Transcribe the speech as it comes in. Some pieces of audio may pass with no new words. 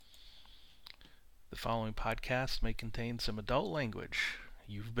following podcast may contain some adult language.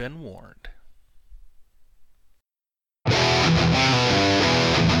 You've been warned.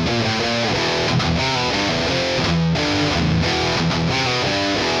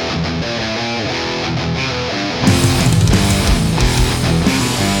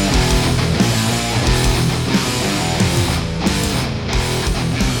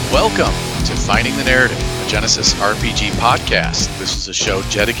 Welcome to Finding the Narrative, a Genesis RPG podcast. This is a show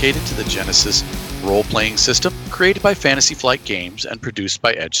dedicated to the Genesis role-playing system created by Fantasy Flight Games and produced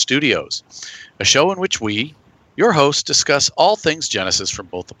by Edge Studios. A show in which we, your hosts, discuss all things Genesis from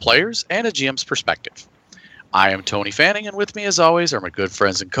both the player's and a GM's perspective. I am Tony Fanning, and with me as always are my good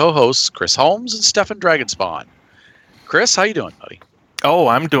friends and co-hosts Chris Holmes and Stefan Dragonspawn. Chris, how you doing, buddy? Oh,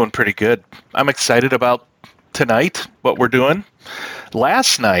 I'm doing pretty good. I'm excited about tonight, what we're doing.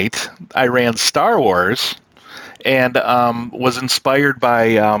 Last night, I ran Star Wars and was inspired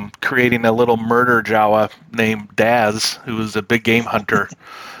by creating a little murder Jawa named Daz, who was a big game hunter.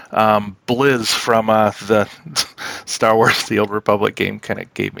 Blizz from the Star Wars The Old Republic game kind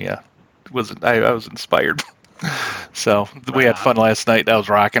of gave me I was inspired. So we had fun last night. That was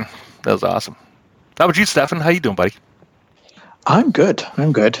rocking. That was awesome. How about you, Stefan? How you doing, buddy? I'm good.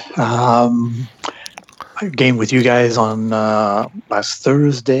 I gamed with you guys on last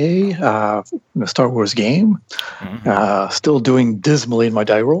Thursday, the Star Wars game. Mm-hmm. Still doing dismally in my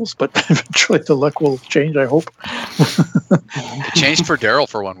die rolls, but eventually the luck will change, I hope. It changed for Daryl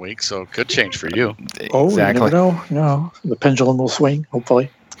for 1 week, so it could change for you. Oh, exactly. You never know. No, the pendulum will swing, hopefully.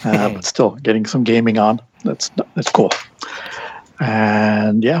 But still, getting some gaming on. That's cool.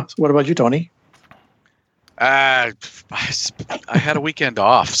 And yeah, so what about you, Tony? I had a weekend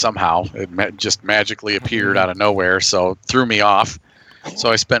off somehow. It just magically appeared out of nowhere, so it threw me off.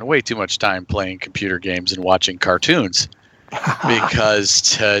 So I spent way too much time playing computer games and watching cartoons. Because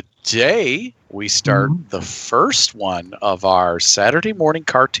today we start the first one of our Saturday morning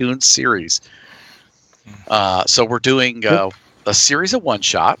cartoon series. So we're doing a series of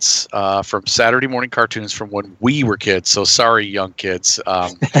one-shots from Saturday morning cartoons from when we were kids. So sorry, young kids.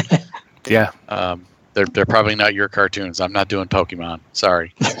 Yeah. They're probably not your cartoons. I'm not doing Pokemon.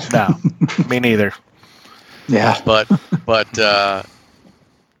 Sorry. No, me neither. Yeah. But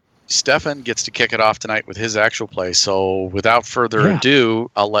Stefan gets to kick it off tonight with his actual play. So without further ado,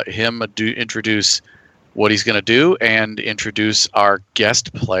 I'll let him introduce what he's going to do and introduce our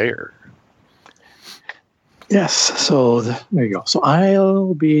guest player. Yes. So there you go. So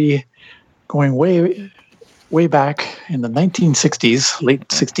I'll be going way back in the 1960s, late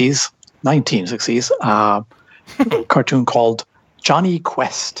 60s. 1960s, cartoon called Johnny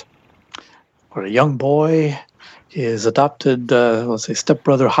Quest, where a young boy, his adopted,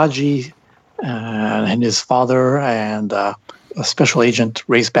 stepbrother Haji, and his father and a special agent,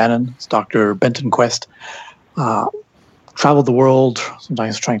 Race Bannon, Dr. Benton Quest, traveled the world,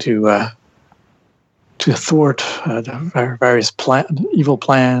 sometimes trying to thwart various evil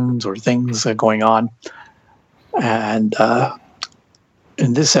plans or things going on. And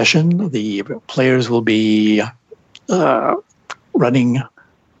in this session, the players will be running,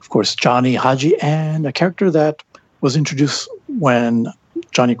 of course, Johnny, Haji, and a character that was introduced when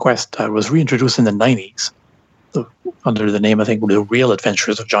Johnny Quest was reintroduced in the 90s under the name, I think, The Real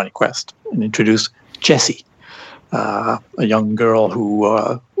Adventures of Johnny Quest, and introduced Jessie, a young girl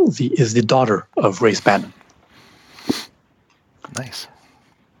who is the daughter of Race Bannon. Nice.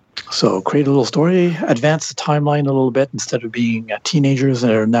 So create a little story, advance the timeline a little bit. Instead of being teenagers,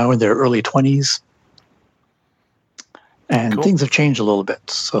 they're now in their early 20s. And things have changed a little bit.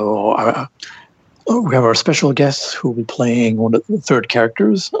 So we have our special guest who will be playing one of the third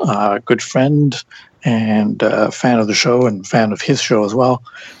characters, a good friend and fan of the show and fan of his show as well,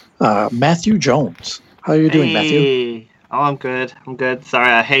 Matthew Jones. How are you doing, Matthew? Oh, I'm good. Sorry,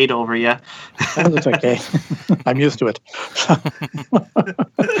 I hate over you. That's okay. I'm used to it.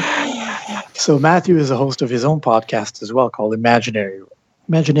 So Matthew is a host of his own podcast as well called Imaginary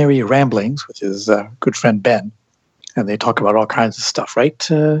Ramblings with his good friend Ben. And they talk about all kinds of stuff, right?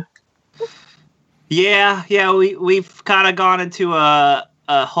 Yeah. We've kind of gone into a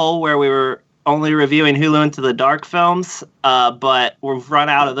hole where we were only reviewing Hulu Into the Dark films, but we've run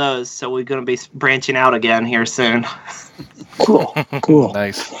out of those, so we're going to be branching out again here soon. Cool.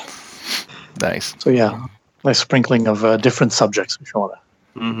 Nice. So yeah, nice sprinkling of different subjects if you want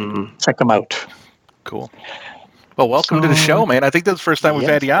to check them out. Cool. Well, welcome to the show, man. I think that's the first time we've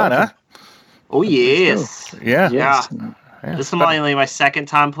had you on, huh? Oh, yes. Yeah. This is only my second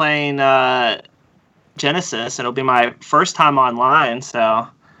time playing Genesis. It'll be my first time online, so...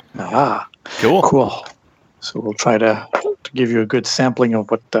 Cool. So we'll try to give you a good sampling of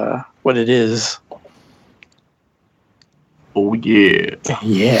what it is Oh, yeah.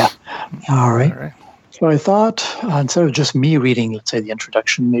 Yeah. All right. All right. So I thought instead of just me reading, let's say, the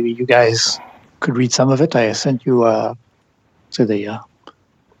introduction, maybe you guys could read some of it. I sent you, say, the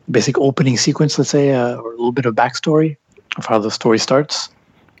basic opening sequence, let's say, or a little bit of backstory of how the story starts.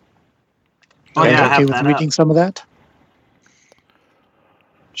 Oh, You guys yeah, I okay have with that reading up. some of that?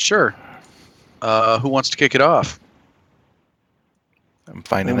 Sure. Who wants to kick it off? I'm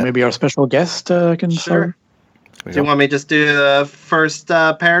finding Well, it. maybe our special guest can Sure. start. We Do you go. want me to just do the first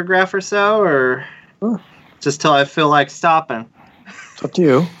paragraph or so, or Sure. just till I feel like stopping? It's up to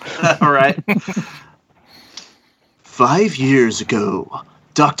you. All right. 5 years ago,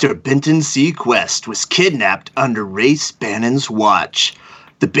 Dr. Benton C. Quest was kidnapped under Race Bannon's watch.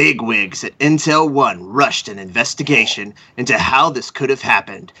 The bigwigs at Intel One rushed an investigation into how this could have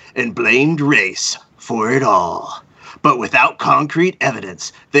happened and blamed Race for it all. But without concrete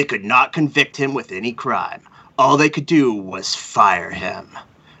evidence, they could not convict him with any crime. All they could do was fire him.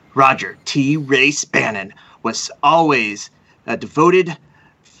 Roger T. Race Bannon was always devoted.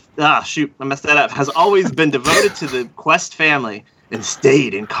 I messed that up. Has always been devoted to the Quest family and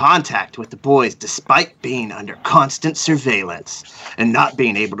stayed in contact with the boys despite being under constant surveillance and not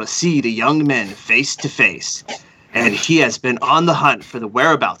being able to see the young men face to face. And he has been on the hunt for the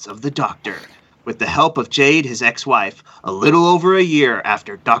whereabouts of the doctor. With the help of Jade, his ex-wife, a little over a year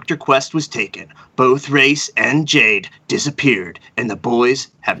after Dr. Quest was taken, both Race and Jade disappeared, and the boys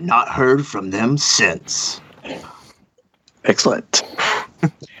have not heard from them since. Excellent.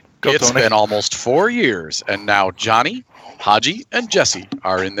 Go, It's Tony. been almost 4 years, and now Johnny, Haji, and Jesse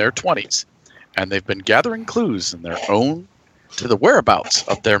are in their 20s, and they've been gathering clues in their own to the whereabouts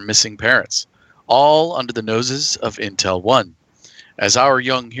of their missing parents, all under the noses of Intel One, as our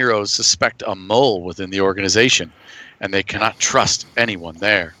young heroes suspect a mole within the organization, and they cannot trust anyone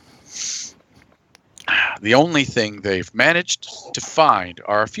there. The only thing they've managed to find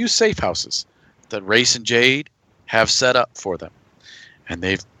are a few safe houses that Race and Jade have set up for them, and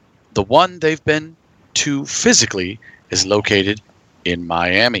the one they've been to physically is located in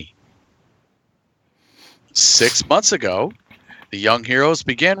Miami. 6 months ago, the young heroes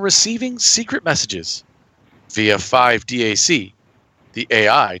began receiving secret messages via 5DAC, the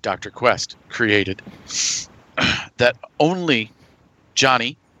AI Dr. Quest created, that only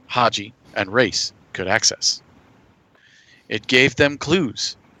Johnny, Haji, and Race could access. It gave them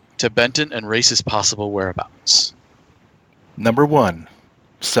clues to Benton and Race's possible whereabouts. Number 1.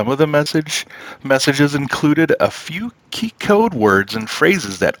 Some of the messages included a few key code words and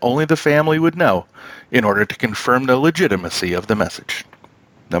phrases that only the family would know in order to confirm the legitimacy of the message.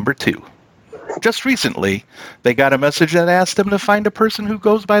 Number 2. Just recently, they got a message that asked them to find a person who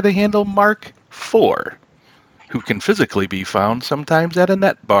goes by the handle Mark IV, who can physically be found sometimes at a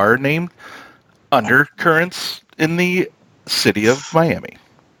net bar named Undercurrents in the city of Miami.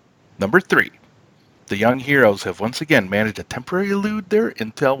 Number 3. The young heroes have once again managed to temporarily elude their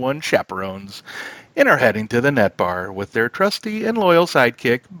Intel One chaperones and are heading to the net bar with their trusty and loyal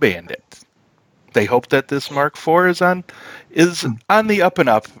sidekick, Bandit. They hope that this Mark IV is on the up and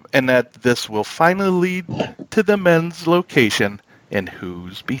up, and that this will finally lead to the men's location and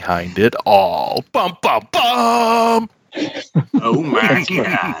who's behind it all. Bum bum bum! Oh my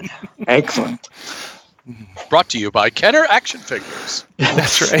god. Excellent. Brought to you by Kenner Action Figures.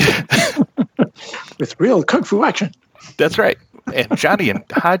 That's right. With real kung fu action. That's right. And Johnny and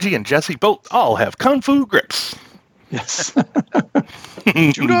Haji and Jesse both all have kung fu grips. Yes.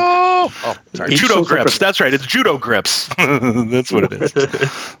 Judo! Oh, sorry. Each Judo sold grips. separately. That's right. It's judo grips. That's what it is.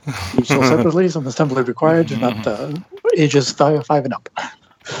 Each sold separately, some assembly required, and not ages 5 and up.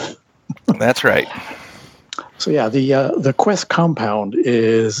 That's right. So yeah, the Quest compound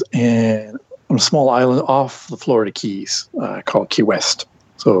is on a small island off the Florida Keys called Key West.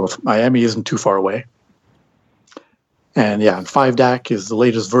 So Miami isn't too far away. And yeah, 5DAC is the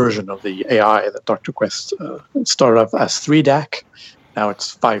latest version of the AI that Dr. Quest started off as 3DAC. Now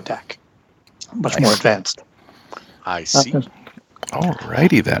it's 5DAC. Much more Nice. advanced. I see.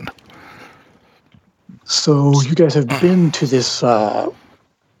 Alrighty then. So you guys have been to this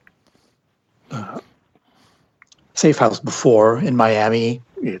safe house before in Miami.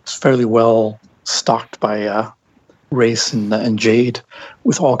 It's fairly well stocked by Race and Jade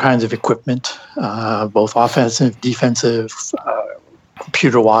with all kinds of equipment, both offensive, defensive,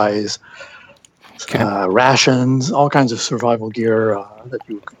 computer-wise, Okay. rations, all kinds of survival gear that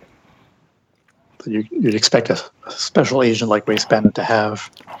you'd expect a special agent like Race Bannon to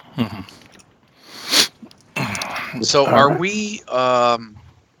have. So are we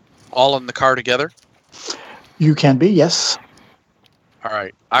all in the car together? You can be, yes. All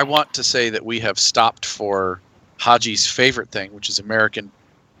right. I want to say that we have stopped for Haji's favorite thing, which is American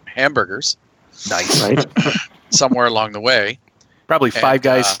hamburgers, Nice. Right. somewhere along the way. Probably Five And,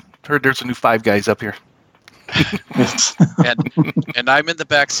 Guys. Heard there's a new Five Guys up here. Yes. And I'm in the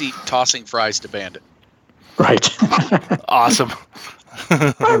back seat tossing fries to Bandit. Right. Awesome.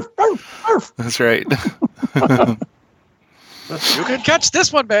 Arf, arf, arf. That's right. You can catch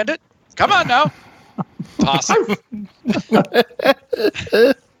this one, Bandit. Come on now. Toss it.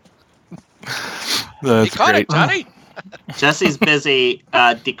 You That's caught great. it, Johnny. Jesse's busy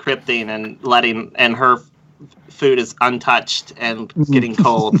decrypting and her food is untouched and getting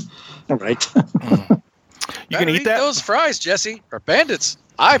cold. All right. You can eat that? those fries, Jesse. Or Bandit's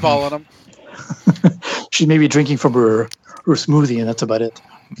eyeballing them. She may be drinking from her smoothie, and that's about it.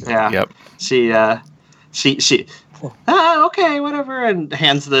 Yeah. Yep. She okay, whatever, and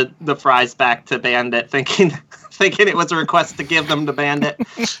hands the fries back to Bandit, thinking it was a request to give them to Bandit.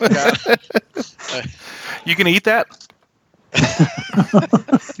 You can eat that?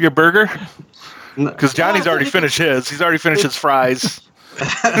 Your burger? Because Johnny's already finished his. He's already finished his fries.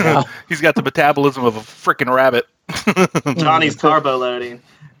 He's got the metabolism of a freaking rabbit. Johnny's carbo loading.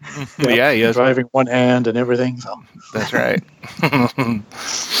 Yeah, he is. Driving one hand and everything. So. That's right.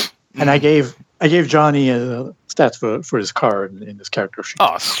 And I gave Johnny stats for his car in his character sheet.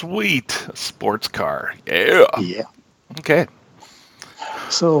 Oh, sweet. A sports car. Yeah. Yeah. Okay.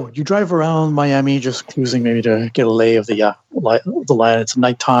 So you drive around Miami, just cruising, maybe to get a lay of the land. It's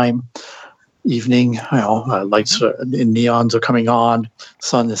nighttime, evening. Lights and neons are coming on.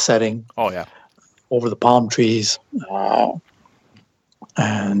 Sun is setting Oh, yeah. over the palm trees,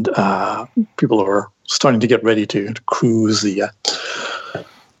 and people are starting to get ready to cruise the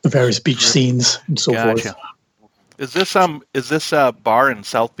various beach scenes and so forth. Gotcha. Is this a bar in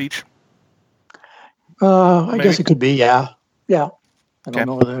South Beach? I guess it could be, yeah. I Okay.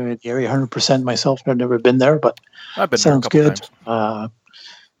 don't know the area 100% myself. I've never been there, but I've been sounds there a good. couple times.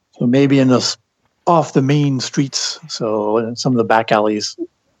 So maybe off the main streets, so in some of the back alleys,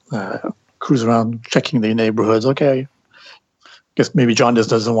 cruise around checking the neighborhoods. Okay, guess maybe John just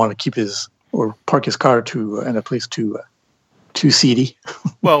doesn't want to keep or park his car in a place too seedy.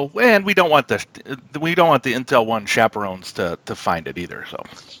 Well, and we don't want the Intel One chaperones to find it either. So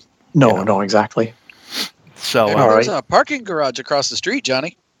No, exactly. So Hey, all there's right. a parking garage across the street,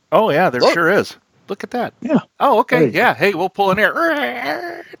 Johnny. oh yeah, there Look. sure is. Look at that. Yeah. Oh, okay. There you go. Yeah. Hey, we'll pull in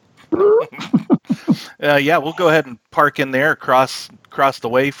here. Yeah, we'll go ahead and park in there across the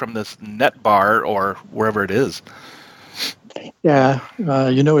way from this net bar or wherever it is. Yeah,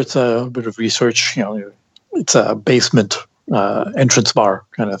 it's a bit of research. It's a basement entrance bar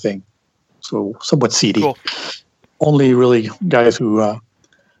kind of thing, so somewhat seedy. Cool. Only really guys who are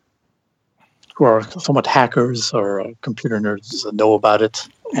somewhat hackers or computer nerds know about it,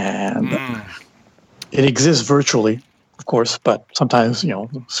 and it exists virtually, of course. But sometimes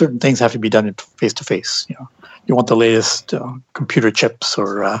certain things have to be done face to face. You want the latest computer chips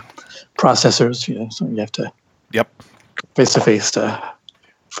or processors. So you have to Yep. face to face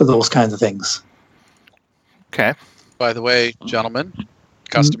for those kinds of things. Okay. By the way, gentlemen,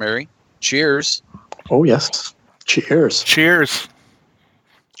 customary. Cheers. Oh yes, cheers Cheers.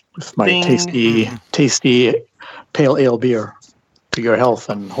 with my Ding. tasty pale ale beer to your health,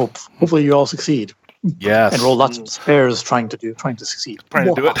 and hopefully you all succeed Yes. and roll lots of spares trying to succeed.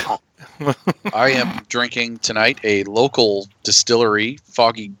 Trying to do it. I am drinking tonight a local distillery,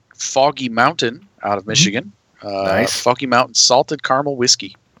 Foggy Mountain, out of Michigan. Nice. Foggy Mountain salted caramel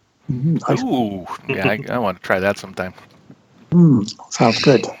whiskey. Nice. Ooh. Yeah, I want to try that sometime. Sounds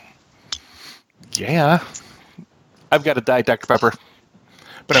good. Yeah. I've got a Diet Dr. Pepper.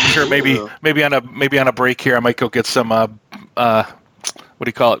 But I'm sure maybe on a break here I might go get some what do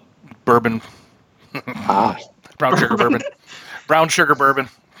you call it? Bourbon. Brown sugar bourbon. Brown sugar bourbon.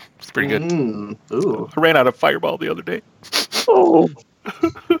 It's pretty good. Ooh. I ran out of Fireball the other day. Oh,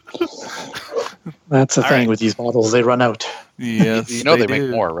 that's the All thing right. with these bottles; they run out. Yes. You know they do. make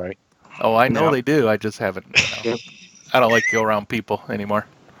more, right? Oh, I know Yeah. they do. I just haven't. I don't like to go around people anymore.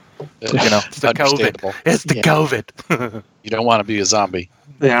 It's the COVID. Understandable. It's the Yeah. COVID. You don't want to be a zombie.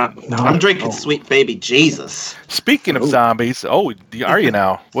 Yeah. No, I'm drinking no. Sweet Baby Jesus. Speaking of Ooh. zombies, are you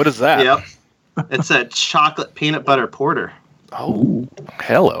now? What is that? Yep. It's a chocolate peanut butter porter. Oh,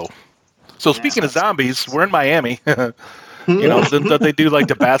 hello. So speaking of zombies, we're in Miami. Don't they do like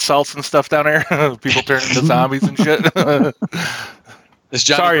the bath salts and stuff down there? People turn into zombies and shit. Is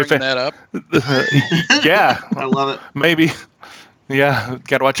Johnny Sorry if bringing that up? Yeah, I love it. maybe. Yeah,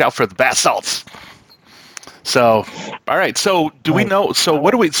 got to watch out for the bath salts. So, all right. So, do we know? So,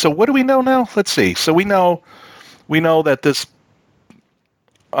 what do we know now? Let's see. So, we know that this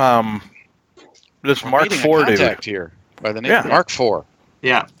This We're Mark meeting a IV dude. contact here by the name Yeah. of Mark IV.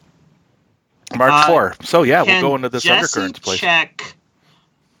 Yeah. Mark IV. So yeah, we'll Can go into this Jesse undercurrents place. check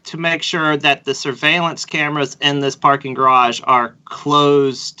to make sure that the surveillance cameras in this parking garage are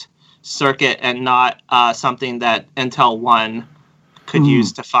closed circuit and not something that Intel One could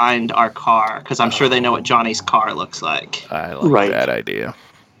use to find our car? Because I'm sure they know what Johnny's car looks like. I like Right. that idea.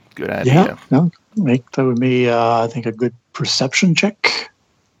 Good idea. Yeah, no, that would be, I think, a good perception check.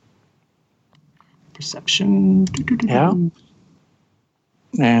 Perception. Yeah.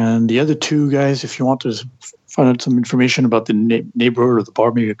 And the other two guys, if you want to find out some information about the neighborhood or the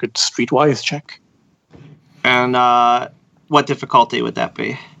bar, maybe a good streetwise check. And what difficulty would that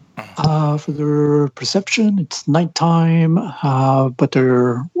be? For their perception, it's nighttime, but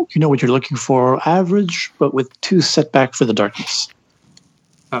they're, you know what you're looking for, average, but with 2 setback for the darkness.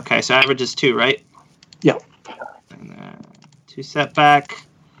 Okay, so average is 2, right? Yep. And, 2 setback.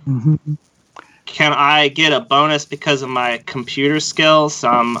 Mm-hmm. Can I get a bonus because of my computer skills?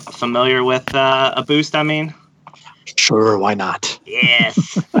 I'm familiar with a boost, I mean. Sure, why not?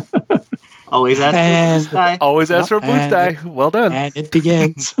 Yes. Always ask for And- boost die. Always ask for a boost And- die. Well done. And it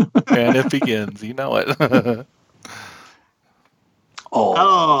begins. And it begins. You know it. Oh,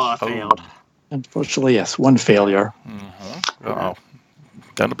 Oh, I failed. unfortunately, yes, 1 failure. Oh,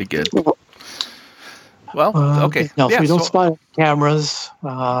 that'll be good. Well, okay. No, so Yeah, we don't so- spy cameras.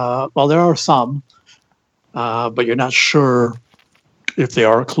 Well, there are some, but you're not sure if they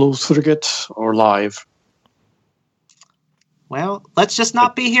are closed circuit or live. Well, let's just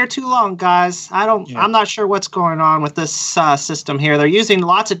not be here too long, guys. Yeah. I'm not sure what's going on with this system here. They're using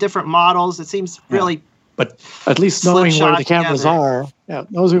lots of different models. It seems really But at least knowing where Slipshod the cameras together.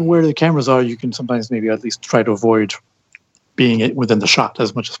 knowing where the cameras are, you can sometimes maybe at least try to avoid being within the shot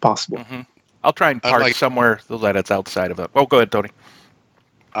as much as possible. Mhm. I'll try and I'd park like- somewhere so that it's outside of it. Oh, go ahead, Tony.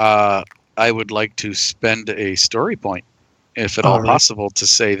 I would like to spend a story point, if at all All right. possible, to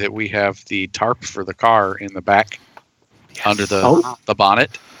say that we have the tarp for the car in the back under Oh. the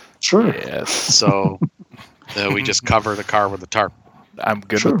bonnet. Sure. Yes, So that we just cover the car with the tarp. I'm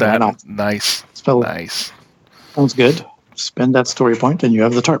good Sure, with why that. not? Nice, Spell nice. sounds good. Spend that story point, and you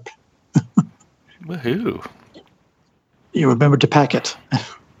have the tarp. Woohoo! You remember to pack it.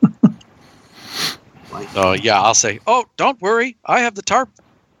 Oh yeah, I'll say, oh, don't worry, I have the tarp.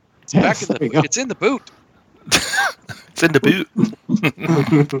 It's Yes, back in there you go. it's in the boot. It's in the boot.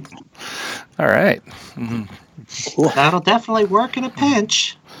 All right. Mhm. that'll definitely work in a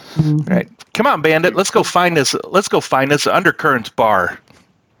pinch. All right. Come on, Bandit. Let's go find this. Let's go find this Undercurrents bar.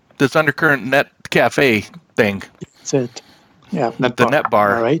 This Undercurrent Net Cafe thing. That's it. Yeah, The net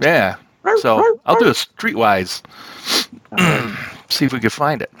bar. All right. Yeah. So I'll do a streetwise. All right. See if we can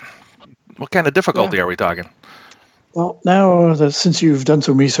find it. What kind of difficulty are we talking? Well, now that since you've done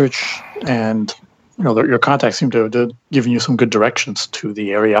some research and your contacts seem to have given you some good directions to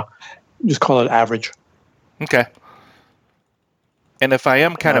the area, just call it average. Okay. And if I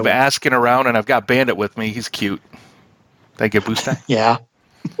am kind of asking around and I've got Bandit with me, he's cute. Did I get boost time? Yeah.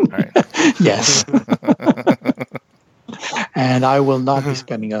 All right. Yes. And I will not be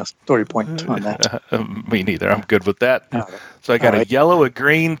spending a story point on that. Me neither. I'm good with that. All right. So I got All a right. yellow, a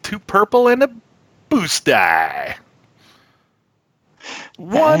green, 2 purple, and a boost die.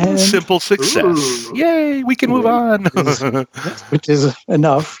 1 And- simple success. Ooh. Yay, we can move on. Which is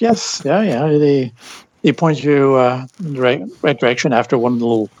enough. Yes. Yeah. Yeah. They point you in the right direction after one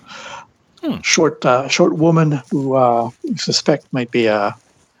little short woman who you suspect might be a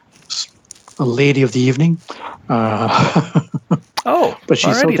lady of the evening. Oh, But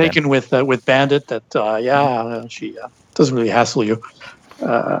she's so alrighty then. taken with Bandit that she doesn't really hassle you.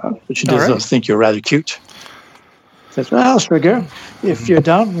 But she does Alright. think you're rather cute. Says, "Well, sugar, if you're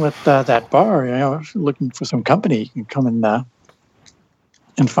done with that bar, looking for some company, you can come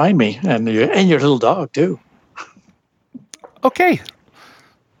and find me, and your little dog too." Okay.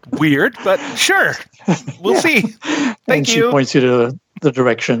 Weird, but sure. We'll Yeah. see. And Thank she you. points you to the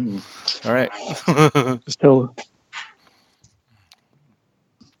direction. All right. Still,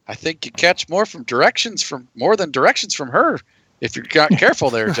 I think you catch more than directions from her if you're not careful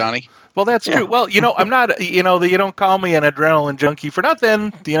there, Johnny. Well, that's Yeah. true. Well, I'm not, you don't call me an adrenaline junkie for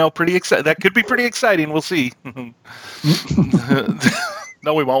nothing. Pretty excited. That could be pretty exciting. We'll see.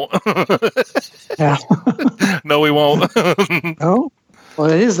 No, we won't. yeah. No, we won't. Oh, well,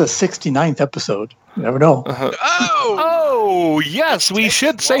 it is the 69th episode. You never know. Oh, Oh, yes, we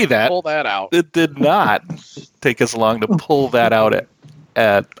should say that. Pull that out. It did not take us long to pull that out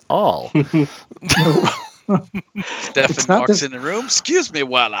at all. Stefan It's not walks this- in the room. Excuse me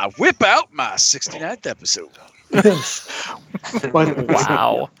while I whip out my 69th episode. Yes. But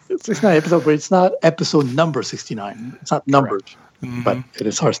Wow. 69 episode, but it's not episode number 69. It's not numbered, but it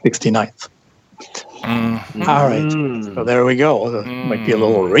is our 69th. All right. So there we go. Might be a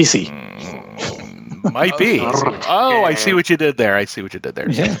little racy. Might be. Oh, I see what you did there.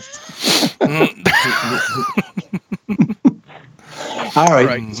 Yeah. All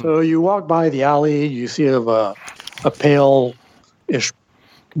right. So you walk by the alley. You see a pale-ish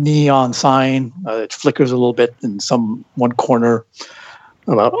neon sign. It flickers a little bit in one corner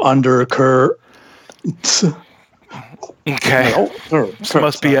about undercurrent. Okay. This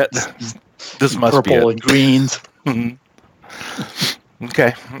must be it. This must be it. Purple and greens.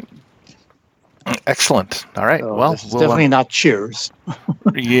 Okay. Excellent. All right. So well, it's definitely not Cheers.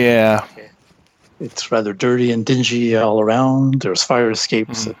 Yeah. It's rather dirty and dingy all around. There's fire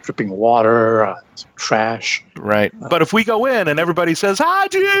escapes, dripping water, trash. Right. But if we go in and everybody says,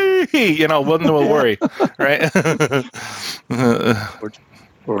 Haji, we'll worry. Right?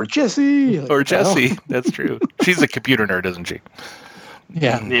 Or Jesse. Or Jessie. That's true. She's a computer nerd, isn't she?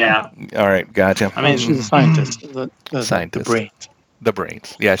 Yeah. Yeah. All right. Gotcha. I mean, She's a scientist. Scientist. The brain. The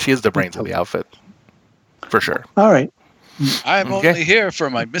brains. Yeah, she is the brains of the outfit. For sure. All right. I'm only here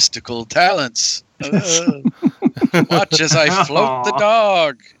for my mystical talents. Watch as I float the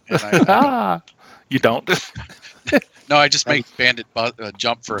dog. And You don't? no, I just make Bandit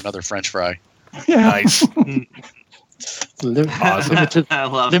jump for another French fry. Yeah. Nice. Limited, I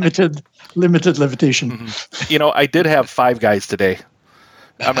love limited levitation. I did have 5 guys today.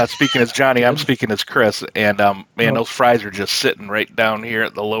 I'm not speaking as Johnny. I'm speaking as Chris. And, man, those fries are just sitting right down here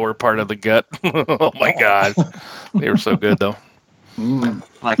at the lower part of the gut. Oh, my God. They were so good, though.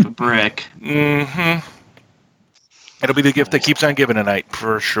 like a brick. Mm-hmm. It'll be the gift that keeps on giving tonight,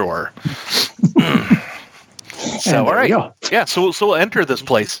 for sure. So, all right. Yeah, so we'll enter this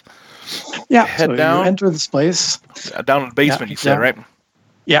place. Yeah. Head so down. you enter this place. Down in the basement, you said, right?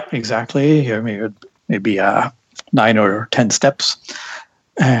 Yeah, exactly. I mean, maybe 9 or 10 steps.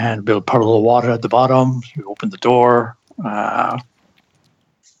 And build a puddle of water at the bottom. You open the door. So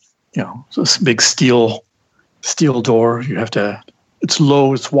it's a big steel door. You have to. It's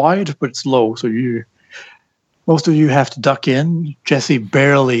low. It's wide, but it's low. So most of you have to duck in. Jessie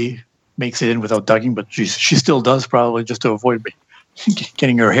barely makes it in without ducking, but she still does, probably just to avoid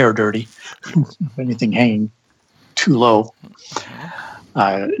getting her hair dirty. If anything hanging too low.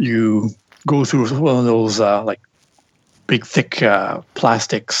 You go through one of those big, thick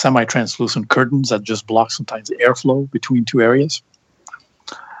plastic, semi-translucent curtains that just block sometimes the airflow between 2 areas.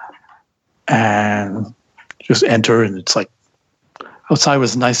 And just enter, and it's like outside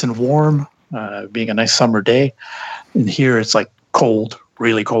was nice and warm, being a nice summer day. And here it's like cold,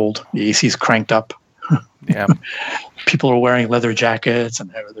 really cold. The AC's cranked up. Yeah. People are wearing leather jackets, and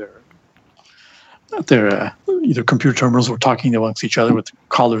they're either computer terminals or talking amongst each other with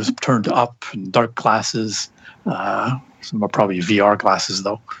collars turned up and dark glasses. Some are probably VR glasses,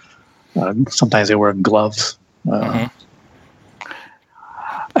 though. Sometimes they wear gloves. Well,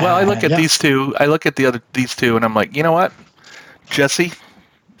 I look at these two. I look at these two, and I'm like, you know what, Jesse,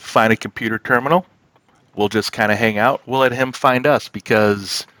 find a computer terminal. We'll just kind of hang out. We'll let him find us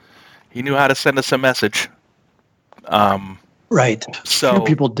because he knew how to send us a message. Right. So sure,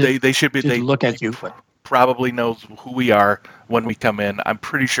 people they should be. They look at you. Probably knows who we are when we come in. I'm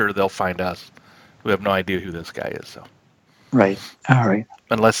pretty sure they'll find us. We have no idea who this guy is. So. Right. All right.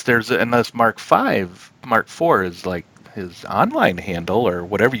 Unless Mark 4 is like his online handle or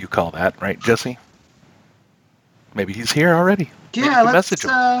whatever you call that, right, Jesse? Maybe he's here already. Yeah, let's message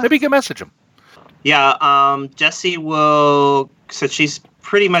him. Maybe you can message him. Yeah, Jessie will. So she's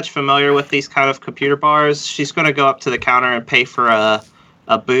pretty much familiar with these kind of computer bars. She's going to go up to the counter and pay for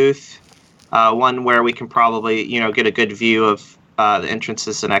a booth, one where we can probably get a good view of the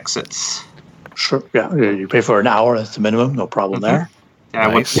entrances and exits. Sure. Yeah, you pay for an hour. That's the minimum. No problem there. Yeah,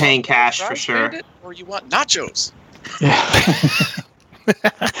 Nice. we're paying cash for sure. Or you want nachos? Yeah.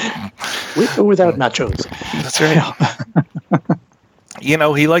 With or without nachos. That's right. He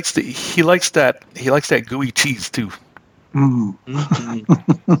likes that gooey cheese too. Mm.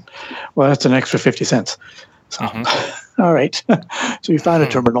 Mm-hmm. Well, that's an extra 50 cents. So, all right. So you found a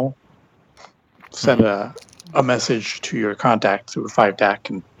terminal, send a message to your contact through a 5DAC,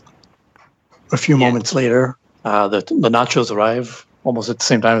 and a few moments later, the nachos arrive almost at the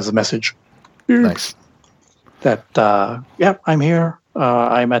same time as the message. Nice. That, I'm here.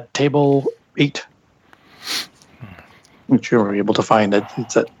 I'm at table 8, which you're able to find.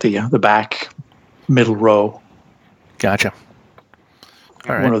 It's at the back middle row. Gotcha.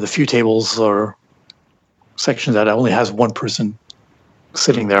 All right. One of the few tables or sections that only has one person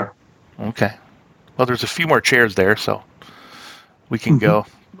sitting there. Okay. Well, there's a few more chairs there, so we can go.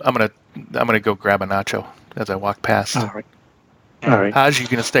 I'm gonna go grab a nacho as I walk past. All right. All right. Haj, you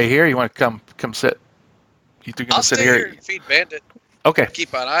gonna stay here? You want to come sit? You two gonna I'll sit stay here and feed Bandit. Okay.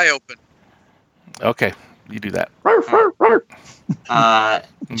 Keep an eye open. Okay. You do that.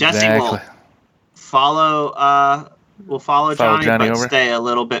 Jesse will follow. We'll follow Johnny, Johnny but over. stay a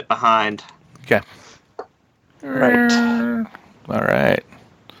little bit behind. Okay. Right. All right.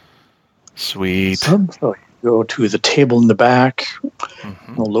 Sweet. So you go to the table in the back.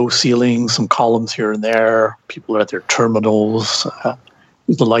 Mhm. Low ceilings, some columns here and there. People are at their terminals.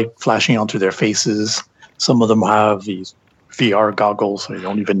 With the light flashing onto their faces. Some of them have these VR goggles, so you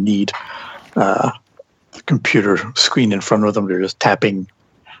don't even need a computer screen in front of them. They're just tapping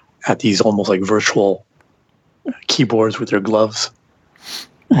at these almost like virtual keyboards with their gloves.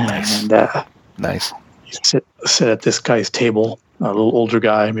 Nice. And Nice. you sit at this guy's table, a little older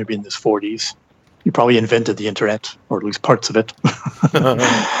guy, maybe in his 40s. He probably invented the internet, or at least parts of it.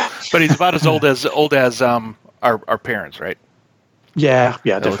 But he's about as old as our parents, right? Yeah,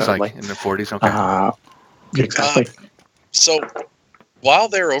 It looks definitely. like in their 40s. Okay. Exactly. So while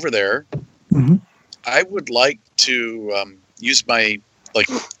they're over there, Mhm. I would like to use my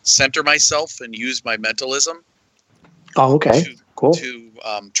center myself and use my mentalism Oh, okay. Cool. to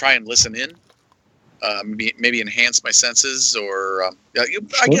try and listen in. Maybe enhance my senses, or I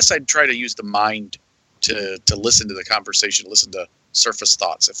Sure. guess I'd try to use the mind to listen to the conversation, listen to surface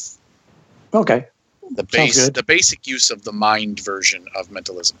thoughts. If Okay. Sounds good. the basic use of the mind version of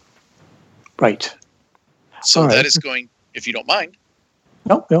mentalism. Right. So All right. that is going, if you don't mind.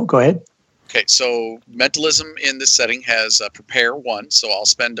 No, go ahead. Okay, so mentalism in this setting has prepare 1, so I'll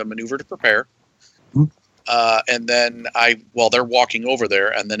spend a maneuver to prepare. Mhm. And then while they're walking over there,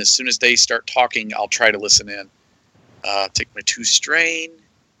 and then as soon as they start talking, I'll try to listen in. Take my 2 strain,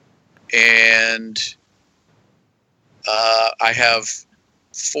 and I have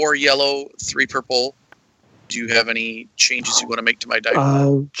 4 yellow, 3 purple. Do you have any changes you want to make to my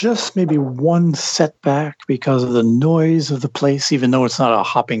die? Just maybe one setback because of the noise of the place. Even though it's not a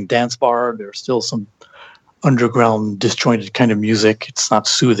hopping dance bar, there's still some underground, disjointed kind of music. It's not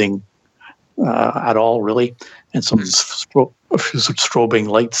soothing at all, really, and some strobing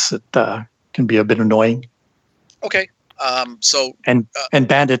lights that can be a bit annoying. Okay. So And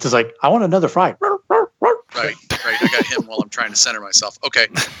Bandit is like, I want another fry. right. I got him while I'm trying to center myself. Okay.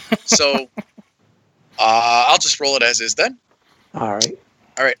 So I'll just roll it as is then. All right.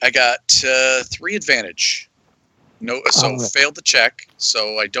 All right. I got 3 advantage. No, so All right. failed the check.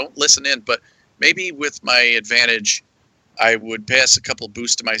 So I don't listen in, but maybe with my advantage, I would pass a couple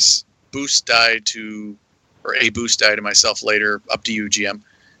boost die to myself later. Up to you, GM.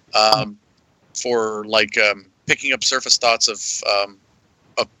 For picking up surface thoughts of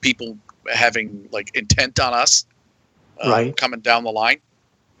people having intent on us, Right. coming down the line.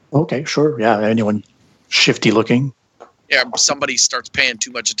 Okay, sure. Yeah, anyone shifty looking. Yeah, somebody starts paying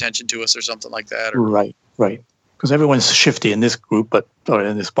too much attention to us or something like that. Or, Right. Because everyone's shifty in this group, or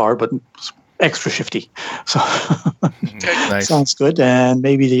in this bar, but extra shifty. So Nice. sounds good. And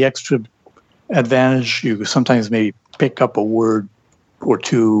maybe the extra advantage, you sometimes maybe pick up a word or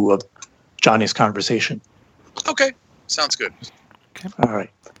two of Johnny's conversation. okay, sounds good. All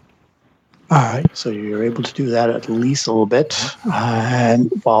right. So you're able to do that at least a little bit. And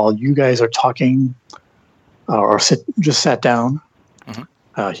while you guys are talking, or just sat down,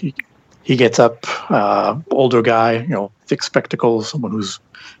 he gets up, older guy, thick spectacles, someone who's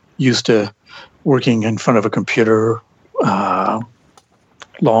used to working in front of a computer,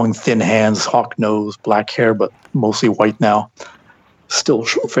 long, thin hands, hawk nose, black hair, but mostly white now. Still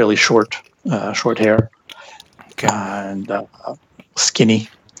fairly short hair, Okay. and skinny.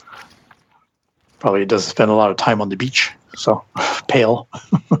 Probably doesn't spend a lot of time on the beach, so pale.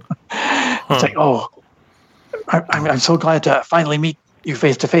 It's like, oh, I'm so glad to finally meet you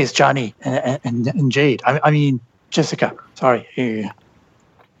face to face, Johnny and Jade. I mean, Jessica. Sorry,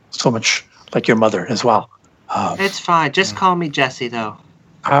 so much like your mother as well. It's fine. Just call me Jesse, though.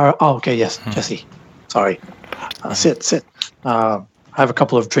 Okay, yes, Jesse. Sorry. Sit. I have a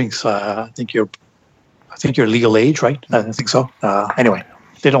couple of drinks. I think you're legal age, right? I think so. Anyway,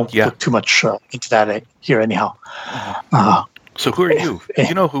 they don't look too much into that here anyhow. So who are you?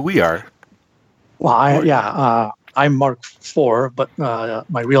 You know who we are. Well, I'm Mark IV, but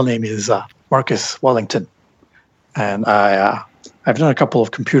my real name is Marcus Wellington, and I've done a couple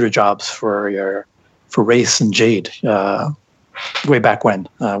of computer jobs for Race and Jade way back when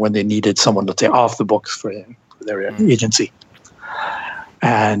they needed someone to take off the books for their agency,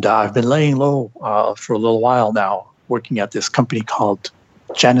 and I've been laying low for a little while now, working at this company called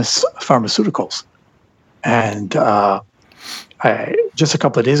Janus Pharmaceuticals, and just a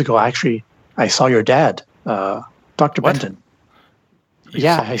couple of days ago, actually, I saw your dad, Dr. What? Benton. You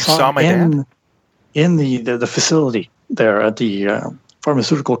I saw my him dad? in the facility there at the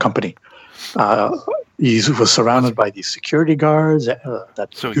pharmaceutical company. He was surrounded by these security guards that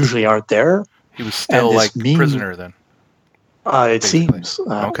So usually aren't there. He was still this like mean- prisoner then. It Basically. seems.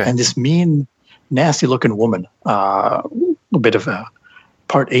 Okay. And this mean, nasty-looking woman, a bit of a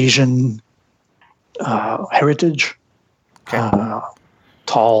part Asian heritage, Okay.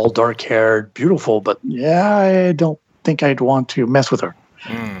 tall, dark-haired, beautiful, but I don't think I'd want to mess with her.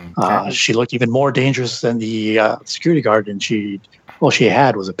 Okay. She looked even more dangerous than the security guard, and she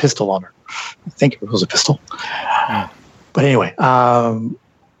had was a pistol on her. I think it was a pistol. But anyway,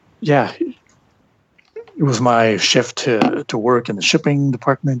 it was my shift to work in the shipping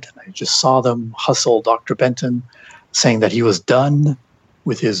department, and I just saw them hustle Dr. Benton, saying that he was done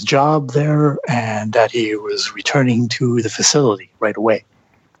with his job there and that he was returning to the facility right away.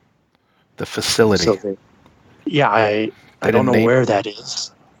 The facility. So I don't didn't know name where that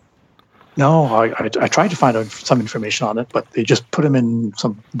is. No, I tried to find out some information on it, but they just put him in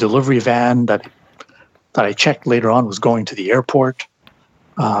some delivery van that I checked later on was going to the airport.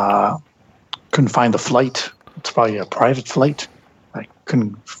 Couldn't find the flight. It's probably a private flight. I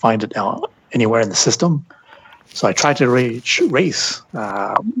couldn't find it anywhere in the system. So I tried to race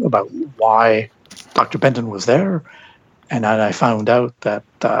about why Dr. Benton was there. And then I found out that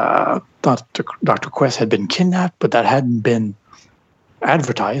Dr. Quest had been kidnapped, but that hadn't been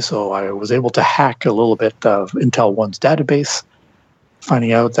advertised. So I was able to hack a little bit of Intel One's database,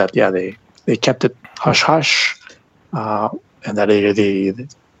 finding out that, they kept it hush-hush, and that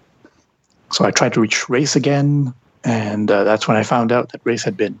so I tried to reach Race again, and that's when I found out that Race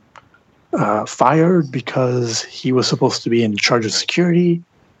had been fired because he was supposed to be in charge of security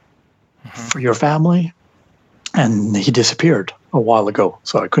for your family, and he disappeared a while ago,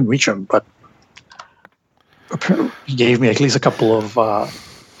 so I couldn't reach him, but he gave me at least a couple of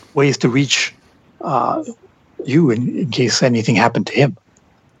ways to reach you in case anything happened to him.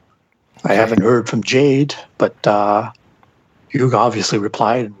 I haven't heard from Jade, but you obviously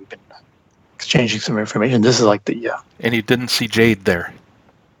replied, and we've been exchanging some information. This is like the... And you didn't see Jade there?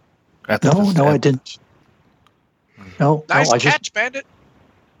 No, I didn't. No, Nice I catch, Bandit.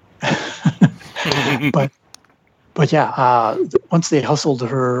 But once they hustled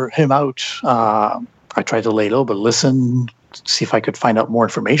him out, I tried to lay low, but listen, see if I could find out more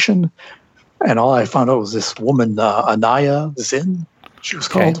information. And all I found out was this woman, Anaya Zin, she was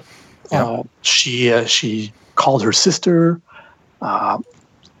called. Yeah. She called her sister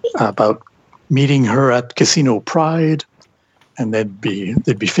about meeting her at Casino Pride, and they'd be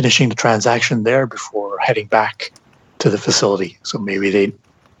finishing the transaction there before heading back to the facility. So maybe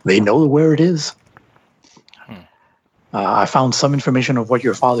they know where it is. I found some information of what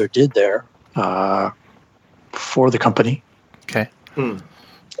your father did there for the company. Okay.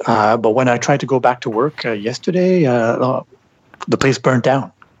 But when I tried to go back to work yesterday, the place burned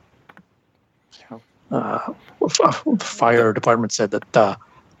down. The fire department said that the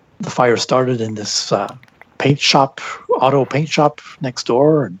fire started in this auto paint shop next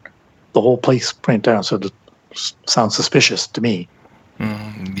door, and the whole place burned down. So it sounds suspicious to me.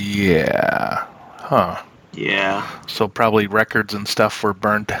 Yeah. Huh. Yeah. So probably records and stuff were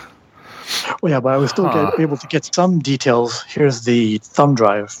burned. Well, yeah, but I was still able to get some details. Here's the thumb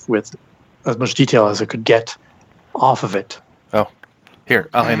drive with as much detail as I could get off of it. Oh, here,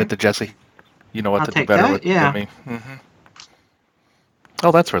 I'll hand it to Jesse. You know what I'll to do take better that, with yeah. than me. Mm-hmm.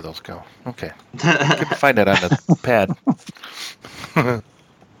 Oh, that's where those go. Okay. Couldn't find it on the pad.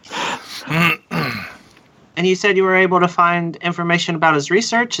 And you said you were able to find information about his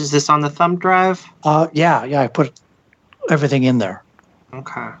research. Is this on the thumb drive? Yeah, I put everything in there.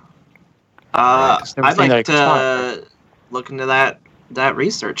 Okay. Just I'd everything that I like could to look into that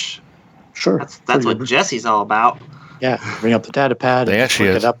research. Sure. That's what Jesse's all about. Yeah, bring up the data pad and There just she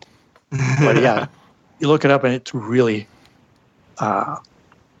look is. it up. But yeah, you look it up and it's really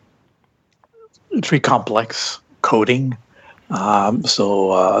complex coding.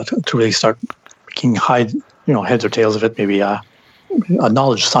 So to really start making heads or tails of it, maybe a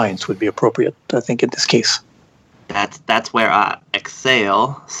knowledge science would be appropriate, I think, in this case. That's where I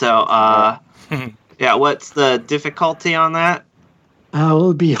excel. So yeah, what's the difficulty on that?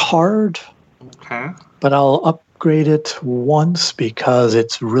 It'll be hard, Okay. but I'll upgrade it once because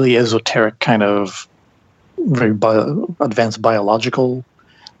it's really esoteric, kind of very advanced biological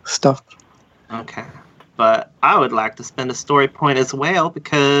stuff. Okay. But I would like to spend a story point as well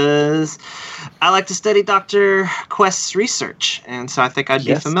because I like to study Dr. Quest's research, and so I think I'd be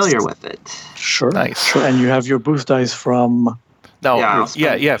Yes. familiar with it. Sure. Nice. Sure. And you have your boost dice from No, Yeah, I'll yeah,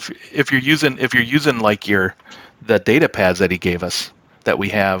 spend- yeah. If you're using like the data pads that he gave us that we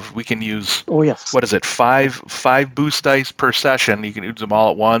have, we can use Oh yes. what is it? Five boost dice per session. You can use them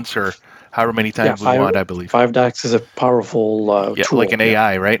all at once or however many Yeah, times we want. I believe. 5 dice is a powerful Yeah, tool. like an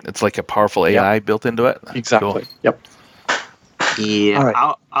AI, right? It's like a powerful AI built into it. Exactly. Cool. Yep. Yeah, All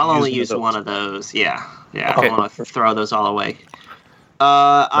right. I'll Use only one of use those. one of those. Yeah. I Okay. don't want to throw those all away.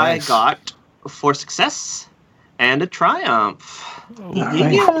 I Nice. got 4 success and a triumph. All Yeah.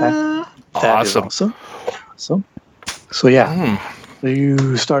 right. That is Awesome. awesome. So yeah, Hmm.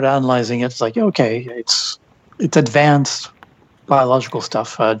 you start analyzing it. It's like, okay, it's advanced biological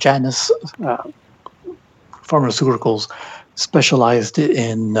stuff. Janus Pharmaceuticals specialized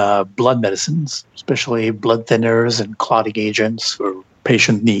in blood medicines, especially blood thinners and clotting agents for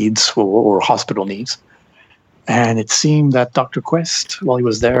patient needs or hospital needs. And it seemed that Dr. Quest, while he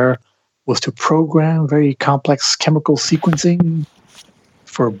was there, was to program very complex chemical sequencing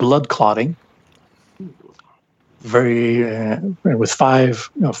for blood clotting. With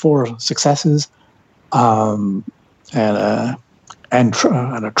 4 successes, and a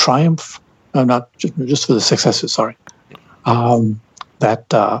triumph. Not just for the successes. Sorry.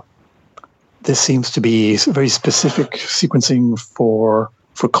 This seems to be very specific sequencing for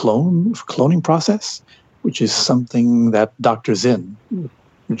cloning process, which is something that Dr. Zinn,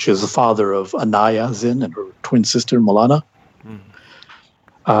 which is the father of Anaya Zinn and her twin sister Milana,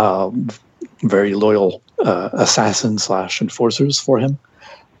 very loyal assassin / enforcers for him.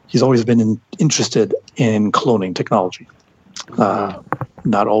 He's always been interested in cloning technology.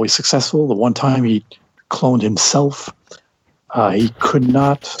 Not always successful. The one time he cloned himself, he could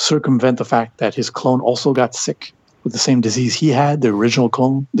not circumvent the fact that his clone also got sick with the same disease he had, the original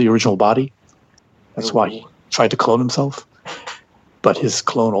clone, the original body. That's why he tried to clone himself. But his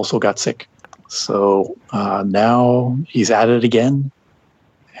clone also got sick. So now he's at it again.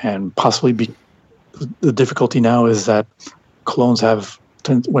 And possibly the difficulty now is that clones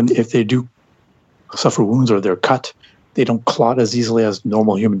if they do suffer wounds or they're cut, they don't clot as easily as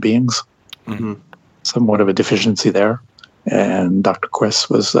normal human beings. Mm-hmm. Somewhat of a deficiency there. And Dr. Quest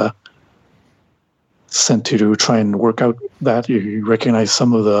was sent to try and work out that. You recognize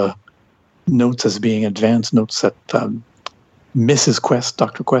some of the notes as being advanced notes that Mrs. Quest,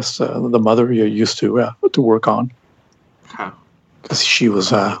 Dr. Quest, the mother, you used to work on. Okay. Because she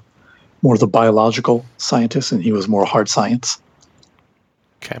was more the biological scientist and he was more hard science.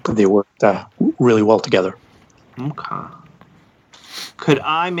 Okay. But they worked really well together. Okay. Could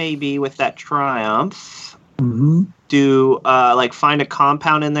I maybe, with that triumph, Mm-hmm. do find a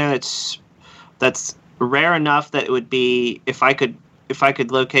compound in there that's rare enough that it would be if I could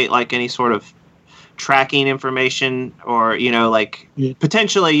locate like any sort of tracking information or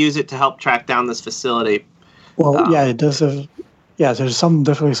potentially use it to help track down this facility. Well, it does have. Yeah, there's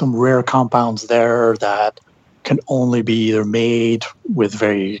definitely some rare compounds there that can only be either made with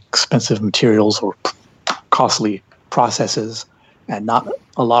very expensive materials or costly processes, and not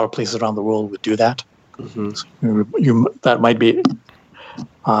a lot of places around the world would do that. Mm-hmm. So that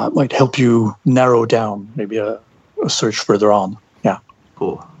might help you narrow down maybe a search further on. Yeah.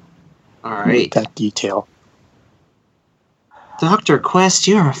 Cool. All right. That detail. Dr. Quest,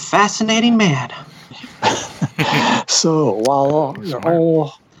 you're a fascinating man. So while you're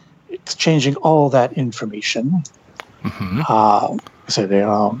all exchanging all that information,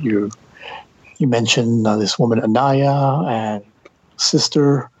 you mentioned this woman Anaya and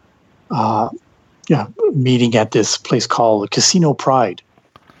sister, meeting at this place called Casino Pride,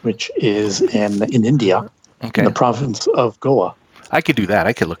 which is in India, Okay. in the province of Goa. I could do that.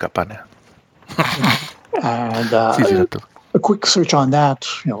 I could look up on that. And It's easy enough to. a quick search on that,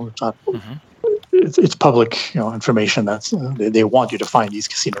 it's not. It's public, information. That's they want you to find these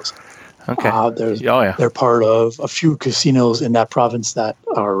casinos. Okay. Yeah. They're part of a few casinos in that province that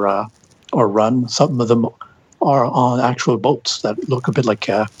are run. Some of them are on actual boats that look a bit like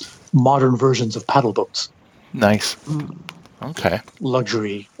modern versions of paddle boats. Nice. Okay.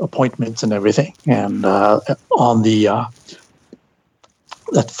 Luxury appointments and everything, and on the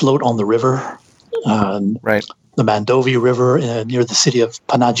that float on the river, Right. the Mandovi River near the city of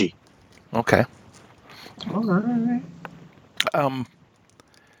Panaji. Okay. All right.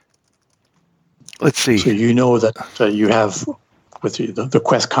 Let's see. So you know that you have with you the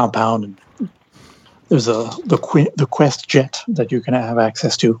Quest compound, and there's the Quest jet that you can have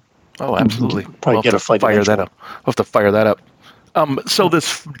access to. Oh, absolutely. Probably We'll get have a to flight fire that eventually. up. We'll have to fire that up. So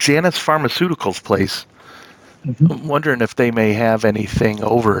this Janus Pharmaceuticals place, I'm wondering if they may have anything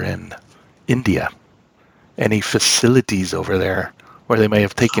over in India, any facilities over there where they may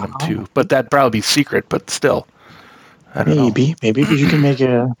have taken them to. But that'd probably be secret, but still. I don't know. Maybe you can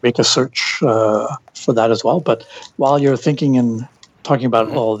make a search for that as well. But while you're thinking and talking about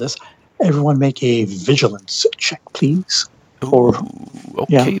all of this, everyone make a vigilance check, please. Or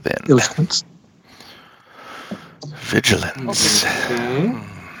Okay then. Vigilance. Vigilance.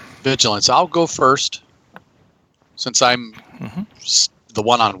 Vigilance. I'll go first, since I'm the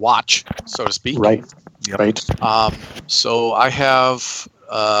one on watch, so to speak. Right. Yep. Right. So I have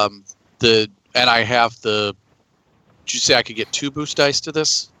the. Did you say I could get 2 boost dice to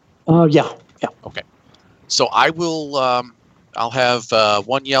this? Yeah. Okay. So I will. I'll have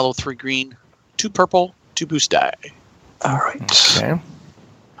 1 yellow, 3 green, 2 purple, 2 boost die. All right. Okay.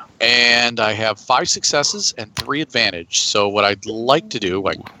 And I have 5 successes and 3 advantage. So what I'd like to do,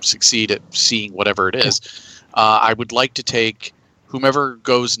 like succeed at seeing whatever it is, I would like to take whomever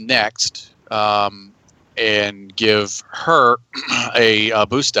goes next and give her a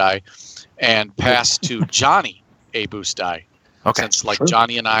boost die, and pass to Johnny a boost die. Okay. Since Sure.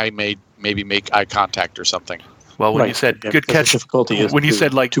 Johnny and I maybe make eye contact or something. Well, when Right. you said Yeah, good because the catch, difficulty is when you two-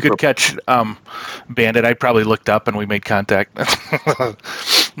 said like two good purple. catch, Bandit, I probably looked up and we made contact.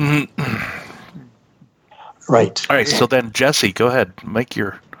 Mhm. Right. All right, so then Jesse, go ahead, make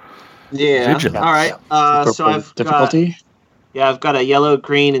your Yeah. Vigilance. All right. So Purple I've got difficulty. I've got a yellow,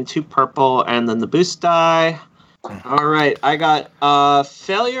 green, and 2 purple, and then the boost die. All right. I got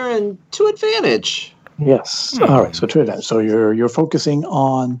failure and 2 advantage. Yes. All right. So to that. So you're focusing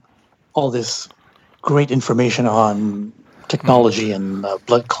on all this great information on technology and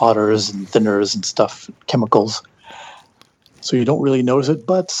blood clotters and thinners and stuff, chemicals. So you don't really notice it,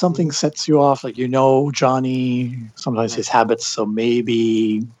 but something sets you off. Like Johnny, sometimes his habits. So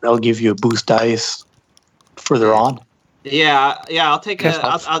maybe that'll give you a boost dice further on. Yeah. I'll take Okay.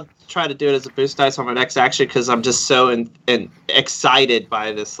 I'll try to do it as a boost dice on my next action because I'm just so excited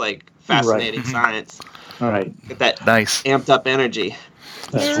by this fascinating science. All right. Get that nice. amped up energy.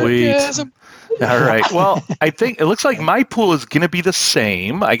 That's Sweet. Sarcasm. All right. Well, I think it looks like my pool is going to be the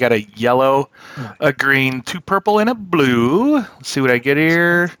same. I got a yellow, a green, 2 purple, and a blue. Let's see what I get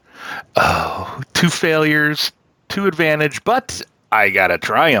here. Oh, 2 failures, 2 advantage, but I got a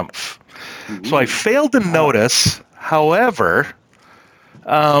triumph. So I failed to notice. However,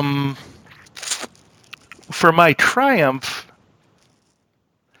 for my triumph,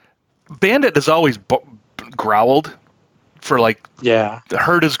 Bandit has always growled for Yeah. the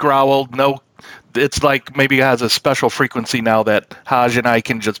herd has growled. No, it's like maybe it has a special frequency now that Haj and I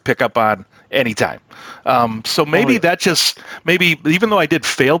can just pick up on anytime. So maybe maybe even though I did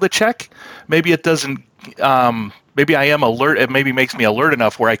fail to check, maybe it doesn't. Maybe I am alert. It maybe makes me alert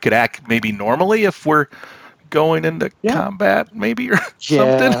enough where I could act maybe normally if we're going into combat, maybe or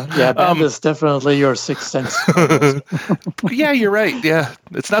something. Yeah. That is definitely your sixth sense. Yeah, you're right. Yeah,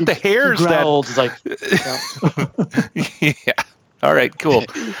 it's not the hairs he that. growled, like, Yeah. All right. Cool.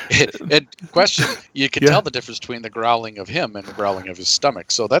 And question, you can tell the difference between the growling of him and the growling of his stomach,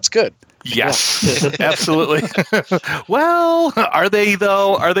 so that's good. Yes, absolutely. Well, are they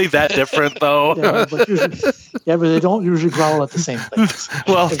though? Are they that different though? but they don't usually growl at the same place.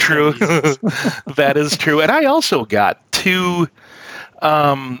 Well, true. That is true. And I also got 2.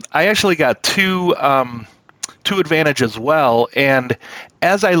 I actually got 2 advantage as well. And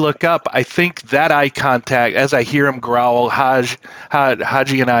as I look up, I think that eye contact, as I hear him growl,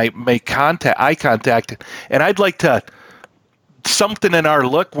 Haji and I make eye contact, and I'd like to. Something in our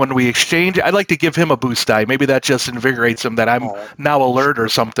look when we exchange, I'd like to give him a boost die. Maybe that just invigorates him that I'm now alert or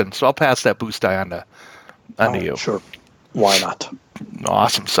something. So I'll pass that boost die on to you. Sure. Why not?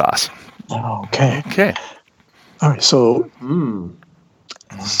 Awesome sauce. Okay. Okay. All right. So, Mm.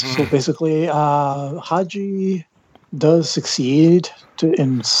 so basically, Haji does succeed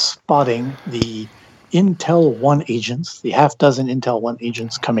in spotting the Intel 1 agents, the half dozen Intel 1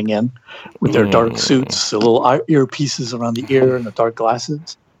 agents coming in with their dark suits, the little earpieces around the ear and the dark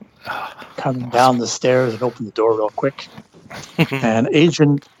glasses, coming down the stairs and open the door real quick. And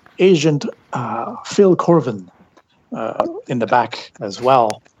Agent Phil Corvin in the back as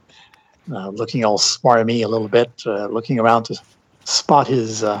well, looking all smarmy a little bit, looking around to spot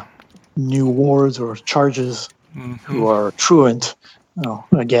his new wards or charges who are truant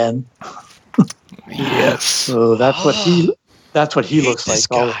again. Yes. So that's what he looks like. This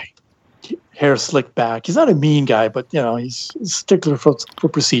All guy. hair slicked back. He's not a mean guy, but he's a stickler for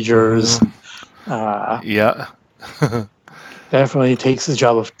procedures. Yeah. Definitely takes his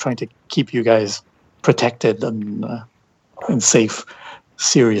job of trying to keep you guys protected and safe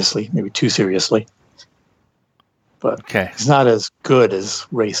seriously, maybe too seriously. But Okay. he's not as good as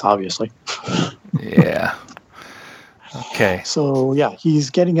Race, obviously. Yeah. Okay. So yeah, he's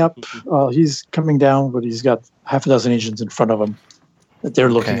getting up. He's coming down, but he's got half a dozen agents in front of him that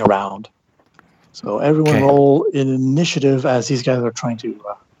they're looking Okay. around. So everyone Okay. roll in initiative as these guys are trying to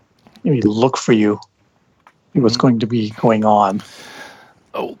maybe look for you. See what's going to be going on.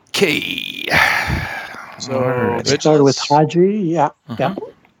 Okay. So, Alright. vigilance. Start with Haji. Yeah. Mhm.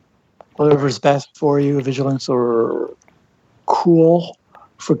 Whatever's best for you, vigilance or cool.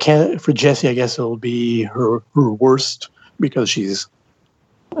 For Jessie, I guess it'll be her worst because she's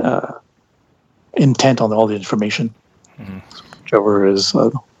intent on all the information. Mhm. Whichever is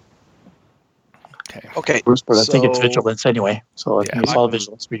Okay. Okay. worst, but I think it's so- vigilance anyway. So I think Yeah. it's all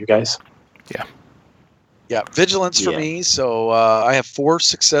vigilance for you guys. Yeah, vigilance for Yeah. me. So I have 4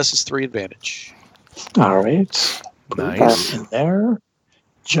 successes, 3 advantage. All right. Put Nice. that in there.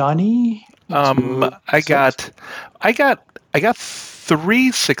 Johnny. I got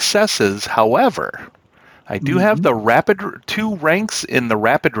 3 successes. However, I do have the 2 ranks in the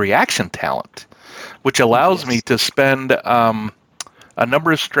rapid reaction talent, which allows me to spend a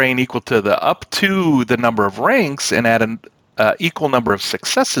number of strain equal to the up to the number of ranks and add an equal number of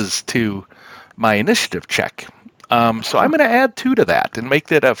successes to my initiative check. So I'm going to add 2 to that and make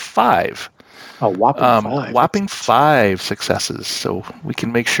that a 5. A whopping 5. Whopping 5 successes, so we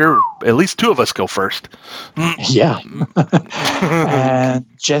can make sure at least 2 of us go first. Yeah. And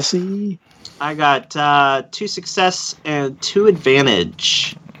Jesse. I got 2 success and 2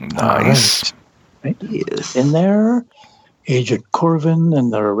 advantage. Nice. Yes. In there. Agent Corvin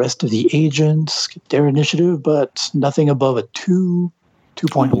and the rest of the agents get their initiative, but nothing above a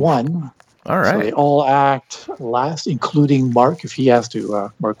 2.1. All So they right. all act last, including Mark, if he has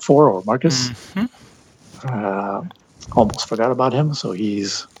to, Mark 4 or Marcus. Mhm. Almost forgot about him, so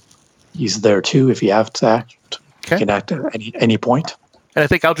he's there too if you have to act. Okay. He can act at any point. And I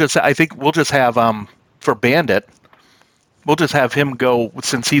think we'll just have for Bandit, we'll just have him go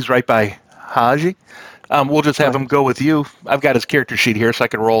since he's right by Haji. We'll just have him go with you. I've got his character sheet here, so I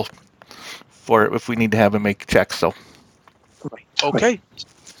can roll for it if we need to have him make checks. So Right. Okay. Right.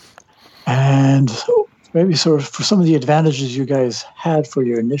 And so maybe sort of for some of the advantages you guys had for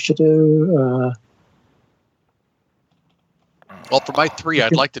your initiative, Well, for my 3,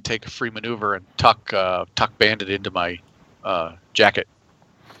 I'd like to take a free maneuver and tuck Bandit into my jacket.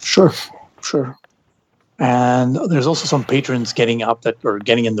 sure. And there's also some patrons getting up that are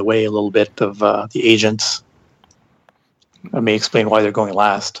getting in the way a little bit of the agents. I may explain why they're going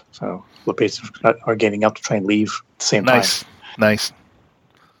last. So the patrons are getting up to try and leave at the same time. nice.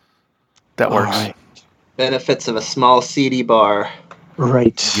 That All works. right. Benefits of a small CD bar.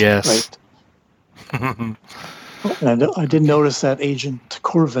 Right. Yes. Right. And I did notice that Agent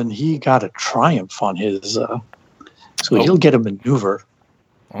Corvin, he got a triumph on his, so he'll get a maneuver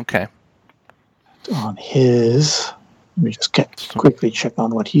Okay. on his. Let me just quickly check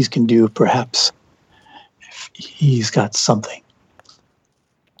on what he can do, perhaps, if he's got something.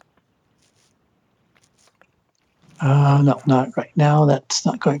 No, not right now. That's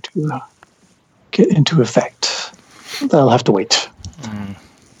not going to get into effect. That'll have to wait. Mm.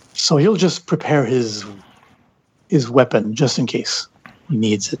 So he'll just prepare his weapon just in case he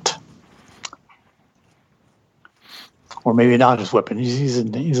needs it, or maybe not his weapon. He's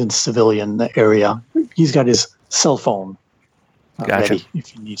in civilian area. He's got his cell phone Gotcha. ready if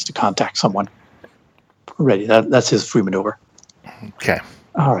he needs to contact someone. Ready. That's his free maneuver. Okay.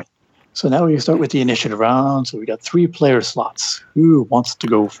 All right. So now we start with the initiative round. So we got 3 player slots. Who wants to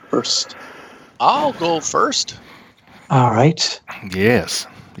go first? I'll go first. All right. Yes.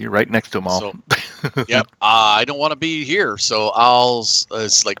 You're right next to them all. So, yep. I don't want to be here, so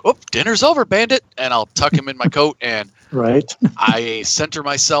it's like, oh, dinner's over, Bandit, and I'll tuck him in my coat and Right. I center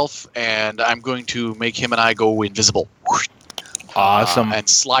myself, and I'm going to make him and I go invisible. Awesome. And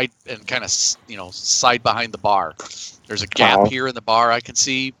slide and kind of side behind the bar. There's a gap Wow. here in the bar I can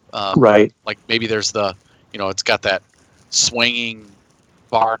see. Right. Like maybe there's it's got that swinging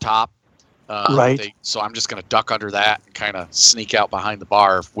bar top. Right. So I'm just going to duck under that and kind of sneak out behind the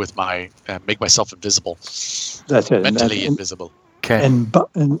bar with make myself invisible. That's it. Mentally invisible. Okay. And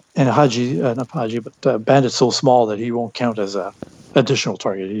Haji, not Haji, but Bandit's so small that he won't count as a additional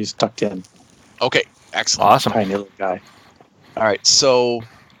target. He's tucked in, Okay, excellent. Awesome. tiny little guy. All right, so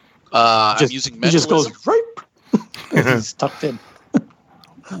I'm using He mentalism. just goes right. He's tucked in.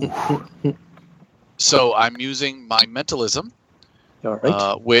 So I'm using my mentalism, All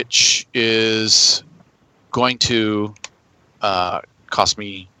right. which is going to cost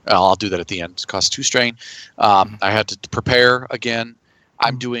me. I'll do that at the end. It costs 2 strain. I had to prepare again.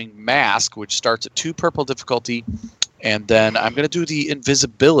 I'm doing mask, which starts at 2 purple difficulty, and then I'm going to do the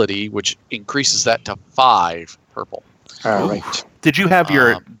invisibility, which increases that to 5 purple. All Ooh. right. Did you have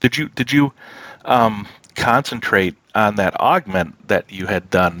your? Did you concentrate on that augment that you had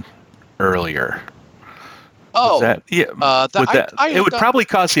done earlier? Was Oh, that, yeah. It would probably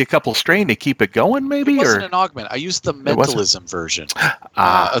cost you a couple strain to keep it going, maybe. It wasn't or an augment. I used the wasn't? mentalism version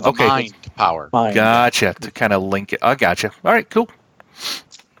of the okay. mind power. Mine. Gotcha. To kind of link it. I gotcha. All right. Cool.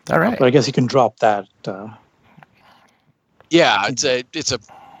 All right. But I guess you can drop that. Yeah,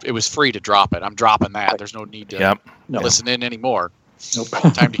 it was free to drop it. I'm dropping that. There's no need to Yep. No. listen in anymore. Nope.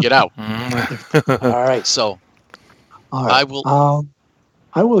 Time to get out. All right. So All right.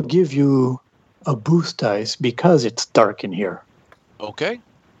 I will give you a boost dice because it's dark in here. Okay.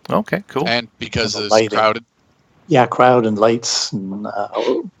 Okay. Cool. And because And the it's lighting. crowded. Yeah, crowd and lights and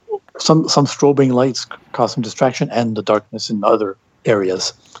some strobing lights cause some distraction, and the darkness in other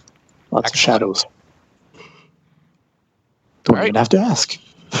areas. Lots of Excellent. shadows. Don't Right. even have to ask.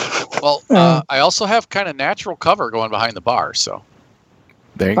 Well, I also have kind of natural cover going behind the bar. So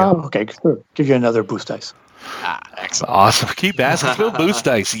There you go. Oh, okay, sure. Give you another boost dice. excellent. Awesome. Keep asking for boost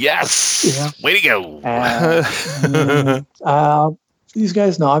dice. Yes. Yeah. Way to go. These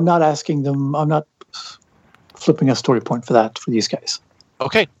guys, no, I'm not asking them. I'm not flipping a story point for that for these guys.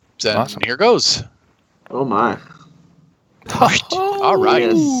 Okay. Then Awesome. here goes. Oh my. All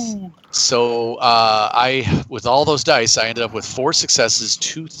right. Yes. So with all those dice, I ended up with 4 successes,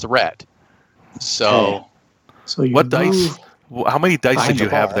 2 threat. So Okay. So you What dice? move- How many dice Behind did you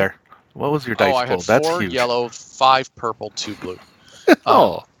the have bar. there? What was your dice I pool? had That's 4 huge. yellow, 5 purple, 2 blue.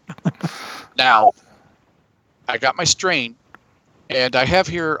 Oh. Now, I got my strain, and I have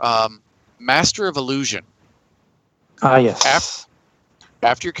here Master of Illusion. Yes.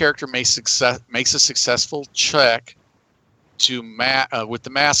 After your character makes a successful check to with the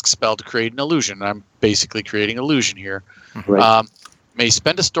mask spell to create an illusion, I'm basically creating illusion here. Right. May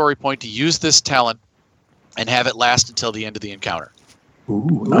spend a story point to use this talent and have it last until the end of the encounter.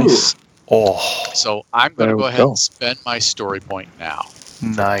 Ooh, nice. Oh. So I'm going to There go we ahead go. and spend my story point now.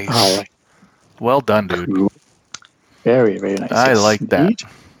 Nice. All right. Well done, dude. Cool. Very, very nice. I Yes, like that. indeed.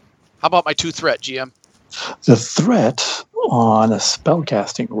 How about my 2 threat, GM? The threat on a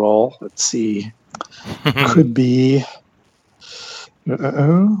spellcasting roll, let's see, could be.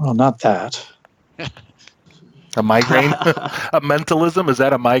 Well, not that. A migraine? A mentalism? Is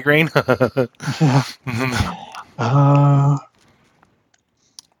that a migraine?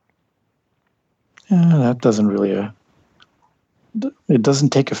 That doesn't really. It doesn't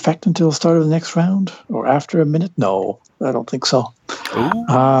take effect until the start of the next round or after a minute. No, I don't think so.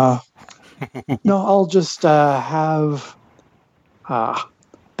 Ooh. No, I'll just have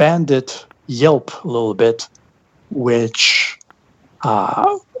Bandit yelp a little bit, which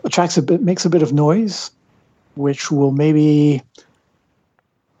attracts makes a bit of noise, which will maybe,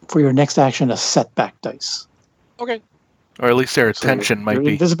 for your next action, a setback dice. Okay. Or at least their So attention might their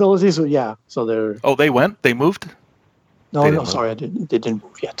be. invisibility. So yeah, so they're Oh, they went? They moved? no, They no, didn't sorry, they didn't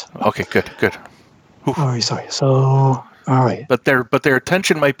move yet. Okay, good, good. Sorry. So all right. But their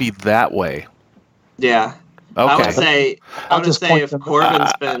attention might be that way. Yeah. I would Okay. say, I'll just if point them-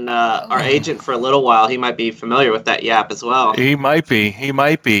 Corbin's been our agent for a little while, he might be familiar with that yap as well. He might be.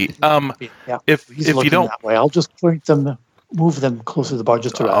 Yeah, If he's you looking don't that way. I'll just point them, move them closer to the bar,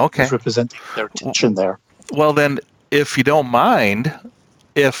 just to Okay. just representing their tension there. Well, then, if you don't mind,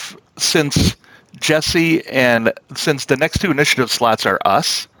 since Jesse and since the next 2 initiative slots are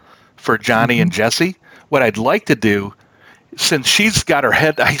us for Johnny and Jesse, what I'd like to do, since she's got her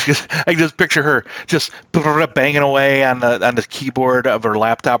head, I just picture her just banging away on the keyboard of her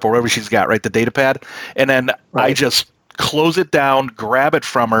laptop or wherever she's got, right, the data pad, and then I Right. just close it down, grab it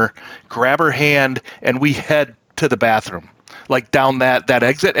from her, grab her hand, and we head to the bathroom, like down that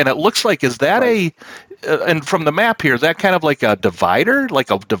exit. And it looks like, is that Right. and from the map here, is that kind of like a divider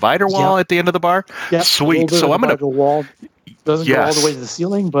wall at the end of the bar? Yeah, Sweet. So I'm gonna. the wall doesn't go all Yes. the way to the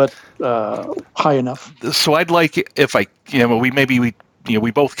ceiling, but high enough. So I'd like if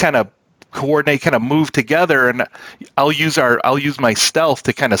we both kind of coordinate, kind of move together, and I'll use my stealth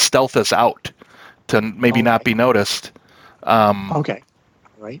to kind of stealth us out to maybe not be noticed. Okay,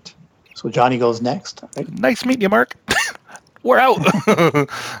 right. So Johnny goes next. Right? Nice meeting you, Mark. We're out.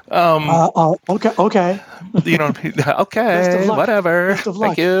 Okay. Okay, Best of luck. whatever. Best of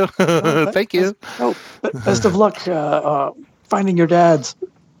luck. Thank you. Thank you. Best of luck finding your dads.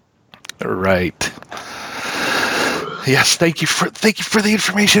 Right. Yes, thank you for the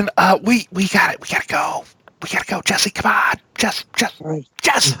information. We gotta go. We gotta go, Jesse. Come on, Jess. Right.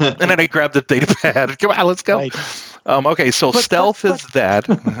 And then I grab the data pad. Come on, let's go. Right. Okay, so stealth is that.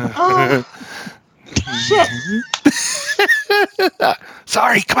 Shit.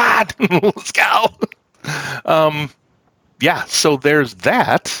 Sorry, come on, let's go. yeah, so there's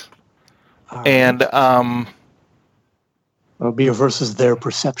that. And it'll be versus their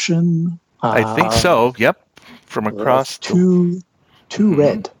perception. I think so. Yep. From across. Two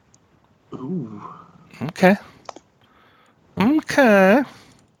red. Ooh. Okay.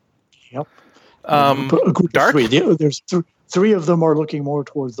 Yep. A group dark. of three. There's three of them are looking more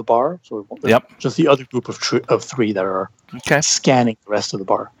towards the bar. So Yep. Just the other group of three that are scanning the rest of the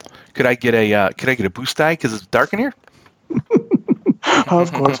bar. Could I get a boost die because it's dark in here?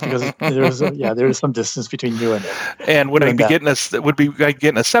 Of course, because there is some distance between you and it. And would I be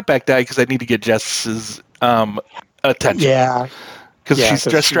getting a setback die because I need to get Jess's attention? Yeah. Because she's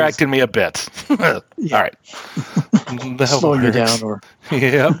distracting me a bit. All right. Slowing you down, or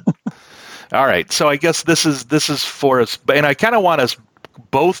yep. All right. So I guess this is for us, and I kind of want us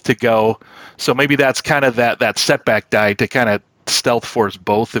both to go. So maybe that's kind of that setback die to kind of stealth force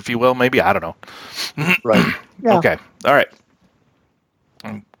both, if you will. Maybe, I don't know. Right. Yeah. Okay. All right.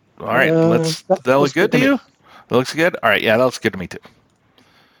 All right. That look good to you? That looks good. All right. Yeah, that looks good to me too.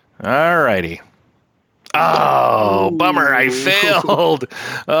 All righty. Oh, bummer! I failed.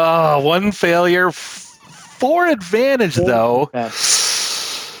 Oh, one failure. 4 advantage though.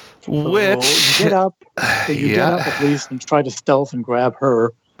 Which you get up at least and try to stealth and grab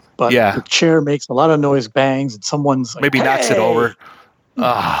her, but the chair makes a lot of noise, bangs, and someone's like, maybe knocks it over.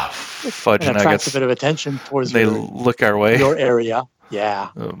 Ah, fudge and nuggets. Attracts a bit of attention towards they look our way. Your area. Yeah.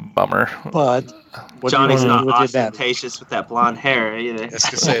 Bummer. But Johnny's not ostentatious with that blonde hair either. I was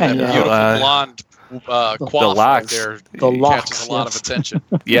going to say that beautiful blonde coif right there catches a lot of attention.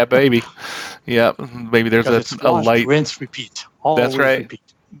 Yeah, baby. Yeah, maybe there's a light. Rinse, repeat. Always That's right. Repeat.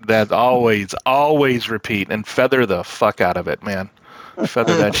 That always repeat and feather the fuck out of it, man.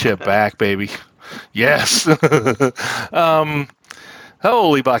 Feather that shit back, baby. Yes.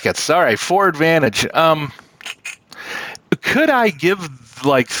 Holy buckets. All right, 4 advantage. Could I give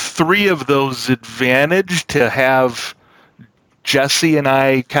like 3 of those advantage to have Jesse and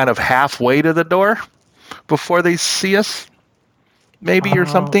I kind of halfway to the door before they see us? Maybe or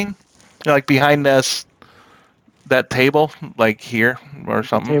something? Like behind us, that table, like here or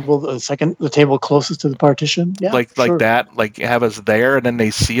something. The table closest to the partition. Yeah, like that. Like have us there, and then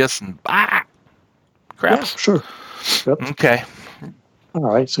they see us and craps. Yeah, sure. Yep. Okay. All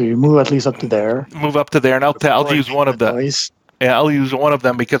right, so you move at least up to there. Move up to there, and I'll use one of them. Yeah, I'll use one of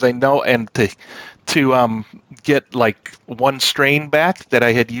them because I know, and to get like 1 strain back that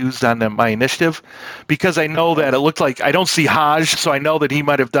I had used on my initiative, because I know that it looked like I don't see Haj, so I know that he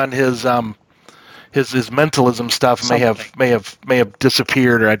might have done his mentalism stuff may have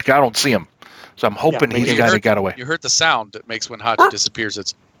disappeared, or I don't see him, so I'm hoping he's got away. You heard the sound it makes when Haj disappears.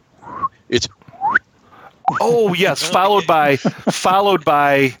 It's. Oh yes, followed by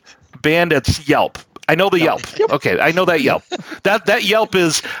Bandit's yelp. I know the yelp. Yep. Okay, I know that yelp. That yelp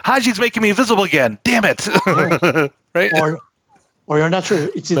is Haji's making me invisible again. Damn it! Right? Or you're not sure.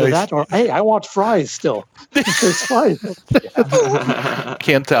 It's either that or hey, I want fries still. It's fine.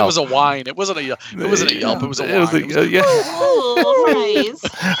 Can't tell. It was a whine. It wasn't a yelp. It was a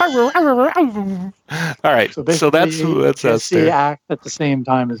whine. All right. So that's us there. there. Act at the same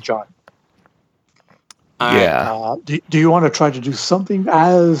time as John. Yeah. Do you want to try to do something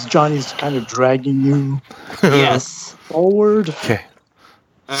as Johnny's kind of dragging you? Yes. Forward. Okay.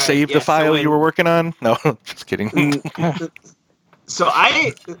 Save the file you were working on? No, just kidding. So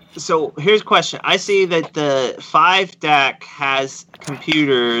here's a question. I see that the 5 deck has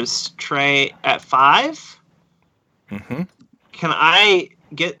computers tray at 5. Mm-hmm. Can I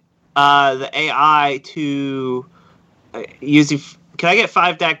get the AI to can I get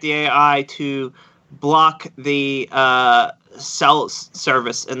 5 deck the AI to block the cell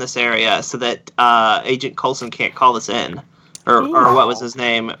service in this area so that Agent Coulson can't call us in? Or what was his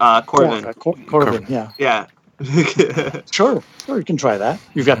name? Corbin. Corbin, yeah. Yeah. Sure, you can try that.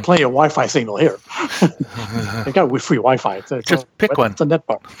 You've got plenty of Wi-Fi signal here. You got free Wi-Fi. Just pick one. It's a net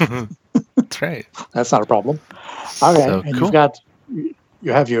bar. That's right. That's not a problem. Okay, So and cool.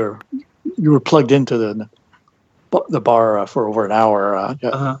 you were plugged into the bar for over an hour.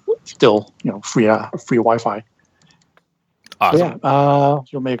 Still, free Wi-Fi. Awesome. So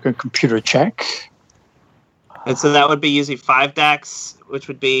you'll make a computer check. And so that would be using 5 decks, which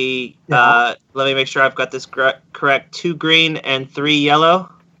would be, let me make sure I've got this correct, 2 green and 3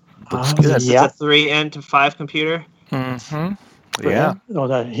 yellow. Looks good. It's a 3 to 5 computer. Mm-hmm. Yeah.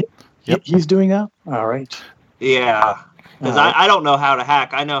 He's doing that? All right. Yeah. Because I don't know how to hack.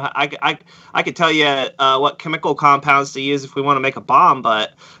 I know I could tell you what chemical compounds to use if we want to make a bomb,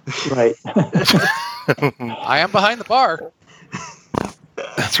 but... Right. I am behind the bar.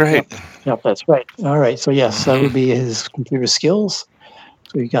 That's right. Yep, that's right. All right. So yes, that would be his computer skills.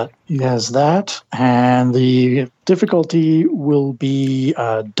 So he has that, and the difficulty will be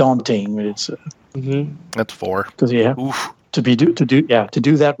daunting. It's That's 4. because you have Oof. to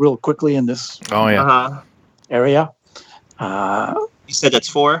do that real quickly in this Oh yeah. area. You said that's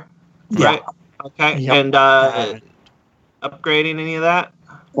 4, Yeah. right? Okay. Yep. And upgrading any of that?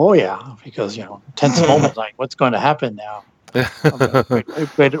 Oh yeah, because tense moment, like what's going to happen now? I'm gonna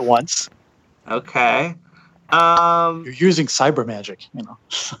upgrade it once. Okay. You're using cyber magic,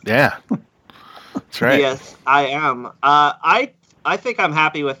 Yeah. That's right. Yes, I am. I think I'm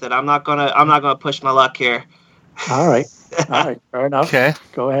happy with it. I'm not gonna push my luck here. All right, fair enough. Okay.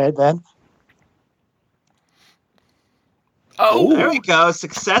 Go ahead then. Oh. There we go.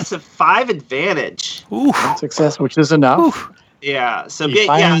 Success of 5 advantage. Ooh. Success, which is enough. Yeah. So He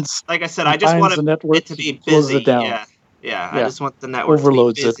finds- like I said, he I just finds want the network, it to be he closes busy. it down. Yeah. I Yeah. just want the network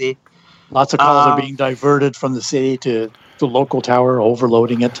Overloads to it. be busy. Lots of calls are being diverted from the city to the local tower,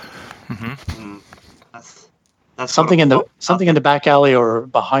 overloading it. Mm-hmm. That's Something in what the back alley or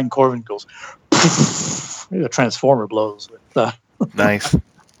behind Corvin goes. The transformer blows. Nice.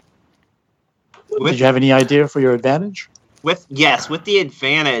 Did you have any idea for your advantage? With the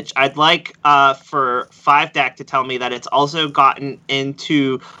advantage, I'd like for 5DAC to tell me that it's also gotten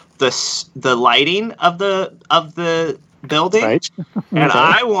into the lighting of the building, Right. and Okay.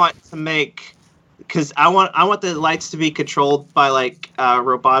 I want to make, because I want the lights to be controlled by like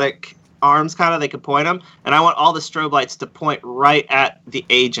robotic arms, kind of. They could point them, and I want all the strobe lights to point right at the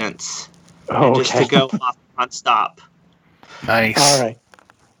agents, and just to go off nonstop. Nice. All right.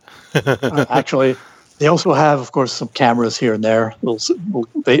 Actually, they also have, of course, some cameras here and there.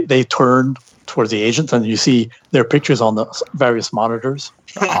 They turn towards the agents, and you see their pictures on the various monitors.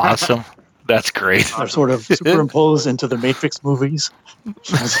 Awesome. That's great. They're sort of superimposed into the Matrix movies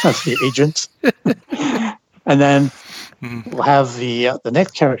as the agents. And then we'll have the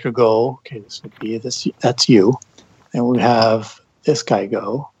next character go. Okay, this would be this. That's you. And we have this guy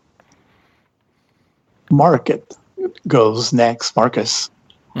go. Market goes next, Marcus,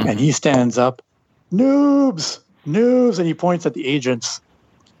 and he stands up. Noobs, and he points at the agents.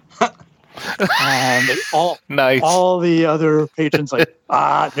 And they Nice. all the other patrons like,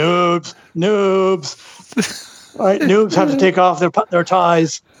 noobs. All right, noobs have to take off their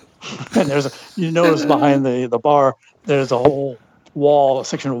ties. And you notice behind the bar, there's a whole a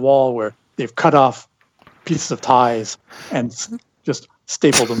section of wall where they've cut off pieces of ties and just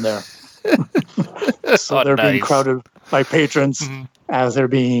stapled them there. So they're being nice. crowded by patrons as they're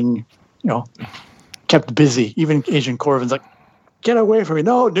being, kept busy. Even Agent Corvin's like, get away from me.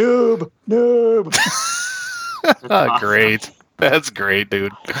 No, noob. Oh, great. That's great,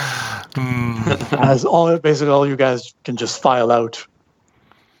 dude. As basically all you guys can just file out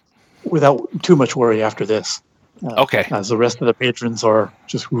without too much worry after this. Okay. As the rest of the patrons are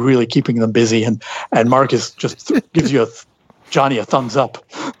just really keeping them busy, and Marcus just gives you Johnny a thumbs up.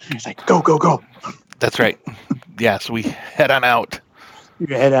 He's like, go. That's right. Yeah, so we head on out. You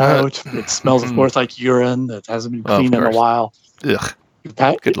head out. It smells, of course, like urine that hasn't been cleaned in a course. while. Ugh.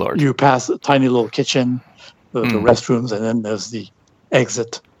 Good Lord. You pass a tiny little kitchen, the restrooms, and then there's the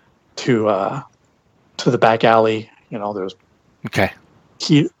exit to the back alley. There's Okay.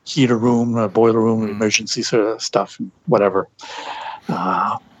 heater room, boiler room, emergency sort of stuff, and whatever.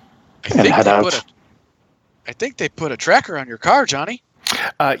 I And head out. think they put a tracker on your car, Johnny.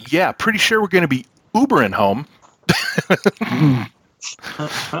 Yeah, pretty sure we're going to be Ubering home.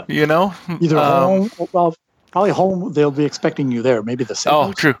 Either home, well, probably home. They'll be expecting you there. Maybe the safe Oh,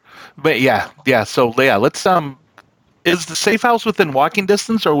 house. true. But yeah. So yeah, let's is the safe house within walking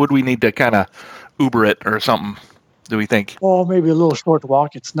distance, or would we need to kind of Uber it or something? Do we think? Oh, maybe a little short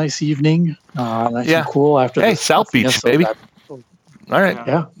walk. It's nice evening, nice Yeah. and cool after. Hey, the South Beach, puffiness of baby. that. All right,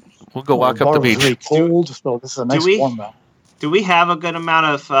 Yeah, we'll go walk up bar the was beach. Very cold, so this is a nice we- warm out. Do we have a good amount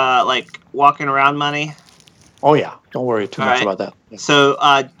of walking around money? Oh yeah, don't worry too All much right. about that. Yeah. So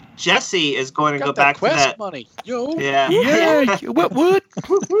Jesse is going to Got go that back to quest that. money. Yo. Yeah. Yeah. What?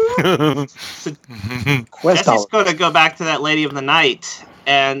 Quest Jesse's out. going to go back to that lady of the night,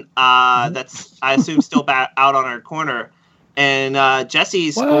 and that's, I assume, still out on her corner. And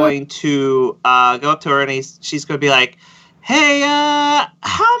Jesse's What? going to go up to her, and she's going to be like, "Hey,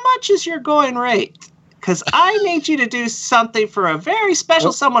 how much is your going rate? Because I need you to do something for a very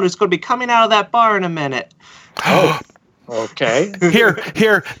special someone who's going to be coming out of that bar in a minute." Okay. Here.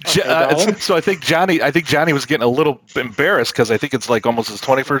 Dollar. So I think Johnny was getting a little embarrassed because I think it's like almost his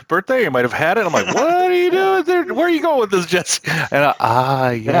 21st birthday. He might have had it. I'm like, what are you doing there? Where are you going with this, Jesse? And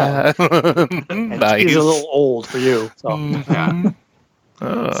yeah. And Nice. He's a little old for you. So Mhm.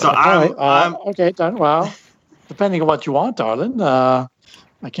 So All right. I'm Okay, done. Well, depending on what you want, darling, I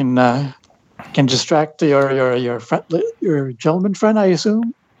can distract your friend, your gentleman friend, I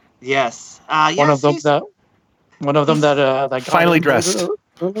assume. yes. One Yes, of them he's, that that got Finally in dressed.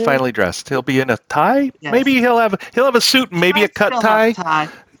 earlier? Finally dressed. He'll be in a tie. Yes. Maybe he'll have a suit and maybe a might cut still tie.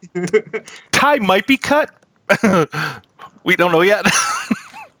 have Tie might be cut. We don't know yet.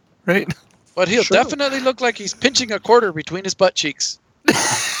 Right? But he'll Sure. definitely look like he's pinching a quarter between his butt cheeks.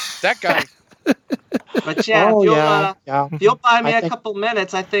 That guy. But yeah, Oh if you'll, yeah. if you'll buy me I a think- couple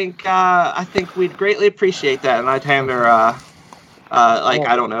minutes, I think we'd greatly appreciate that, and I'd hand her like Oh.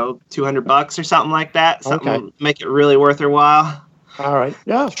 I don't know, $200 or something like that. Something Okay. to make it really worth her while. All right.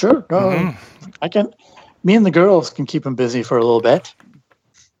 Yeah, sure. Go. Mhm. I can. Me and the girls can keep him busy for a little bit.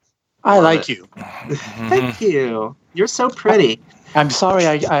 I Love like it. you. Thank you. You're so pretty. I'm sorry.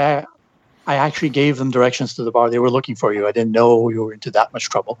 I actually gave them directions to the bar. They were looking for you. I didn't know you were into that much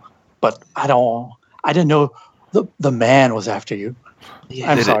trouble. But I didn't know the man was after you. Yeah.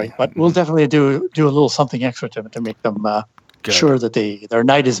 I'm Did it? sorry, but we'll definitely do a little something extra to make them Good. sure that their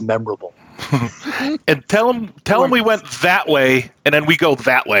night is memorable. And tell him we went that way, and then we go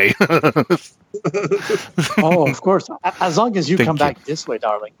that way. Oh, of course. As long as you Thank come you. back this way,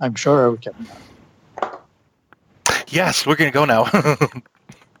 darling, I'm sure we can. Yes, we're gonna go now.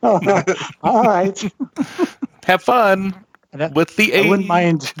 All right. Have fun And I- with the I wouldn't A.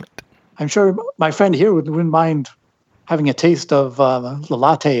 mind. I'm sure my friend here wouldn't mind having a taste of the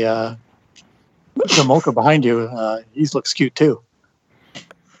latte. The mocha behind you. He looks cute too.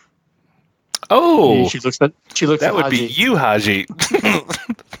 Oh, She looks at. She looks that at would be Haji. you, Haji.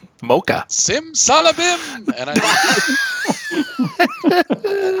 Mocha. Sim Salabim! And I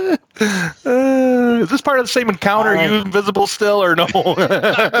Is this part of the same encounter? Are you invisible still or no?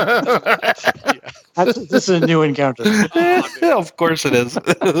 This is a new encounter. Of course it is.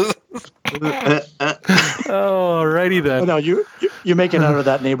 Alrighty Oh, then. no, you make it out of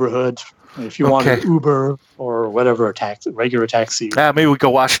that neighborhood. If you want Okay. an Uber or whatever, regular taxi. Maybe we go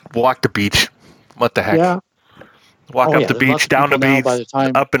walk the beach. What the heck? Yeah. Walk Oh, up yeah, the there's lots beach, of down the people now beach, by the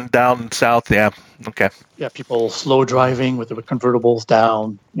time- up and down south. Yeah. Okay. Yeah, people slow driving with the convertibles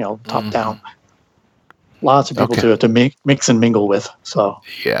down, top Mhm. down. Lots of people Okay. to mix and mingle with. So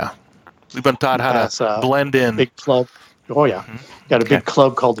Yeah. We've been taught how That's, to blend in. big club. Oh yeah, Mhm. got a Okay. big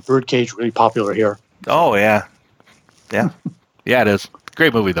club called the Birdcage, really popular here. Oh yeah. Yeah. Yeah, it is.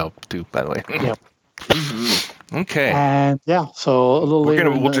 Great movie though, too, by the way. Yeah. Okay. And yeah, so a little We'll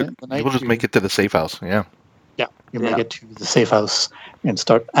later in we'll the night, just make it to the safe house. Yeah. you make Yeah. it to the safe house and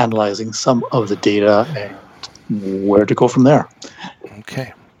start analyzing some of the data and where to go from there.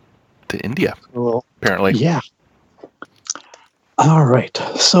 Okay. To India, Well, apparently. yeah. All right.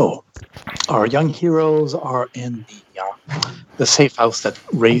 So our young heroes are in the safe house that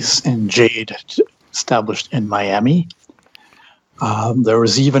Race and Jade established in Miami. There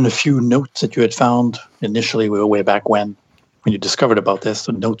was even a few notes that you had found initially way back when you discovered about this.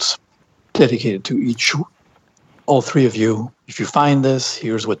 The notes dedicated to all three of you. If you find this,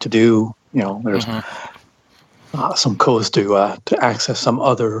 here's what to do. There's Mhm. some codes to access some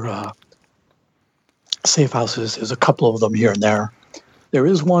other safe houses. There's a couple of them here and there. There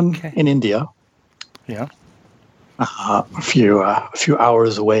is one Okay. in India, Yeah. a few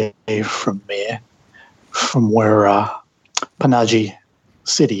hours away from me, from where Panaji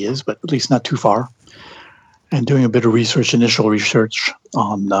City is, but at least not too far. And doing a bit of initial research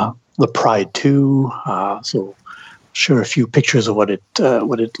on the Pride 2. So share a few pictures of what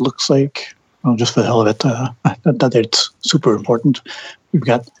it looks like. Well, just for the hell of it, not that it's super important. We've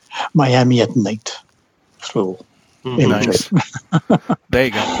got Miami at night. So image Nice. There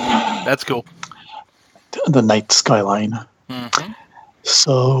you go. That's cool. of the night skyline. Mhm.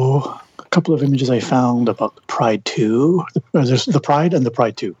 So a couple of images I found about the Pride 2. There's the Pride and the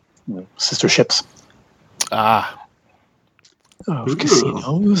Pride 2, sister ships Ah. of Ooh.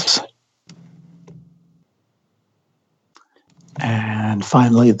 casinos. And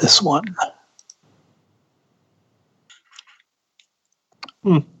finally, this one.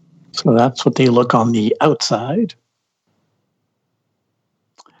 Hmm. So that's what they look on the outside.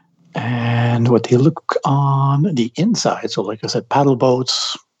 And what they look on the inside. So, like I said, paddle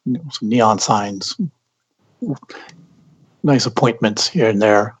boats, some neon signs, nice appointments here and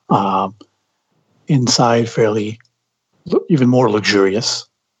there. Inside, fairly, even more luxurious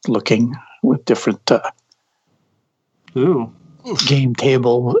looking with different Ooh. game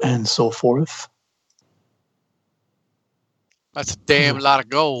table and so forth. that's a damn lot of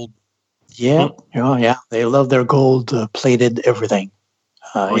gold. Yeah, yeah. They love their gold plated everything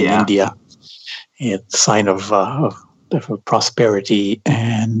in yeah. India. It's a sign of for prosperity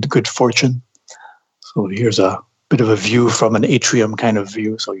and good fortune. So here's a bit of a view from an atrium kind of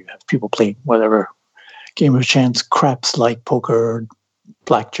view. So you have people playing whatever game of chance, craps like poker,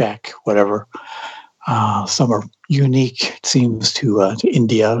 blackjack, whatever. Some are unique, it seems, to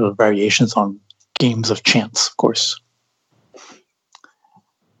India, variations on games of chance, of course.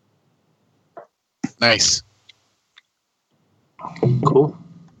 Nice. Cool.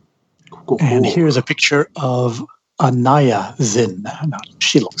 And here's a picture of Anaya Zin.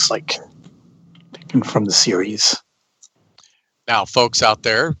 She looks like taken from the series. Now, folks out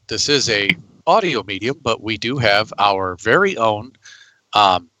there, this is a audio medium, but we do have our very own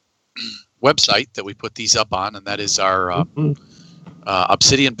website that we put these up on, and that is our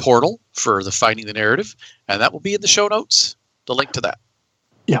Obsidian portal for the Finding the Narrative, and that will be in the show notes, the link to that.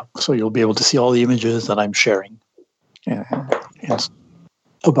 Yeah, so you'll be able to see all the images that I'm sharing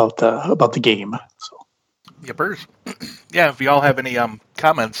about the game. So. Yippers. Yeah, if you all have any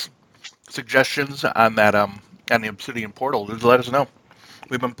comments, suggestions on that on the Obsidian portal, just let us know.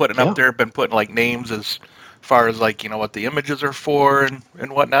 We've been putting up there, been putting like names as far as like, what the images are for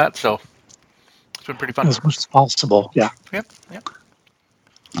and whatnot. So it's been pretty fun. As much as possible, yeah. Yep.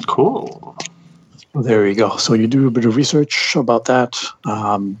 Cool. Well, there you go. So you do a bit of research about that.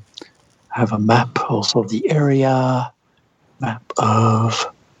 Have a map also of the area, map of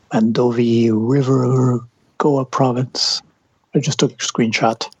Mandovi River, Goa province. I just took a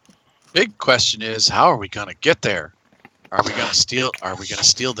screenshot. Big question is, how are we going to get there? Are we going to steal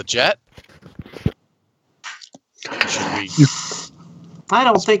the jet? Should we? I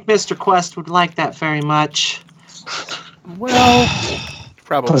don't think Mr. Quest would like that very much. Well,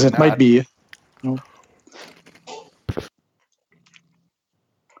 probably Because it not. might be.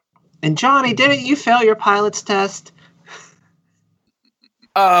 And Johnny, didn't you fail your pilot's test?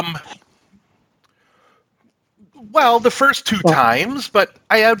 Well, the first two times, but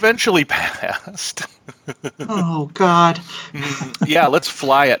I eventually passed. Oh, God. Yeah, let's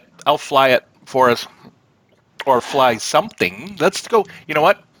fly it. I'll fly it for us. Or fly something. Let's go. You know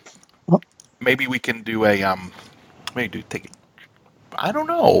what? Maybe we can do a, take it. I don't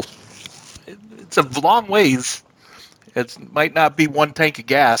know. It's a long ways. It might not be one tank of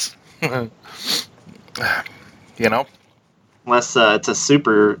gas. Unless it's a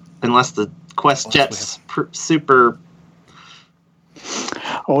super, unless the Quest jet's super.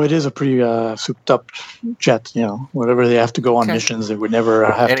 Oh, it is a pretty souped up jet. Whatever they have to go on missions, they would never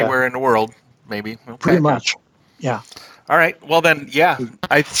have anywhere in the world, maybe. Okay. Pretty much, yeah. All right. Well then, yeah.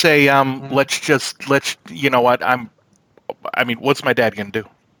 I'd say let's. You know what? What's my dad gonna do?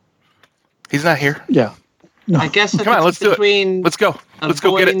 He's not here. Yeah. No. I guess if Come on, let's do it. Let's go. Let's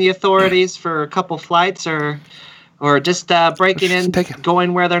go get it. Avoiding the authorities for a couple flights, or just breaking in,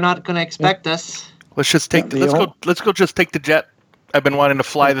 going where they're not going to expect us. Let's just take. Let's go. Just take the jet. I've been wanting to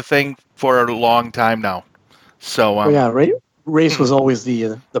fly the thing for a long time now. So. Race was always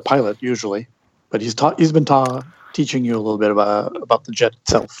the pilot usually, but he's been teaching you a little bit about the jet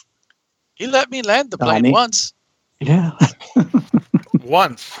itself. He let me land the plane once. Yeah.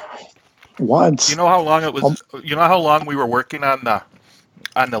 Once. You know how long it was? You know how long we were working on the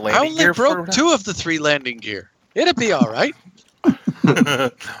landing gear? I only broke 2 of the 3 landing gear. It'd be all right.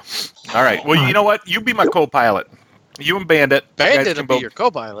 All right. Well, you know what? You be my co-pilot. You and Bandit. Bandit will be your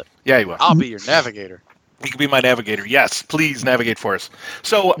co-pilot. Yeah, you will. I'll be your navigator. You can be my navigator. Yes, please navigate for us.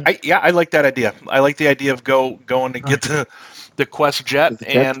 So, I like that idea. I like the idea of going to get the Quest jet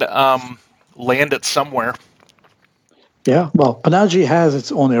and land it somewhere. Yeah, well, Panaji has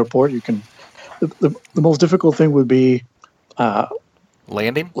its own airport. You can. The most difficult thing would be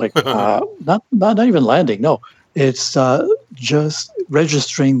landing. Like not even landing. No, it's just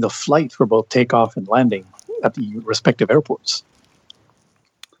registering the flight for both takeoff and landing at the respective airports.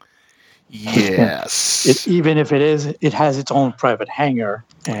 Yes. Even if it has its own private hangar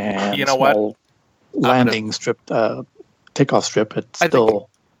and landing strip, takeoff strip.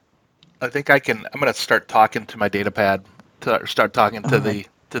 I think I can. I'm going to start talking to my data pad to start talking to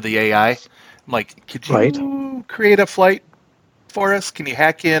the AI. I'm like, could you create a flight for us? Can you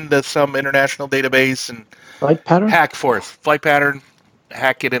hack into some international database and flight pattern? Hack for us, flight pattern,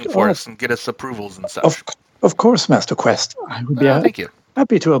 hack it in for us, and get us approvals and stuff. Of course, Master Quest. I would be thank you.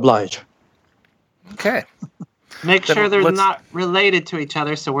 Happy to oblige. Okay. Make sure they're not related to each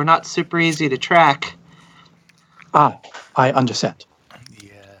other, so we're not super easy to track. I understand.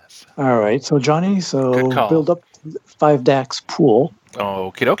 Yes. All right. So, Johnny, build up 5 DAX pool.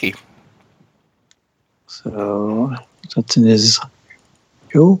 Okie dokie. So, that's in his...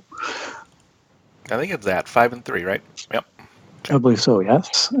 Who? I think it's that. 5 and 3, right? Yep. I believe so,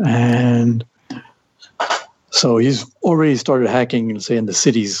 yes. And So he's already started hacking, say, in the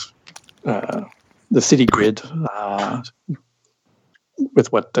cities, the city grid,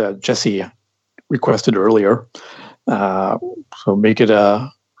 with what Jesse requested earlier. So make it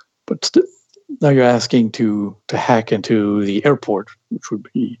now you're asking to hack into the airport, which would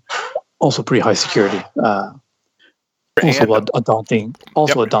be also pretty high security. Also And- a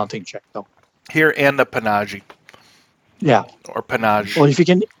daunting check, though. Here and the Panaji Yeah. or Panage. Well, if you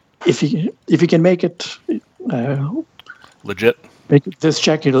can make it Legit. make this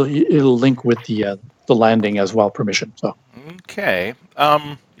check, it'll link with the landing as well. Permission. So Okay.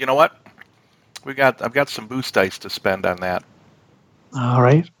 You know what? I've got some boost dice to spend on that. all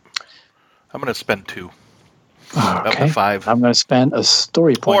right. I'm going to spend 2 of Okay. the 5. I'm going to spend a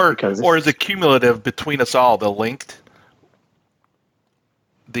story point because Or is it cumulative between us all? The linked,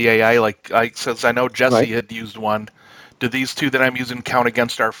 the AI, since I know Jesse Right. had used one. Do these 2 that I'm using count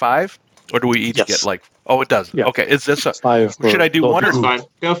against our 5, or do we each Yes. get like? Oh, it does. Yeah. Okay. Is this a 5. should I do one or That's fine.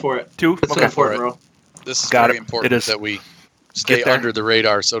 Go for it. 2? It's an Okay. important role. This is Got very it. important It is. that we stay Get there. under the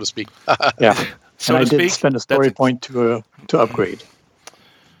radar, so to speak. Yeah. So and to I did speak. spend a story That's- point to upgrade.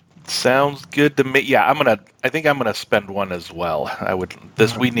 Sounds good to me. Yeah, I think I'm gonna spend 1 as well.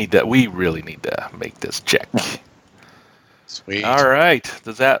 We really need to make this check. Sweet. All right.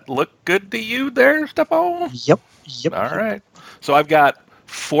 Does that look good to you there, Stefan? Yep. All right. So I've got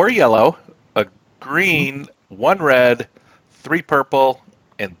 4 yellow, a green, 1 red, 3 purple,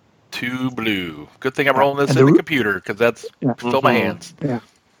 and 2 blue. Good thing I'm rolling this And in the the- computer because that's Yeah. fill my Mhm. hands.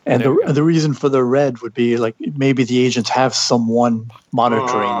 And There we go. the reason for the red would be like maybe the agents have someone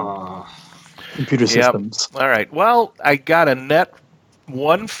monitoring Oh. computer Yep. systems. All right. Well, I got a net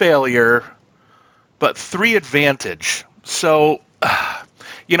 1 failure, but 3 advantage. So,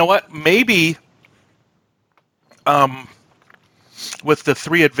 you know what? Maybe with the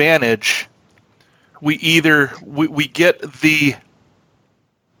 3 advantage, we either we get the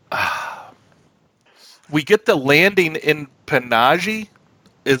landing in Panaji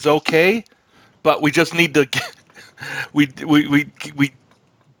is okay, but we just need to get, we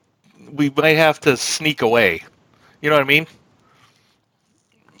might have to sneak away. You know what I mean?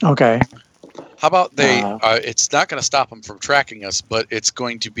 Okay. How about they? Uh, It's not going to stop them from tracking us, but it's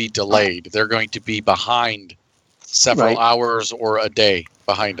going to be delayed. They're going to be behind several Right. hours or a day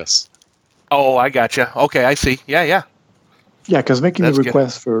behind us. Oh, I gotcha. Okay, I see. Yeah. Yeah, because making That's the good.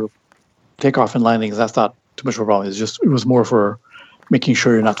 request for takeoff and landings, that's not too much of a problem. It was more for making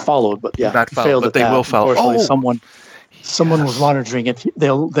sure you're not followed. But yeah, Not you followed, failed but at they that. will follow. Unfortunately, Oh, someone was yes. monitoring it.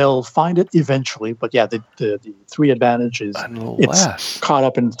 They'll find it eventually. But yeah, the 3 advantage is Unless caught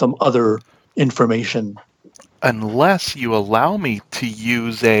up in some other information. you allow me to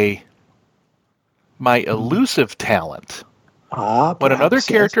use my elusive talent. When another Perhaps, yes.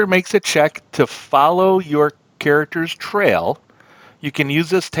 character makes a check to follow your character's trail, you can use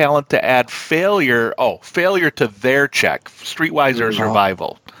this talent to add failure to their check, streetwise or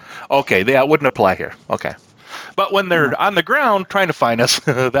survival. Okay, that wouldn't apply here. Okay. But when they're on the ground trying to find us,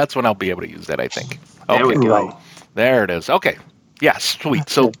 that's when I'll be able to use that, I think. There we Okay, go. Right. there it is. Okay. Yes, sweet.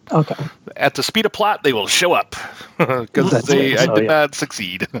 So Okay. at the speed of plot, they will show up because That's I it. So, did yeah. not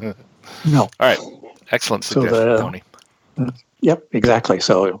succeed. All No. right. Excellent So suggestion, Tony. Yep, exactly.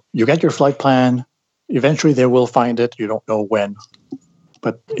 So you get your flight plan. Eventually, they will find it. You don't know when,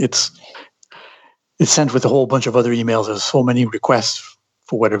 but it's sent with a whole bunch of other emails. There's so many requests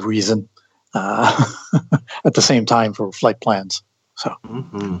for whatever reason at the same time for flight plans. So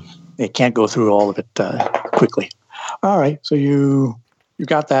Mhm. they can't go through all of it quickly. All right. So you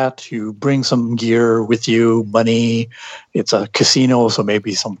got that. You bring some gear with you, money. It's a casino, so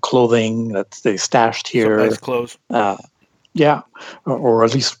maybe some clothing that they stashed Some here. nice clothes. Yeah, or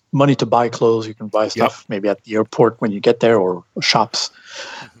at least money to buy clothes. You can buy stuff maybe at the airport when you get there, or shops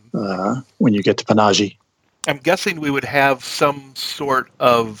when you get to Panaji. I'm guessing we would have some sort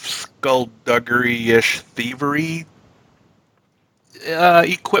of skullduggery-ish thievery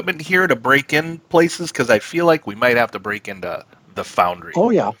equipment here to break in places, because I feel like we might have to break into the foundry Oh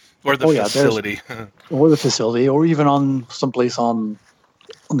yeah, or the there's- facility. or the facility, or even on someplace on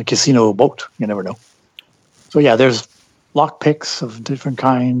the casino boat. You never know. So yeah, there's lockpicks of different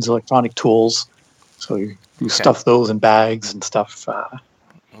kinds, electronic tools. So you stuff those in bags and stuff.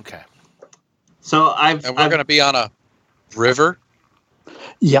 Okay. So And we're going to be on a river.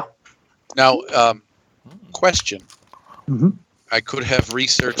 Yeah. Now, question. Mhm. I could have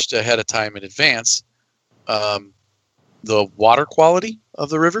researched ahead of time in advance the water quality of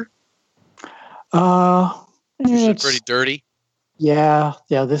the river. Usually It's- pretty dirty. Yeah.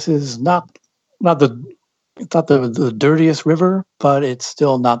 This is not the it's not the dirtiest river, but it's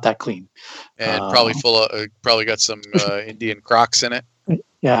still not that clean. And probably full of probably got some Indian crocs in it.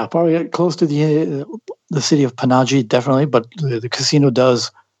 Yeah, probably close to the city of Panaji, definitely. But the casino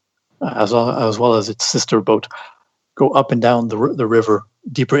does, as well as its sister boat, go up and down the river,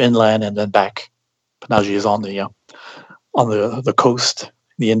 deeper inland, and then back. Panaji is on the coast,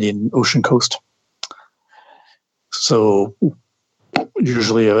 the Indian Ocean coast. So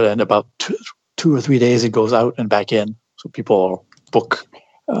usually in about 2 or 3 days, it goes out and back in. So people book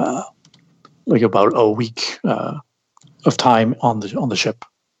like about a week of time on the ship.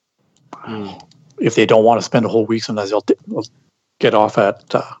 If they don't want to spend a whole week, sometimes they'll get off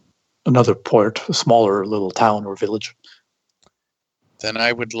at another port, a smaller little town or village. Then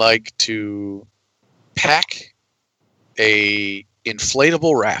I would like to pack a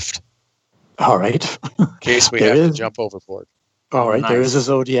inflatable raft All right. in case we There have to is- jump overboard. All right. There Nice. is a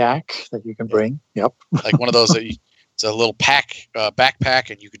Zodiac that you can bring. Yep. Like one of those that it's a little backpack,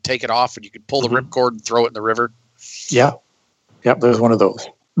 and you could take it off, and you could pull the Mhm. ripcord and throw it in the river. Yeah. Yep. There's one of those.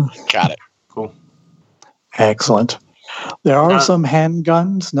 Got it. Cool. Excellent. There are Now- some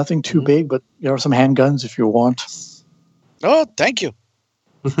handguns, nothing too Mhm. big, but there are some handguns if you want. Oh, thank you.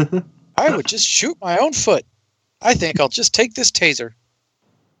 I would just shoot my own foot. I think I'll just take this taser.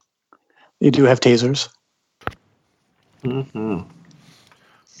 They do have tasers. Mm-hmm.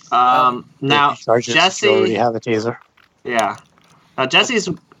 Now, Sergeant, Jesse- you already have a taser. yeah. Now, Jesse's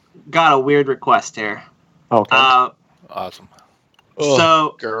got a weird request here. Okay. Awesome. Oh,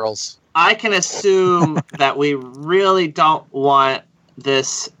 So girls. I can assume that we really don't want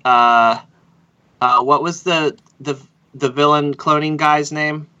this. What was the villain cloning guy's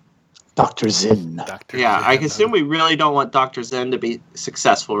name? Dr. Zinn. Dr. Yeah, I Zinn. assume we really don't want Dr. Zen to be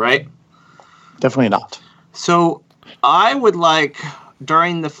successful, right? Definitely not. So I would like,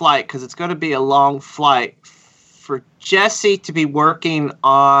 during the flight, because it's going to be a long flight, for Jesse to be working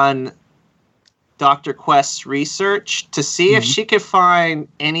on Dr. Quest's research to see if she could find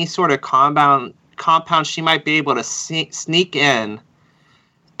any sort of compound she might be able to sneak in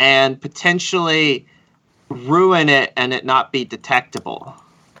and potentially ruin it and it not be detectable.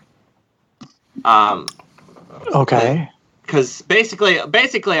 Okay. Because basically,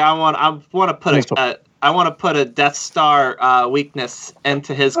 I want to put a Death Star weakness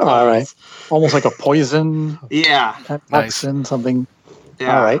into his clones. All right. Almost like a poison Yeah. toxin, something.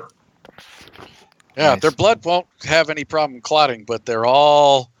 Yeah. All right. Yeah, Nice. their blood won't have any problem clotting, but they're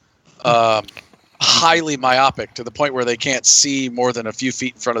all highly myopic to the point where they can't see more than a few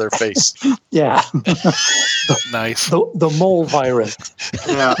feet in front of their face. Yeah. Nice. the mole virus.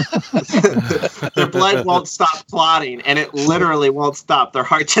 Yeah. Their blood won't stop clotting, and it literally won't stop. Their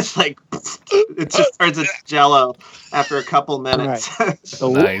heart just it just turns into jello after a couple minutes.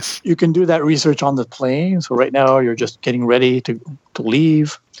 So Nice. you can do that research on the plane. So right now you're just getting ready to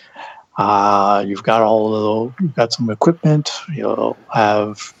leave. You've got you've got some equipment. You'll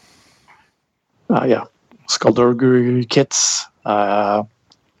have, skullduggery kits. You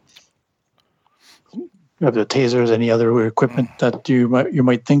have the tasers. Any other equipment that you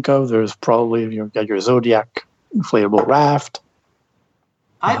might think of? There's probably you've got your Zodiac inflatable raft.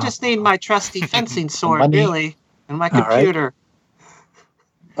 I just need my trusty fencing sword, Money. really, and my All right. computer.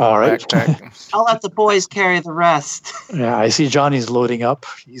 All right. Backpack. I'll let the boys carry the rest. Yeah, I see Johnny's loading up.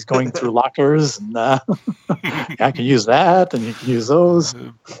 He's going through lockers, and I can use that, and you can use those.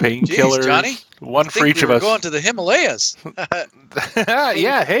 Painkillers. Jeez, Johnny. One I for think each we of were us. going to the Himalayas.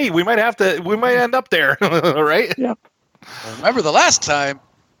 Yeah, hey, we might end up there, right? Remember the last time?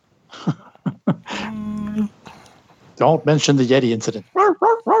 Don't mention the Yeti incident.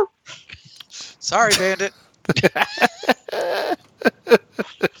 Sorry, Bandit.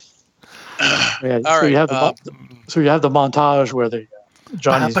 Yeah, All so you right, have you have the montage where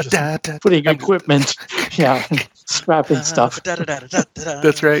Johnny's just putting equipment, strapping stuff.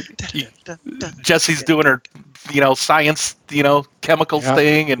 That's right. Jesse's doing her, science, chemicals Yeah.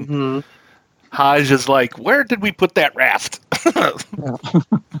 thing, and Hmm. Haj is like, "Where did we put that raft?"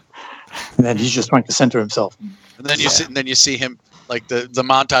 And then he's just trying to center himself. And then you see him, like the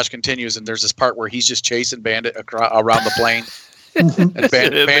montage continues, and there's this part where he's just chasing Bandit around the plane, and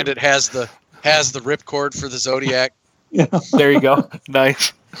Bandit has the ripcord for the Zodiac. Yeah. There you go.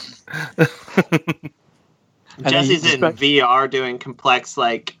 Nice. Jesse's he's in back- VR doing complex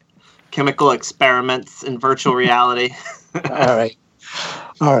chemical experiments in virtual reality. All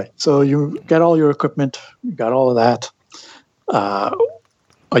right. So you got all your equipment. You got all of that.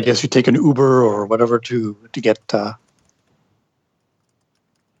 I guess you take an Uber or whatever to get to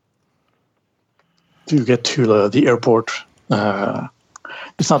the airport.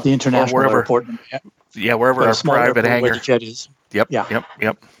 It's not the international wherever. airport. Yeah, wherever a our small private airport where hangar. the jet is. Yep. Yeah.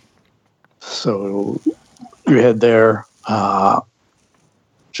 Yep. So you head there.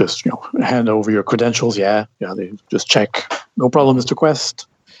 Just hand over your credentials. Yeah. They just check. No problem, Mr. Quest.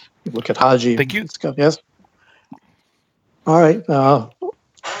 You look at Haji. Thank you. Yes. All right.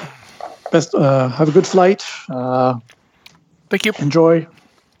 Best. Have a good flight. Thank you. Enjoy.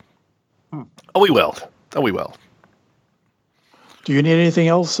 Oh, we will. Do you need anything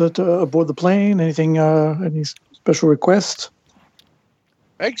else aboard the plane? Anything? Any special requests?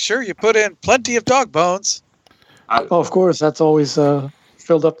 Make sure you put in plenty of dog bones. Oh, of course. That's always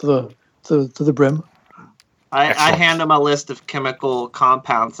filled up to the brim. I Excellent. hand them a list of chemical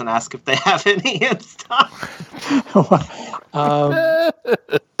compounds and ask if they have any in stock.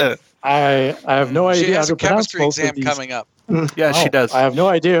 I have no She idea how has to a pronounce chemistry most of exam these. coming up. Yeah, she does. I have no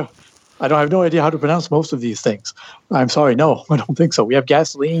idea. I have no idea how to pronounce most of these things. I'm sorry. No, I don't think so. We have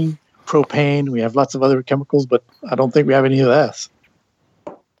gasoline, propane. We have lots of other chemicals, but I don't think we have any of that.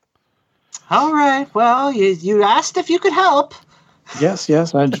 All right. Well, you asked if you could help. Yes.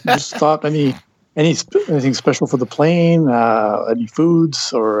 I just thought anything special for the plane, any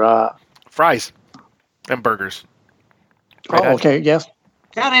foods or. Fries and burgers. Right, Oh, okay. Yes.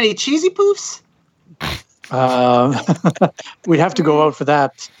 Got any cheesy poofs? We have to go out for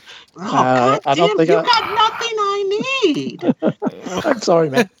that. Oh, God I don't damn, think you I- got nothing I need. I'm sorry,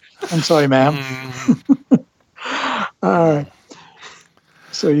 man. I'm sorry, ma'am. All right.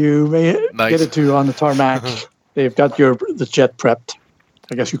 So you may Nice. get it to on the tarmac. They've got the jet prepped.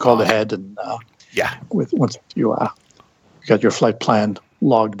 I guess you called ahead, and Yeah. once you got your flight plan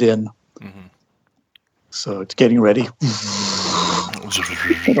logged in, so it's getting ready.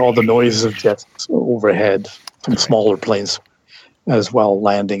 And all the noises of jets overhead, some smaller planes as well,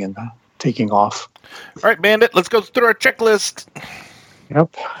 landing and taking off. All right, Bandit, let's go through our checklist.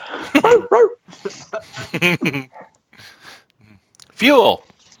 Yep. Fuel,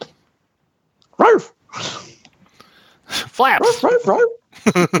 Rarf, flaps. rarf, rarf.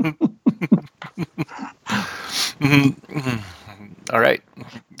 All right.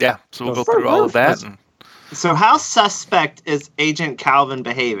 Yeah, so we'll go through all of that. And So how suspect is Agent Calvin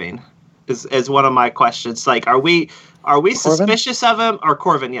behaving? Is one of my questions. Like, are we suspicious of him, or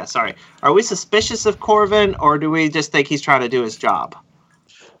Corvin? Yeah, sorry. Are we suspicious of Corvin, or do we just think he's trying to do his job?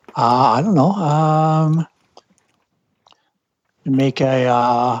 I don't know. Make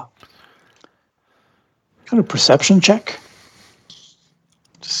a kind of perception check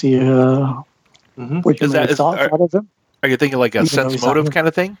to see what you Is might that- have thought out of him. are you thinking like a Even though sense he's not motive here. kind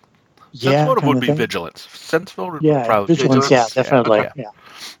of thing? Sense Yeah, motive kind would of be thing. vigilance. Sense motive would Yeah, probably be vigilance. Yeah, definitely. Okay.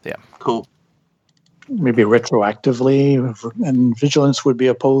 Yeah, Cool. maybe retroactively, and vigilance would be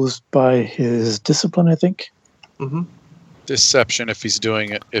opposed by his discipline. I think Mm-hmm. Deception if he's doing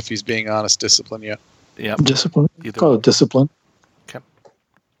it. If he's being honest, discipline. Yeah. Yeah. discipline. Either Call it discipline.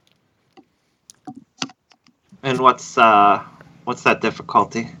 And what's that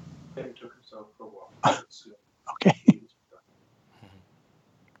difficulty? Okay.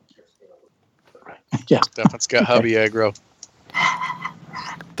 Yeah. Stefan's got hubby aggro.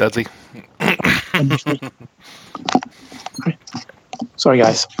 Does he? Understood. Okay. Sorry,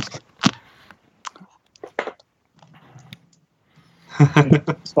 guys.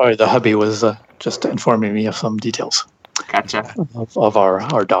 Sorry, the hubby was just informing me of some details Gotcha. of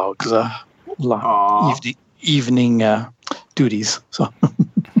our dogs' Aw. evening duties. So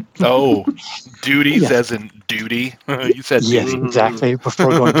Oh, duties Yeah. as in duty. You said yes, duty. exactly. Before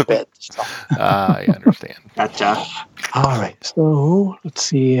going to bed. So. I understand. Gotcha. All right. So let's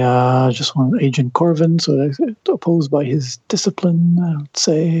see. Just one Agent Corvin. So that's opposed by his discipline, I would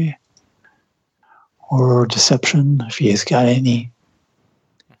say, or deception, if he has got any.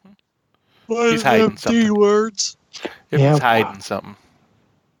 He's hiding something. words. If Yeah. he's hiding something.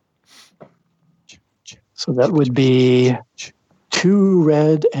 So that would be 2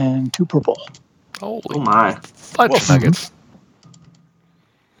 red and 2 purple. Holy Oh my. fudge Woof. nuggets.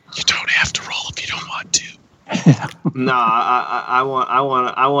 You don't have to roll if you don't want to. No, I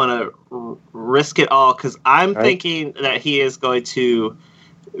want to risk it all because I'm Right. thinking that he is going to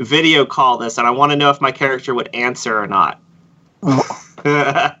video call this, and I want to know if my character would answer or not. Oh,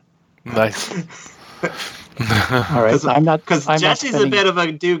 Nice. all right. I'm not Because I'm not Jesse's a spending- bit of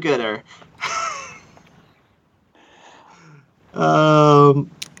a do-gooder. Oh,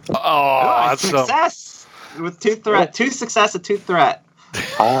 that's some. Success with 2 threat, 2 success and 2 threat.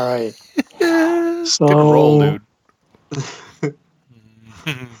 All right. So Good roll, dude.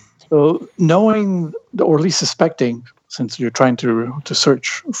 So knowing, or at least suspecting, since you're trying to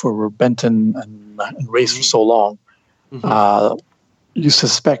search for Benton and Race for so long, you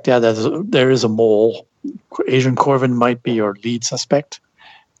suspect, yeah, that there is a mole. Adrian Corvin might be your lead suspect.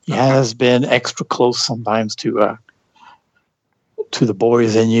 He has been extra close sometimes to the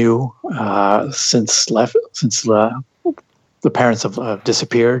boys and you since the parents have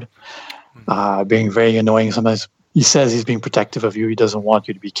disappeared. Being very annoying sometimes. He says he's being protective of you. He doesn't want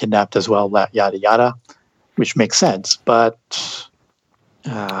you to be kidnapped as well. Yada yada, which makes sense, but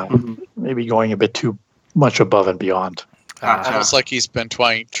maybe going a bit too much above and beyond. Almost like he's been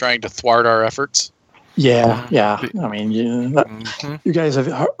trying to thwart our efforts. Yeah. I mean, you guys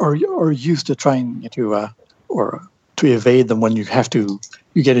are used to trying to evade them when you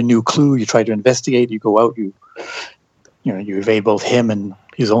get a new clue. You try to investigate. You go out. You evade both him and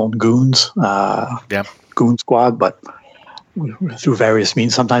his own goons. Goon squad, but through various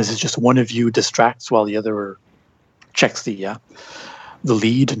means. Sometimes it's just one of you distracts while the other checks the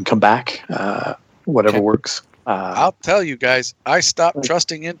lead and come back. Whatever works. I'll tell you guys, I stopped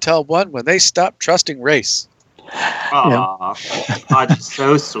trusting Intel 1 when they stopped trusting Race. Aw, Hodge is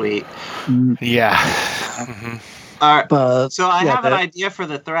so sweet. Yeah. All right, But so I have an idea for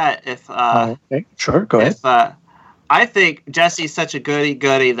the threat. If okay, sure, go ahead. I think Jesse's such a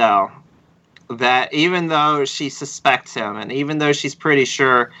goody though, that even though she suspects him and even though she's pretty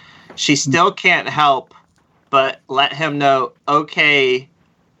sure, she still can't help but let him know, okay,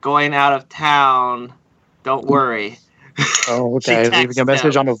 going out of town, don't worry. Oh, okay. Leaving a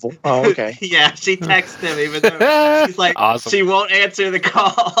message on a oh, okay. Yeah, she texts him even though she's like, awesome. She won't answer the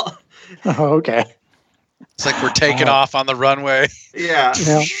call. Oh, okay. It's like we're taking off on the runway. Yeah.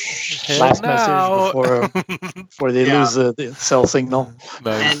 Last message before they lose the cell signal.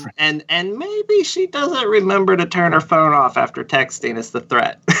 Nice. And maybe she doesn't remember to turn her phone off after texting is the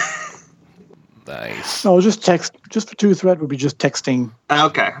threat. Nice. No, just text. Just for two threat would be just texting.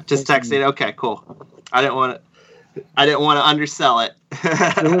 Okay, just texting. Okay, cool. I didn't want to undersell it.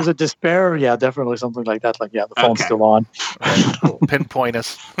 There was a despair. Yeah, definitely something like that. Like, the phone's still on. Pinpoint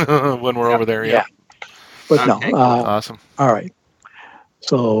us when we're over there. Yeah. But Okay, no. cool. Awesome. All right.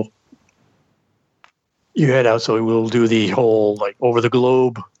 So you head out. So we'll do the whole over the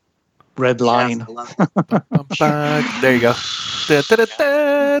globe red line. Yes, I love it. There you go.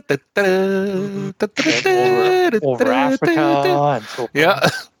 Over Africa and so forth. Yeah.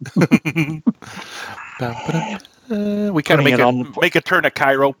 We kind of make a turn at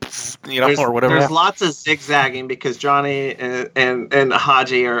Cairo, or whatever. There's lots of zigzagging because Johnny and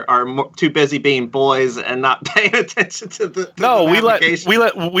Haji are too busy being boys and not paying attention to the. No, the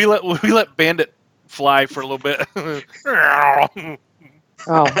we let Bandit fly for a little bit.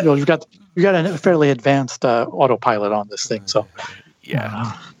 Oh, you've got a fairly advanced autopilot on this thing, so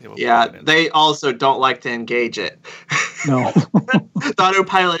yeah. They also don't like to engage it. no. The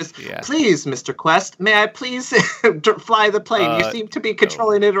autopilot is, please, Mr. Quest, may I please fly the plane? You seem to be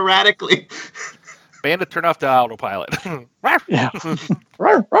controlling it erratically. Bandit, turn off the autopilot. Yeah.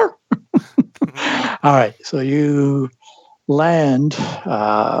 All right, so you land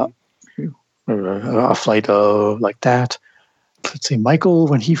a flight like that. Let's see, Michael,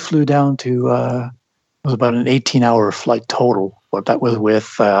 when he flew down to, it was about an 18-hour flight total, but that was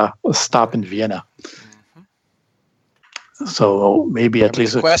with a stop in Vienna. So maybe at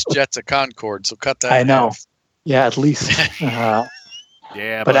least... Quest jet's a Concorde, so cut that I in know. half. Yeah, at least. But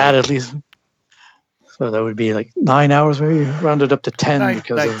add at least... So that would be 9 hours, maybe rounded up to 10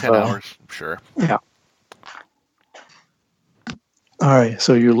 because of 10 hours, sure. Yeah. All right,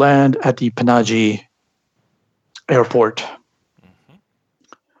 so you land at the Panaji airport.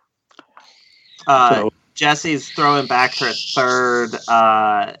 Jesse's throwing back her third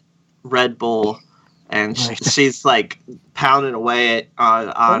Red Bull, and she's pounding away on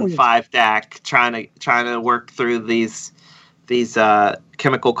 5-DAC, trying to work through these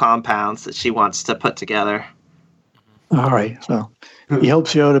chemical compounds that she wants to put together. All right, so he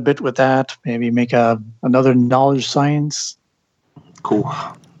helps you out a bit with that. Maybe make another knowledge science. Cool.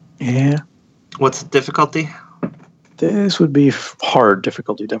 Yeah. What's the difficulty? This would be hard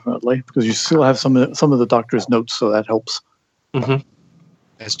difficulty, definitely, because you still have some of the doctor's notes, so that helps. Mm-hmm.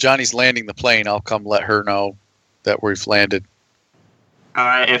 As Johnny's landing the plane, I'll come let her know that we've landed. All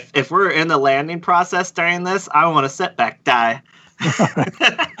right. If we're in the landing process during this, I want a setback die.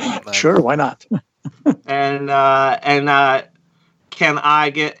 Sure, why not? And can I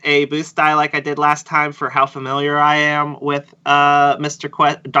get a boost die like I did last time for how familiar I am with Mr.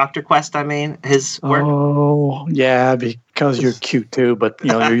 Quest, Dr. Quest? I mean, his work. Oh, yeah, because you're cute too, but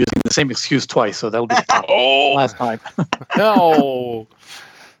you're using the same excuse twice, so that'll be last time. No.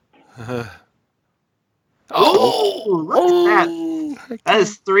 Look at that. That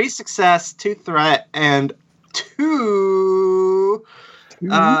is 3 success, 2 threat, and 2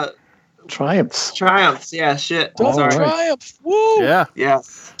 2 Triumphs. triumphs. Yeah, shit. All Sorry. right. Triumph! Woo! Yeah.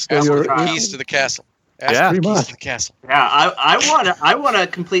 Yes. So Ask you're for the able- keys to the castle. Yeah. Ask for the Pretty keys much. to the castle. Yeah, I wanna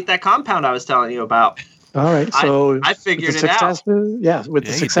complete that compound I was telling you about. All right. So I with figured the it out. successes, yeah, with Yeah, the you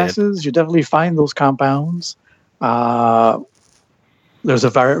did. successes, you definitely find those compounds. There's a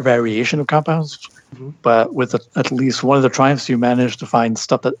variation of compounds, Mhm. but with at least one of the triumphs, you manage to find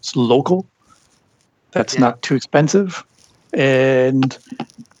stuff that's local, that's Yeah. not too expensive, and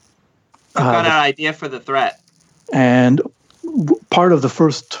I've got uh, an idea for the threat. and part of the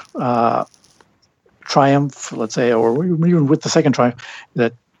first triumph, let's say, or even with the second triumph,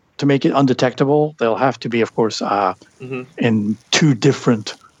 that to make it undetectable, they'll have to be, of course, Mhm. in 2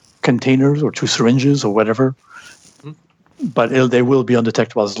 different containers or 2 syringes or whatever. Mhm. But they will be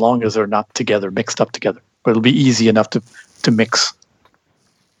undetectable as long as they're not together, mixed up together. But it'll be easy enough to mix.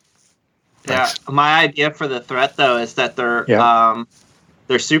 Yeah, Nice. my idea for the threat though is that they're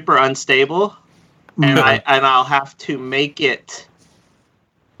super unstable, and Mhm. I'll have to make it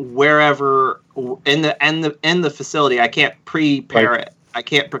wherever in the facility. I can't prepare it. I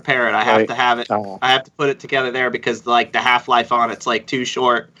can't prepare it. I have Right. to have it. Oh, I have to put it together there because like the half-life on it's like too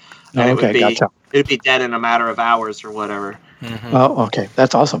short, and it would okay, be gotcha. it'd be dead in a matter of hours or whatever. Mhm. Oh, okay,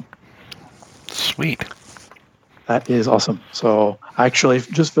 that's awesome. Sweet. That is awesome. So actually,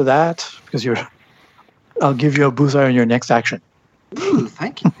 just for that, because I'll give you a boost on your next action. Ooh,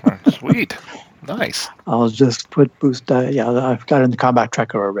 thank you. Sweet. Nice. I'll just put boost. Yeah, I've got it in the combat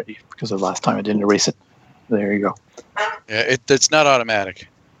tracker already because of last time I didn't erase it. There you go. Yeah, it's not automatic.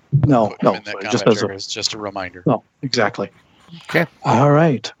 No, Putting them in that sorry, combat just as tracker is just a reminder. no, exactly. Okay. All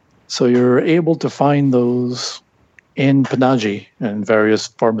right. So you're able to find those in Panaji and various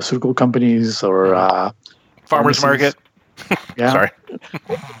pharmaceutical companies or Farmer's pharmacies. market. Yeah, Sorry.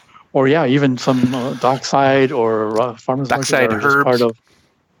 or yeah, even some dockside or farmers Dockside market are just part herbs. of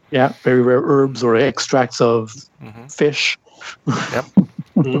very rare herbs or extracts of Mhm. fish,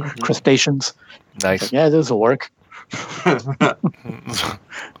 Mhm. crustaceans. Nice. Yeah, this will work.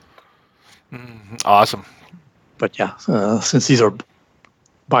 Mhm. Awesome. But yeah, since these are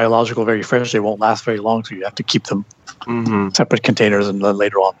biological, very fresh, they won't last very long, so you have to keep them Mhm. separate containers and then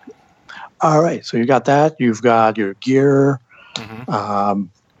later on. All right, so you got that. You've got your gear, Mhm. well,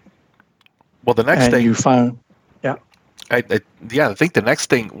 Well, the next and thing, you found. I think the next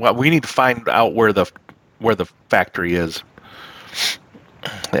thing, well, we need to find out where the factory is,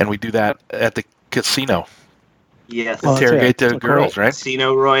 and we do that at the casino. Yes. Well, that's Interrogate it. the Okay. girls, right?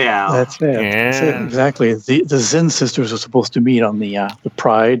 Casino Royale. That's it. That's it. Yeah. Exactly. The Zen sisters are supposed to meet on the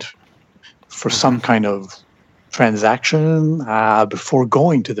Pride for some kind of transaction before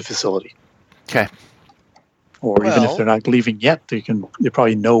going to the facility. Okay. Or even if Well- they're not leaving yet, they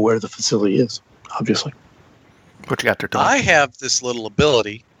probably know where the facility is. Obviously. What you got there, Tom? I have this little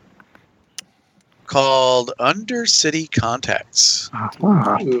ability called Undercity Contacts.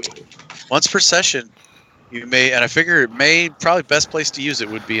 Ooh. Once per session, you may, and I figure probably best place to use it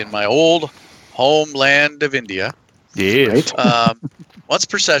would be in my old homeland of India. Yes. Right? Once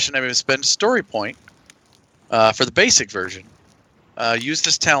per session, I'm going to spend a story point for the basic version. Use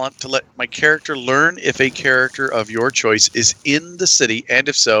this talent to let my character learn if a character of your choice is in the city, and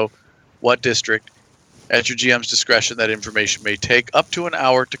if so, what district. At your GM's discretion, that information may take up to an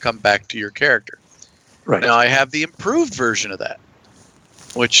hour to come back to your character. Right. Now, I have the improved version of that,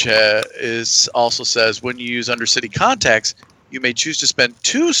 which also says when you use Undercity Contacts, you may choose to spend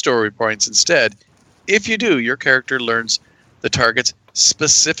 2 story points instead. If you do, your character learns the target's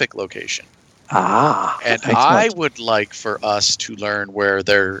specific location. And excellent. I would like for us to learn where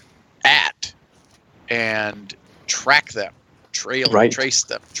they're at and track them, Right. trace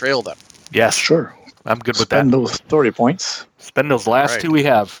them, trail them. Yes. Sure. I'm good with Spend that. those story points. Spend those last Right. 2 we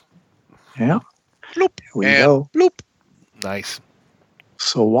have. Yeah. Bloop. Here we And go. bloop. Nice.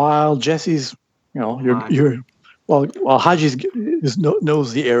 So while Jesse's, while Haji's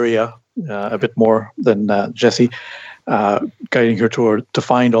knows the area a bit more than Jesse, guiding her to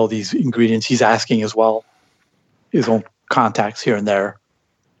find all these ingredients, he's asking as well his own contacts here and there.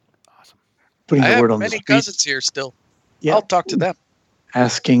 Awesome. Putting I the have word on the many street. cousins here still. Yeah. I'll talk to them.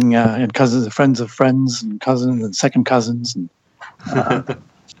 Asking and cousins, friends of friends, and cousins and second cousins, and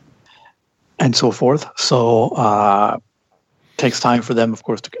and so forth. So takes time for them, of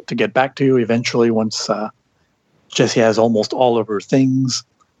course, to get back to you. Eventually, once Jessie has almost all of her things,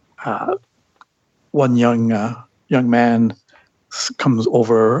 one young man comes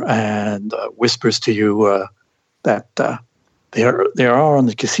over and whispers to you that they are on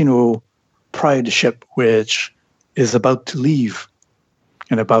the Casino Pride ship, which is about to leave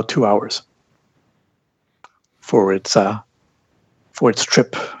in about 2 hours for its for its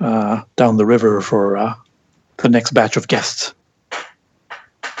trip down the river for the next batch of guests.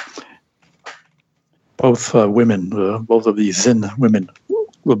 Both women, both of these Zin women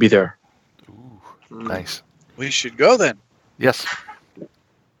will be there. Ooh, nice. We should go then. Yes.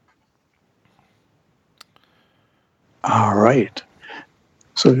 All right.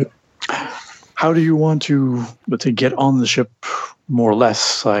 So, how do you want to, let's say, get on the ship more or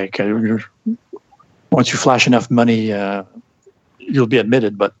less? Like, once you flash enough money, you'll be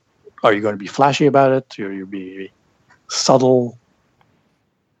admitted, but are you going to be flashy about it? Or you'll be subtle?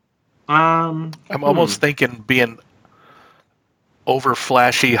 I'm almost thinking being over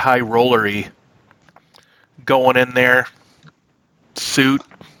flashy, high rollery, going in there, suit.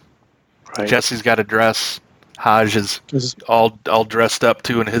 Right. Jesse's got a dress. Haj is 'Cause- all dressed up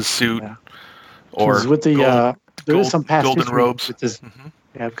too in his suit, Yeah. or 'cause with the there is some past golden history robes. with this, Mhm.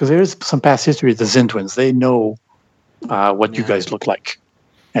 yeah, because there is some past history with the Zin twins. They know what you guys look like,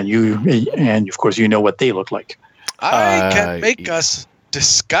 and of course you know what they look like. I can make us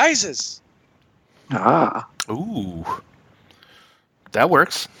disguises. Ah, Ooh, that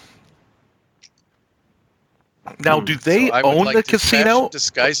works. Now, do they So I would own like the to fashion casino?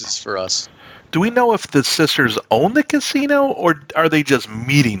 disguises for us. Do we know if the sisters own the casino, or are they just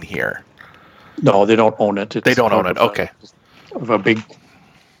meeting here? no, they don't own it. It's They don't own part it. of Okay. of a big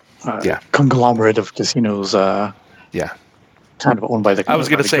Yeah. conglomerate of casinos. Yeah. Kind of owned by the. I was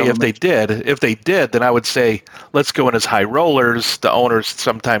going to say if they did, then I would say let's go in as high rollers. The owners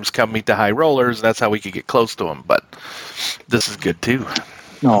sometimes come meet the high rollers. And that's how we could get close to them. But this is good too.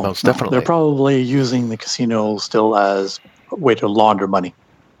 No, most no, definitely. They're probably using the casino still as a way to launder money.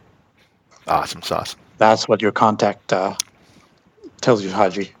 Awesome sauce. That's what your contact tells you,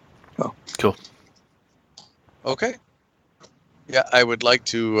 Haji. Cool. Okay. Yeah, I would like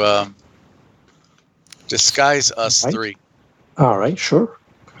to disguise us Right. three. All right, sure.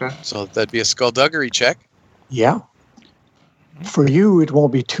 So that'd be a skullduggery check. Yeah. For you, it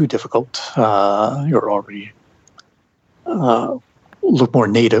won't be too difficult. You're already look more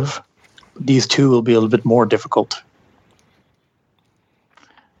native. These two will be a little bit more difficult.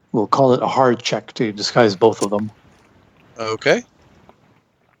 We'll call it a hard check to disguise both of them. Okay.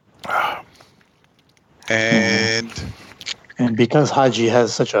 And And because Haji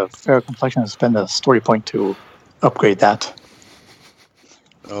has such a fair complexion, I'll spend a story point to upgrade that.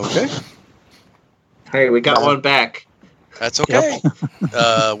 okay, Hey, we got one back. that's okay.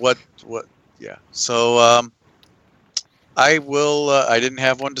 What? Yeah. So I will. I didn't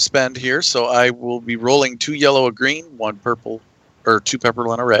have one to spend here, so I will be rolling 2 yellow, a green, 1 purple, or 2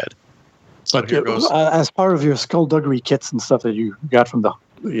 purple and a red. So But here goes. as part of your skullduggery kits and stuff that you got from the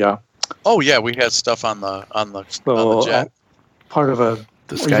Oh yeah, we had stuff on the on the so jet. part of a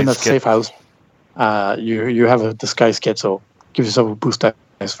Disguise even a kit. safe house, you have a disguise kit, so give yourself a boost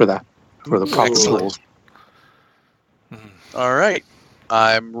dice for that for the proper Excellent. rolls. All right,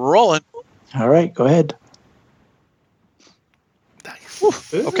 I'm rolling. All right, go ahead. Nice.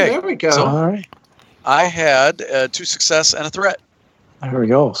 Ooh, Okay, there we go. so- All right, I had 2 success and a threat. there we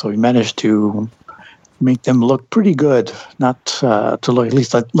go. So we managed to make them look pretty good, not to look at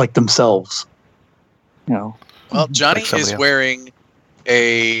least like themselves. You know, Well, Johnny Like somebody is else. wearing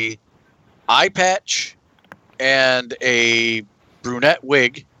a eye patch and a brunette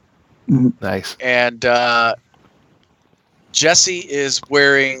wig, Nice. and Jesse is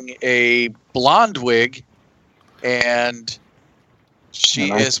wearing a blonde wig, and she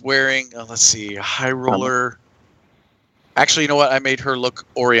And I- is wearing, let's see, a high roller. Actually, you know what? I made her look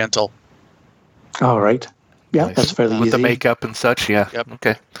Oriental. all right. Yeah, Nice. that's fairly With easy. the makeup and such. Yeah. Yep.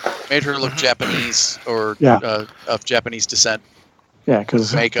 Okay. Made her look Japanese or Yeah. of Japanese descent. Yeah,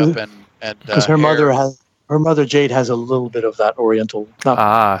 because Makeup and her mother hair. her mother Jade has a little bit of that Oriental,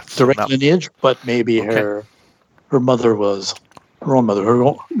 not So direct now- lineage, but maybe Okay. her mother was her own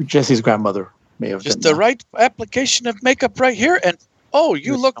mother. Jesse's grandmother may have Just been. the right application of makeup right here, and oh,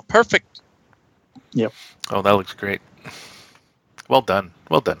 you look perfect. Oh, that looks great. Well done.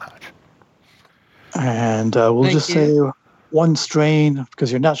 Well done, Hodge. And we'll Thank just you. say one strain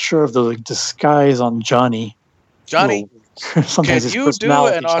because you're not sure of the disguise on Johnny. Johnny, Well, sometimes can his you do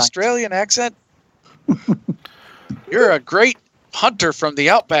personality an shines. Australian accent? You're a great hunter from the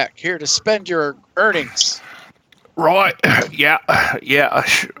outback, here to spend your earnings. Right. Yeah. Yeah.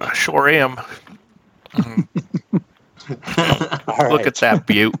 I sure am. All Look right. at that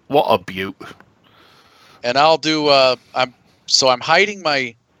butte. What a butte. And I'll do. I'm hiding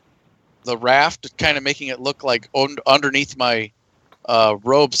the raft, kind of making it look like underneath my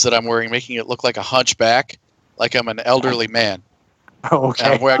robes that I'm wearing, making it look like a hunchback, like I'm an elderly man. And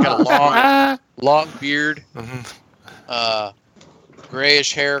Okay. I got a long beard. Mhm.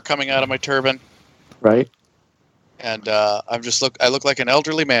 grayish hair coming out of my turban, Right. and I look like an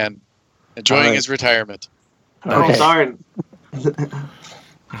elderly man enjoying Alright. his retirement. Oh, Okay. darn.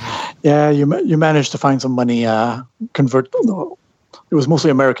 Yeah, you managed to find some money. Convert. It was mostly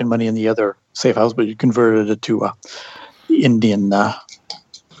American money in the other safe house, but you converted it to Indian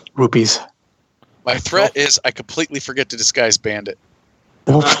rupees. My threat is I completely forget to disguise Bandit.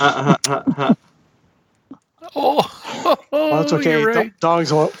 Well, Oh, that's okay. You're right.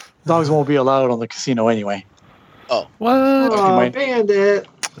 Dogs won't be allowed on the casino anyway. What? Oh, might- Bandit.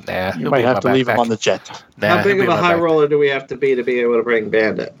 Nah, You he'll might be in have my to leave him backpack. on the jet. Nah, How big he'll of be a in my high back- roller do we have to be able to bring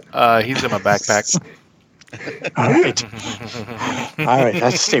Bandit? He's in my backpack. All right. All right.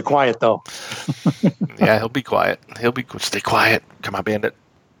 Have to stay quiet though. Yeah, he'll be quiet. Stay quiet. Come on, Bandit.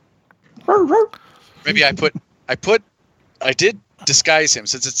 Maybe I did disguise him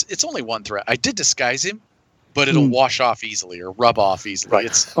since it's only one threat. I did disguise him, but it'll wash off easily or rub off easily. Right.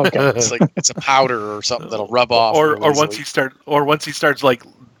 It's Okay. it's like it's a powder or something that'll rub off. Or real once easily. he starts like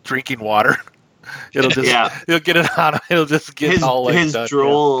drinking water, it'll just Yeah. he'll get it on. It'll just get all like his done.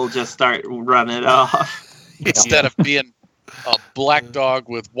 drool will just start running off. Instead of being a black dog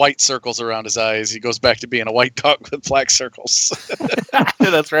with white circles around his eyes, he goes back to being a white dog with black circles. Yeah.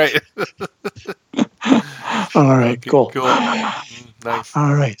 That's right. All right. Okay, Cool. Cool. Nice.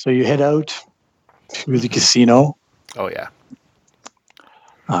 All right. So you head out to the casino. Oh yeah.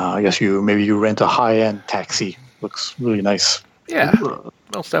 I guess maybe you rent a high-end taxi. Looks really nice. Yeah. Ooh.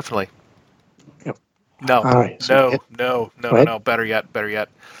 Most definitely. Yep. No. All right. So No. Go ahead. No. Better yet.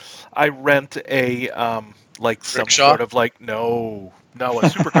 I rent a like some Rickshaw? sort of like a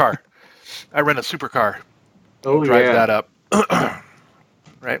supercar. I rent a supercar. Oh, Drive yeah. that up.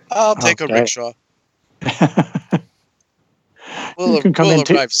 Right. I'll take Okay. a rickshaw. You can come We'll in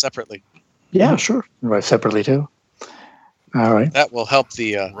too. arrive separately. Yeah, sure. Right, separately too. All right. That will help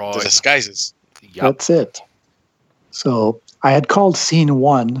the Right. disguises. Yup. That's it. So I had called scene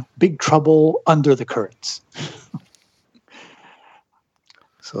 1 Big Trouble Under the Curtains.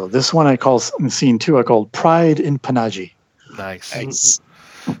 So this one I called in scene 2, I called Pride in Panaji. Nice. Nice.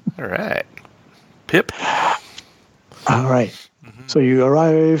 All right. Pip. All right. Mhm. So you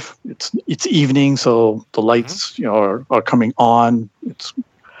arrive. It's evening, so the lights are coming on. It's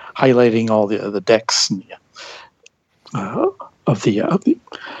highlighting all the decks and, of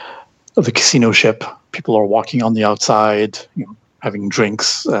the casino ship. People are walking on the outside, having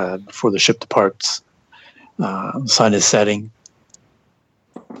drinks before the ship departs. The sun is setting.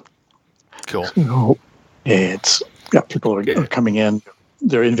 Cool. People are coming in.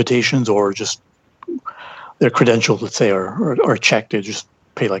 Their invitations or just their credentials, let's say, are checked. They just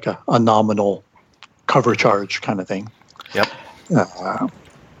pay like a nominal cover charge kind of thing. Yep.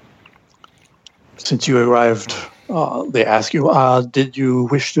 Since you arrived, they ask you, did you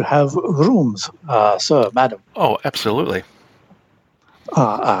wish to have rooms, sir, madam? Oh, absolutely.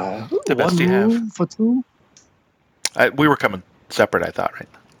 The best one you have. room for two? We were coming separate, I thought, right?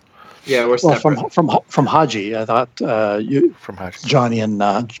 Yeah, we're Well, separate. from Haji, I thought From Hajj. Johnny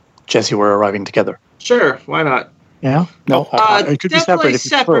and Jesse were arriving together. Sure, why not? Yeah? No, it could be Definitely separate if you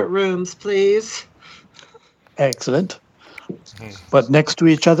separate prefer. rooms, please. Excellent. But next to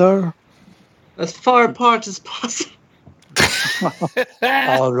each other? As far apart as possible.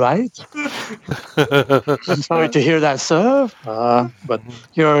 All right. I'm sorry to hear that, sir. But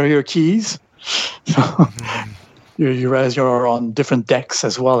here are your keys. you realize you're on different decks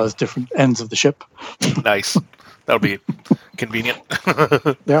as well as different ends of the ship. Nice. That'll be convenient.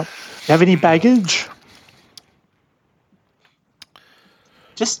 Yeah. You have any baggage?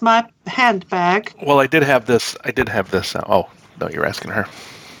 Just my handbag. Well, I did have this. Oh, no, you're asking her.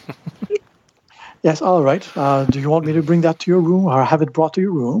 Yes, all right. Do you want me to bring that to your room or have it brought to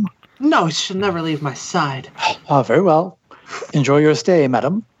your room? No, it should never leave my side. Very well. Enjoy your stay,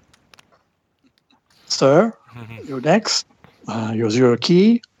 madam. Sir, you're next. Here's your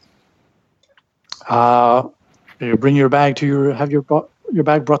key. You bring your bag to have your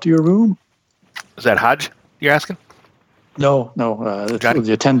bag brought to your room? Is that Hajj you're asking? No, it's Johnny?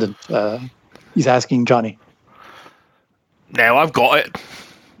 the attendant. He's asking Johnny. No, I've got it.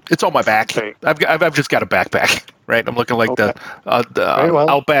 It's on my back. Okay. I've just got a backpack, right? I'm looking like the Very well.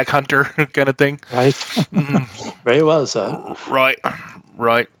 Outback Hunter kind of thing. Right. Very well, sir. Right.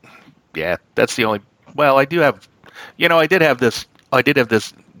 Yeah, that's the only. Well, I do have. I did have this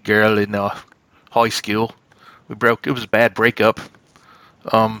girl in high school. It was a bad breakup.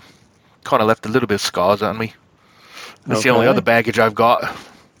 Kind of left a little bit of scars on me. That's the only Okay. other baggage I've got.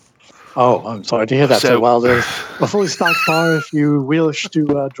 Oh, I'm sorry to hear that. So- So, well, there's a fully stocked bar if you wish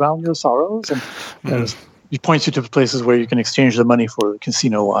to drown your sorrows, and there's he points you to places where you can exchange the money for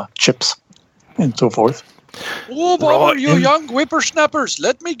casino chips and so forth. Oh, brother, you young whippersnappers,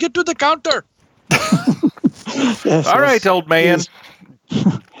 let me get to the counter. Yes, All right, old man.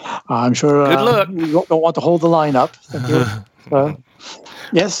 I'm sure Good luck. you don't want to hold the line up. Thank you.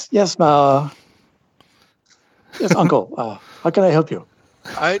 Yes, yes, Uncle. How can I help you?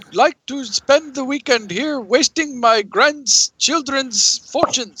 I'd like to spend the weekend here wasting my grandchildren's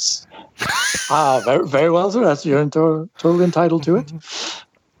fortunes. Very, very well, sir. You're totally entitled to it.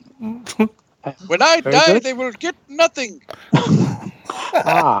 When I Very die, good. they will get nothing.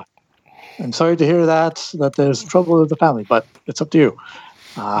 I'm sorry to hear that there's trouble with the family, but it's up to you.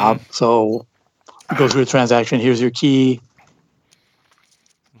 So you go through the transaction. Here's your key.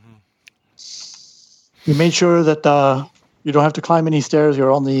 You made sure that you don't have to climb any stairs.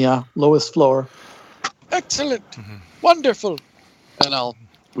 You're on the lowest floor. Excellent. Wonderful. And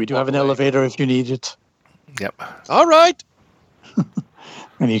We do have an elevator if you need it. Yep. all right.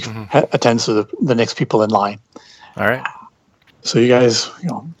 And he attends to the next people in line. All right. So you guys,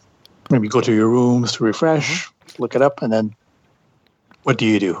 maybe go to your rooms to refresh, look it up, and then what do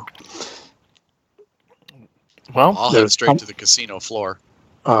you do? Well, I'll head straight to the casino floor.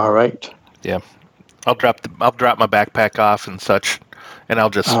 All right. I'll drop my backpack off and such, and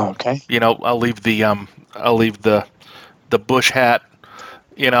I'll just Okay. I'll leave the bush hat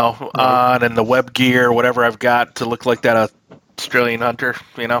on and the web gear, whatever I've got to look like that Australian hunter,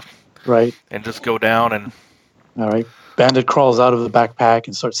 Right. and just go down and All right. Bandit crawls out of the backpack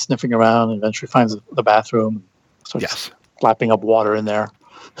and starts sniffing around and eventually finds the bathroom. Starts yes, slapping up water in there.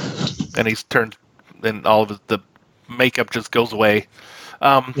 and he's turned, and all of the makeup just goes away.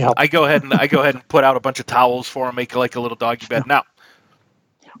 Yep. I go ahead and put out a bunch of towels for him, make like a little doggy bed. Now,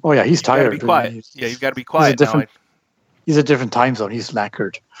 Oh, yeah, he's you gotta tired. be quiet. Yeah, you've got to be quiet now. He's a different time zone. He's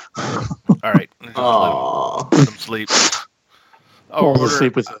knackered. All right, just Oh, let him sleep. Falls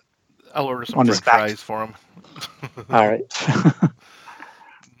asleep with. I'll order some on his French back. fries for him. All right.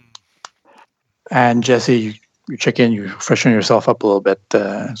 And Jesse, you check in, you freshen yourself up a little bit,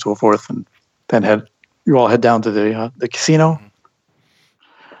 and so forth, and then you all head down to the casino.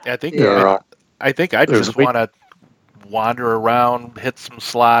 I think Yeah. I think I There's just a week- want to wander around, hit some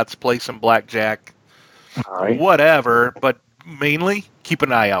slots, play some blackjack, All right. whatever. But mainly keep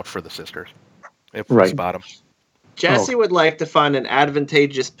an eye out for the sisters if we Right. spot them. Jesse would like to find an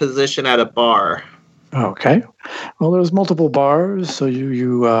advantageous position at a bar. Okay. Well, there's multiple bars, so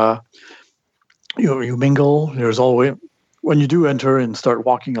you mingle. There's always when you do enter and start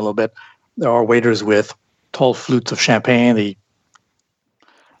walking a little bit, there are waiters with tall flutes of champagne.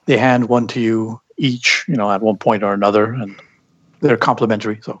 They hand one to you each, at one point or another, and they're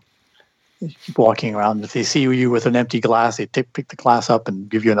complimentary. So you keep walking around. If they see you with an empty glass, they pick the glass up and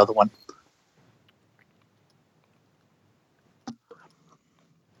give you another one.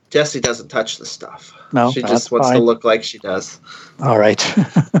 Jesse doesn't touch the stuff. No, she that's just wants to fine. look like she does. All right.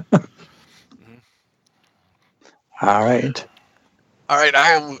 All right. All right,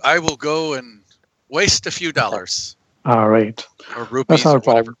 I will go and waste a few dollars All right. or rupees That's not or a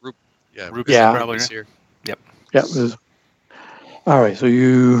problem. whatever. Rupees Yeah. probably. Rupees here. Yeah. All right. So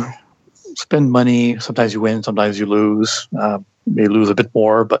you spend money. Sometimes you win. Sometimes you lose. You may lose a bit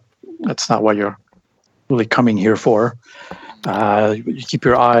more, but that's not what you're really coming here for. You keep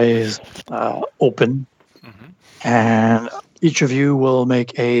your eyes open, and each of you will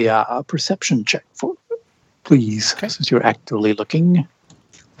make a perception check please, Okay. since you're actively looking.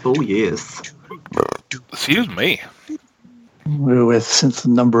 Oh, yes. Excuse me. Since the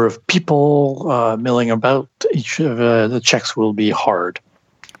number of people milling about, each of the checks will be hard.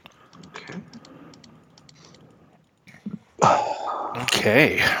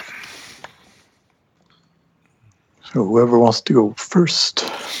 Okay. So whoever wants to go first.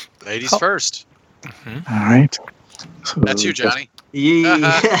 Ladies Oh. first. All right. So That's you, Johnny.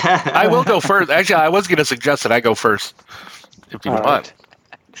 Yeah. I will go first. Actually, I was going to suggest that I go first, if you All want.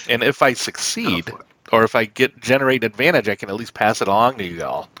 And if I succeed, or if I generate advantage, I can at least pass it along to you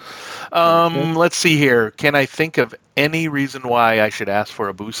all. Okay. Let's see here. Can I think of any reason why I should ask for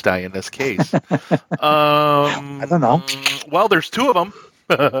a boost die in this case? I don't know. Well, there's two of them.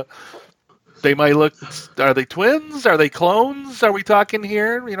 They might look. Are they twins? Are they clones? Are we talking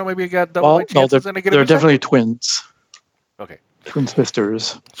here? Maybe I got double my Well, no, chances and I get a they're boost die? definitely twins. Okay. Twin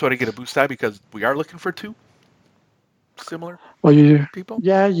sisters. So I get a boost die because we are looking for two similar Well, you people?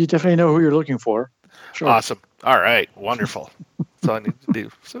 definitely know who you're looking for. Sure. Awesome. All right. Wonderful. That's all I need to do.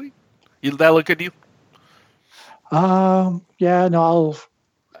 Sweet. That look good to you? Yeah, no,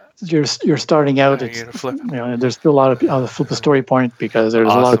 you're starting out. You're gonna flip. There's still a lot of. I'll flip the story point because there's a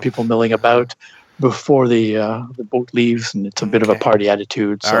lot of Awesome. people milling about. before the boat leaves, and it's a bit of a Okay. party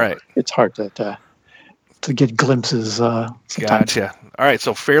attitude. So All right. it's hard to get glimpses. Sometimes. Gotcha. All right,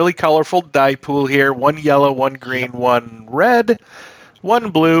 so fairly colorful die pool here. 1 yellow, 1 green, 1 red, 1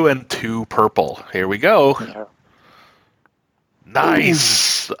 blue, and 2 purple. Here we go. Yeah.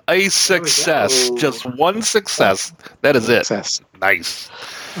 Nice. A success. go. Just 1 success. That is it. Success. Nice.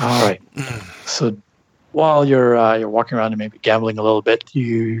 All right. So while you're walking around and maybe gambling a little bit,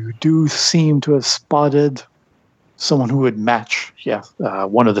 you do seem to have spotted someone who would match. Yeah,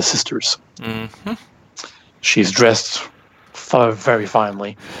 one of the sisters. Mm-hmm. She's dressed very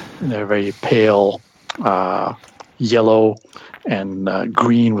finely in a very pale yellow and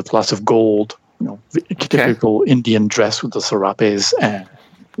green with lots of gold. Typical Indian dress with the serapes and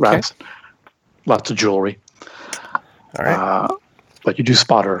wraps. Lots of jewelry. All right. But you do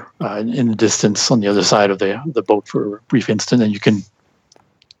spot her in the distance on the other side of the boat for a brief instant, and you can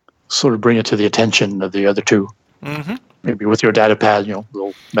sort of bring it to the attention of the other two. Mm-hmm. Maybe with your data pad,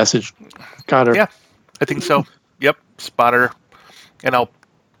 little message. Got her. Yeah. I think so. Yep. Spot her. And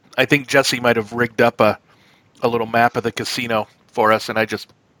I think Jesse might have rigged up a little map of the casino for us, and I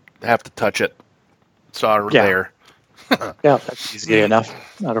just have to touch it. Saw her Yeah. there. Yeah, that's easy enough.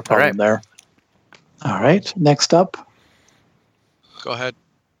 Not a problem right. there. All right. Next up. Go ahead.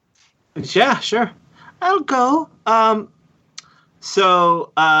 Yeah, sure. I'll go.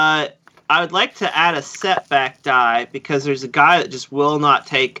 So I would like to add a setback die because there's a guy that just will not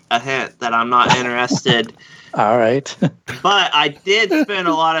take a hint that I'm not interested. All right. But I did spend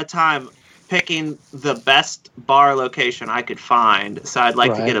a lot of time picking the best bar location I could find, so I'd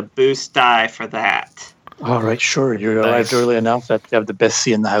like to Right. get a boost die for that. All right. Sure. You arrived Nice. early enough that you have the best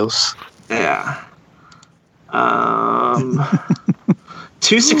seat in the house. Yeah.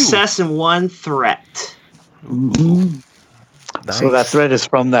 2 success and 1 threat. Mhm. Nice. So that threat is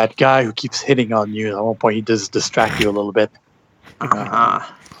from that guy who keeps hitting on you. At one point, he does distract you a little bit.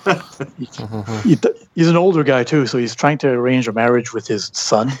 He's an older guy too, so he's trying to arrange a marriage with his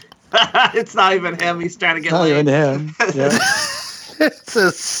son. It's not even him. He's trying to get Not laid. even him. Yeah. It's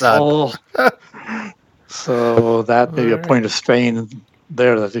a son. So that may be a point of strain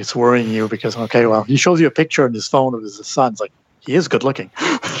there that it's worrying you because he shows you a picture on his phone of his son. It's like he is good looking,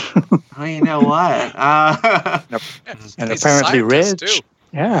 Well, you know what? and He's a apparently scientist, rich. too.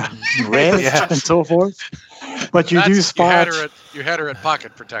 Yeah, rich Yeah. and so forth. But you do You spot. had her at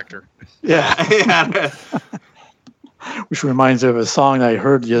Pocket Protector. Yeah. Yeah. Which reminds me of a song that I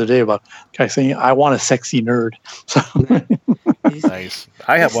heard the other day about a guy saying, "I want a sexy nerd." So, He's Nice.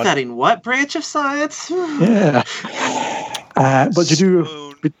 I have one. studying what branch of science? yeah. But you do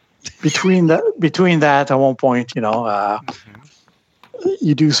Spoon. between that at one point,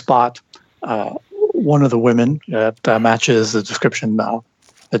 you do spot one of the women that matches the description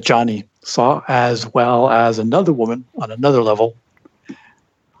that Johnny saw, as well as another woman on another level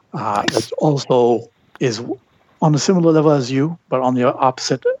that also is on a similar level as you, but on the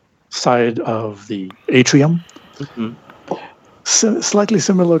opposite side of the atrium. Mhm. Slightly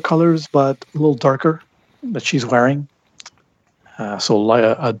similar colors, but a little darker that she's wearing. So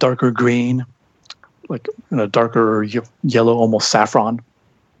a darker green, like a darker yellow, almost saffron,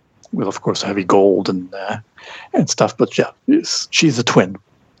 with of course heavy gold and stuff. But yeah, she's a twin.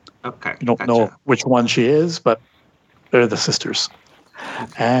 Okay. You don't gotcha. know which one she is, but they're the sisters.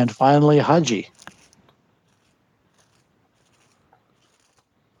 And finally, Haji.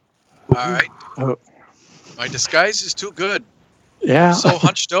 All right. Oh. My disguise is too good. Yeah. So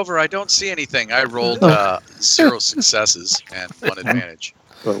hunched over, I don't see anything. I rolled 0 successes and 1 advantage.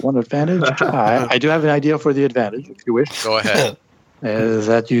 So one advantage. I do have an idea for the advantage, if you wish. Go ahead. Is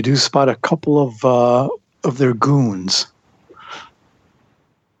that you do spot a couple of their goons.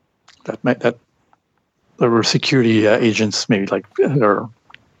 That there were security agents, maybe are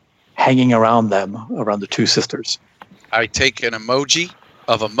hanging around the two sisters. I take an emoji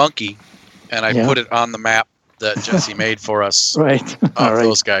of a monkey and I Yeah. put it on the map that Jesse made for us Right. of All right.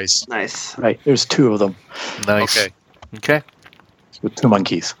 those guys. Nice. Right. There's 2 of them Nice. Okay. Okay. with 2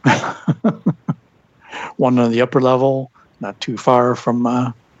 monkeys. One on the upper level, not too far from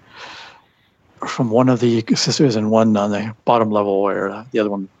one of the sisters, and one on the bottom level where the other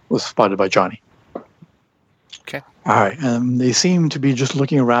one was spotted by Johnny. Okay. All right. They seem to be just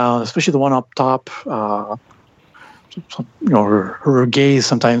looking around, especially the one up top. Her gaze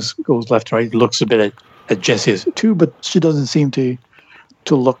sometimes goes left to right, looks a bit at Jessie too, but she doesn't seem to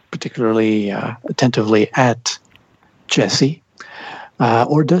look particularly attentively at Jessie.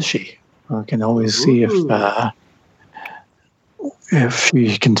 Or does she? I can always see if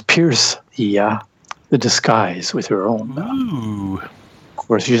she can pierce the disguise with her own Ooh.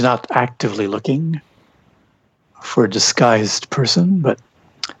 course, she's not actively looking for a disguised person, but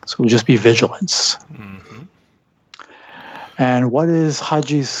so it'll just be vigilance. Mm-hmm. And what is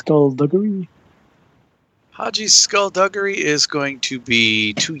Haji's skullduggery? Haji's skullduggery is going to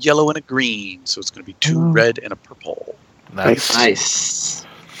be 2 yellow and a green, so it's going to be 2 red and a purple. Nice. Nice.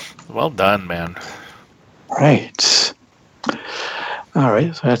 Well done, man. Right. All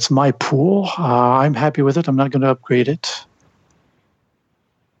right, so that's my pool. I'm happy with it. I'm not going to upgrade it.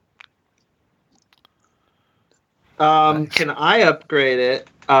 Can I upgrade it?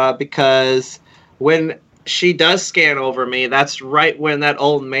 Because when she does scan over me, that's right when that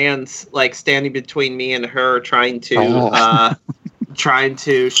old man's like standing between me and her, trying to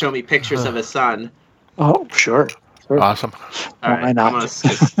show me pictures of his son. Oh, sure. Awesome. All right, Why I'm not? gonna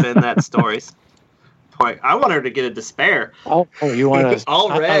spin that story's point. I want her to get a despair. Oh, you want to All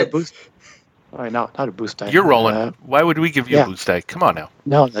red. boost? All right, not a boost die. You're rolling. Why would we give you yeah. a boost die? Come on now.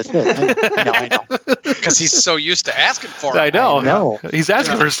 No, that's it. I know. Because he's so used to asking for it. I know. No. He's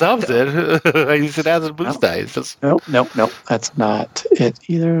asking for something. He should ask a boost die. It's just Nope. That's not it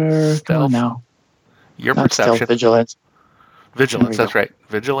either. Come Stealth. on now. your Not stealth, perception. vigilance. Vigilance, There we that's go. right.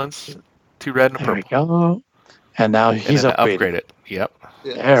 Vigilance, 2 red and a There we purple. go. And now And he's then upgraded. upgrade it. Yep.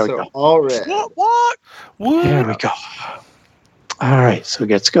 There we go. All red. What? Woo! There we go. All right, so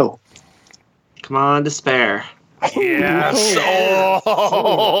let's go. Come on, despair. Yes.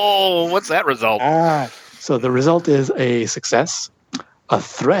 Oh, what's that result? So the result is a success, a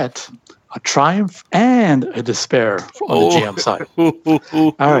threat, a triumph, and a despair on the GM side.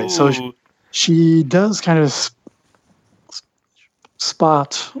 All right, so She does kind of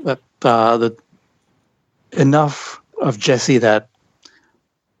spot that the enough of Jesse that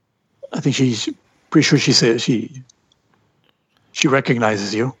I think she's pretty sure she says she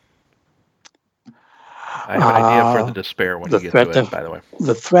recognizes you. I have an idea for the despair when the you get threat to it, of- by the way.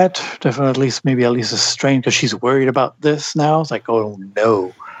 The threat definitely maybe at least a strain because she's worried about this now. It's like, oh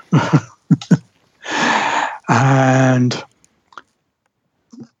no. And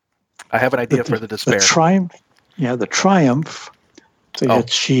I have an idea for the despair. the triumph, so that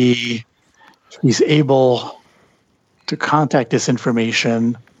she's able to contact this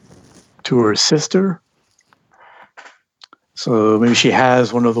information to her sister. So maybe she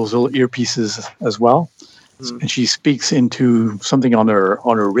has one of those little earpieces as well, and she speaks into something on her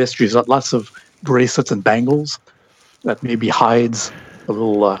wrist. She's got lots of bracelets and bangles that maybe hides a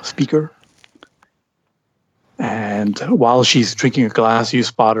little speaker. And while she's drinking a glass, you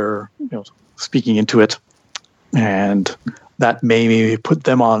spot her, speaking into it, and that may maybe put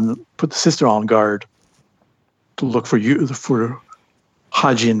the sister on guard to look for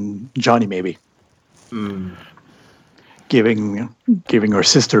Haji and Johnny, maybe giving her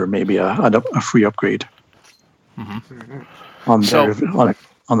sister maybe a free upgrade on the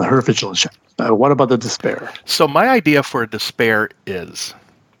her vigilance check. What about the despair? So my idea for a despair is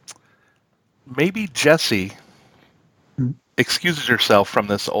maybe Jessie excuses herself from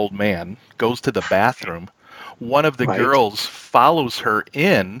this old man, goes to the bathroom. One of the Right. girls follows her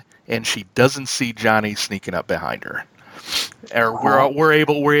in, and she doesn't see Johnny sneaking up behind her. Or we're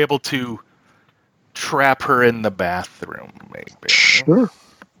able to trap her in the bathroom, maybe, Sure.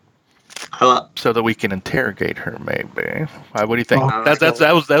 so that we can interrogate her. Maybe. What do you think? Oh,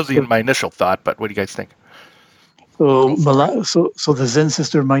 That was my initial thought, but what do you guys think? So the Zen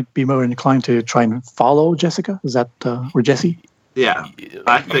sister might be more inclined to try and follow Jessica. Is that or Jessie? Yeah.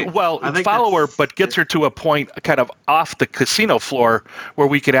 I think Follow her, but gets her to a point kind of off the casino floor where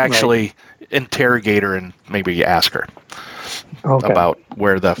we could actually interrogate her and maybe ask her about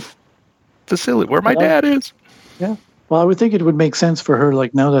where the facility, where my dad is. Yeah. Well, I would think it would make sense for her,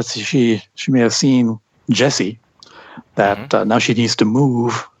 like now that she may have seen Jessie, that now she needs to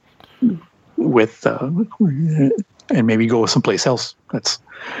move with and maybe go someplace else.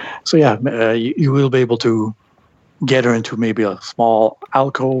 You will be able to get her into maybe a small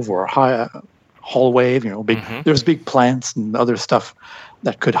alcove or a hallway. There's big plants and other stuff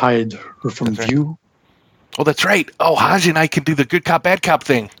that could hide her from view. Oh, that's right. Oh, Haji and I can do the good cop, bad cop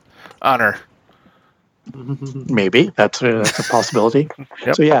thing on her. Maybe that's a possibility.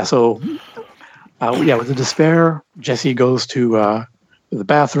 Yep. With the despair, Jesse goes to the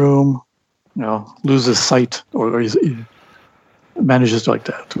bathroom. Loses sight, or he manages to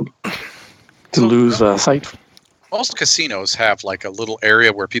lose sight. Most casinos have like a little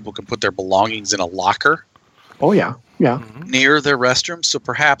area where people can put their belongings in a locker Oh yeah. near their restrooms. So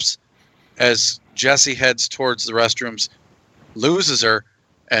perhaps as Jesse heads towards the restrooms, loses her,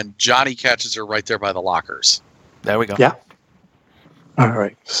 and Johnny catches her right there by the lockers. There we go. Yeah. All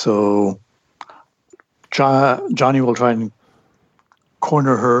right. So Johnny will try and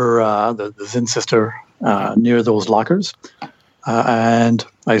corner her, the Zen sister, near those lockers. And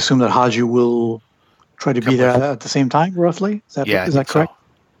I assume that Haji will try to be there at the same time, roughly? Is that correct? So.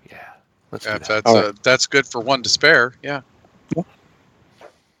 Yeah. Let's do If that. that's good for one to spare. Yeah.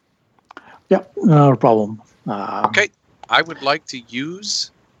 Yeah, no problem. Okay. I would like to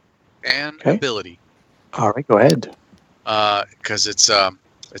use an ability. All right, go ahead. Because it's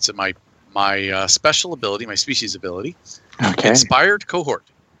my special ability, my species ability. Okay. Inspired Cohort.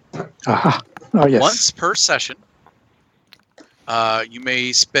 Oh, yes. Once per session, you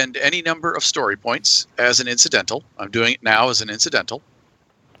may spend any number of story points as an incidental. I'm doing it now as an incidental.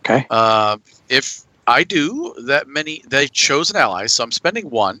 Okay. If I do that many, they chosen allies, so I'm spending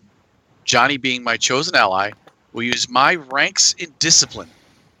one. Johnny being my chosen ally, will use my ranks in discipline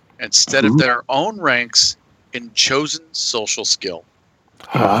instead of their own ranks in chosen social skill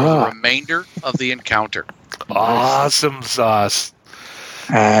for the remainder of the encounter. Awesome sauce.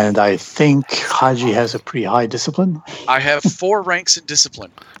 And I think Haji has a pretty high discipline. I have 4 ranks in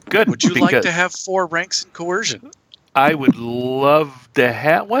discipline. Good. Would you like to have 4 ranks in coercion? I would love to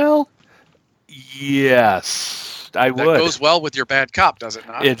have. Well, yes. I would. That goes well with your bad cop, does it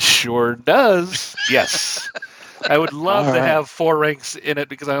not? It sure does. Yes. I would love to have 4 ranks in it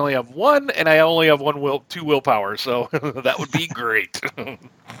because I only have 1 and I only have 2 willpower. So that would be great.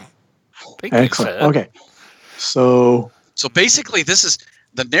 Excellent. Okay. So basically, this is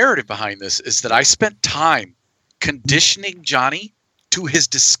the narrative behind this is that I spent time conditioning Johnny to his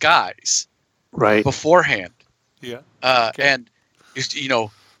disguise beforehand. Yeah. And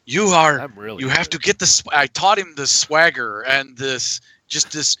you have to get this. I taught him the swagger and this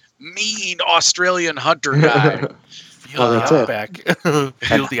mean Australian hunter guy. Feel the outback.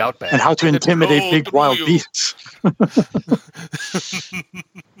 Feel the outback. And how to intimidate big wild beasts.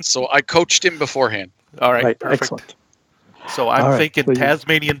 So I coached him beforehand. All right, perfect. Excellent. So I'm thinking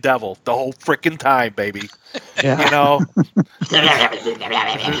Tasmanian Devil the whole freaking time, baby. Yeah. You know?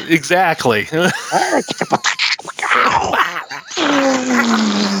 Exactly.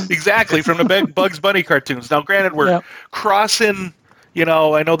 Exactly, from the Bugs Bunny cartoons. Now, granted, we're crossing,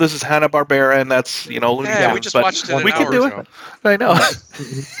 I know this is Hanna-Barbera, and that's, Looney Tunes. We just watched it. We can do it. I know.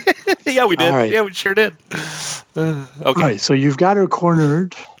 Yeah, we did. Right. Yeah, we sure did. Okay. All right, so you've got her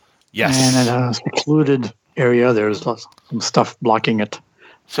cornered. Yes. And in a secluded area, there's some stuff blocking it.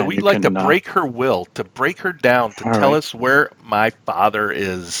 So we'd like to break her will, to break her down, to tell us where my father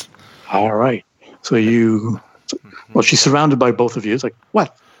is. All right. So she's surrounded by both of you. It's like,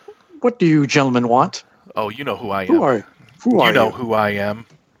 what? What do you gentlemen want? Oh, you know who I am. Who are you? Know who I am.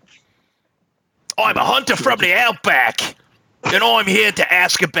 I'm a hunter from the outback, and I'm here to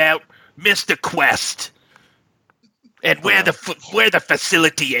ask about Mr. Quest and where the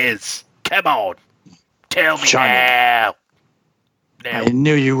facility is. Come on, tell me now. I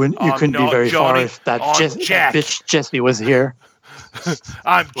knew you couldn't be very far if that bitch Jesse was here.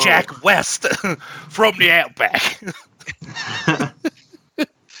 I'm Jack West from the outback.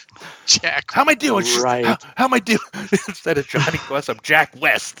 Jack. How am I doing? Right. How am I doing? Instead of Johnny Quest, I'm Jack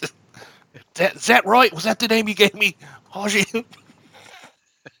West. Is that right? Was that the name you gave me, Haji?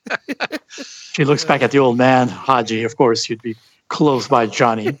 She looks back at the old man, Haji. Of course, you'd be close by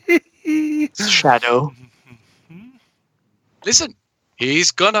Johnny. Shadow. Listen,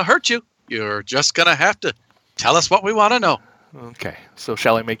 he's gonna hurt you. You're just gonna have to tell us what we want to know. Okay. So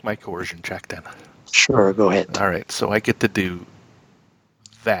shall I make my coercion check then? Sure, go ahead. All right. So I get to do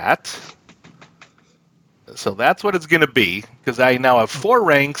that. So that's what it's going to be, because I now have 4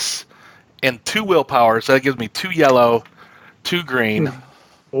 ranks and 2 willpower. So that gives me 2 yellow, 2 green.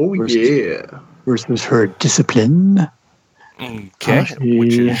 Oh, yeah. Versus her discipline. Okay.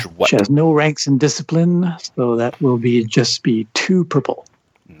 Which is what? She has no ranks in discipline, so that will just be 2 purple.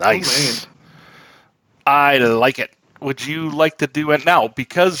 Nice. I like it. Would you like to do it now?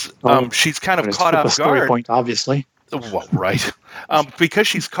 Because she's kind of caught off story guard. Point, obviously. Well, right. Because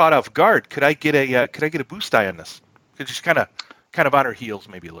she's caught off guard, could I get a boost die on this? Because she's kind of on her heels,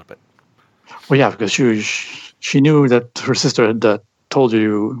 maybe a little bit. Well, yeah, because she knew that her sister had told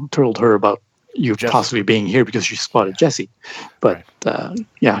her about you Jesse. Possibly being here because she spotted Jesse. But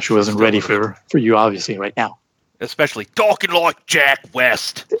she wasn't ready for you, obviously, right now. Especially talking like Jack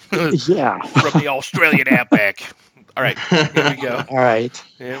West. Yeah. From the Australian outback. All right, here we go. All right.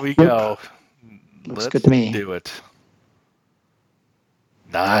 Here we go. Looks good to me. Do it.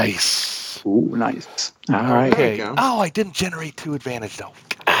 Nice. Ooh, nice. All right. Okay. Oh, I didn't generate 2 advantage though.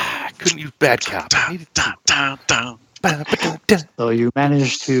 Couldn't use bad cop. So you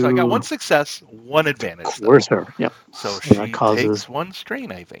managed to. So I got 1 success, 1 advantage. Where's her? Yep. So she she causes takes 1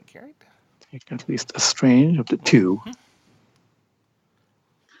 strain, I think, right? Take at least a strain up to 2.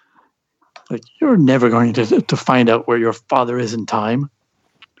 Like, you're never going to find out where your father is in time.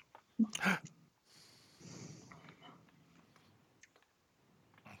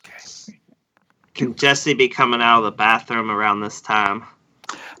 Okay. Can Jesse be coming out of the bathroom around this time?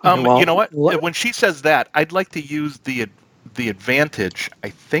 well, you know what? what- When she says that, I'd like to use the advantage. I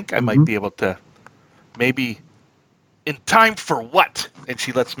think I might Mhm. be able to maybe in time for what? And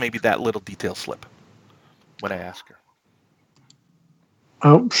she lets maybe that little detail slip when I ask her.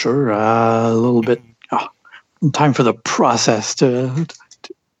 Oh, sure. A little bit. Time for the process to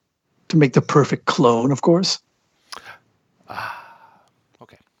make the perfect clone, of course.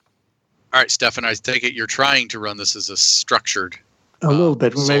 Okay. All right, Stefan, I take it you're trying to run this as a structured A little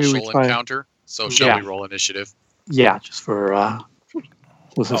bit. Maybe we social try. encounter. So shall Yeah. we roll initiative? Yeah, just for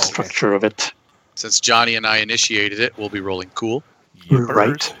was the Oh, okay. structure of it. Since Johnny and I initiated it, we'll be rolling cool. You're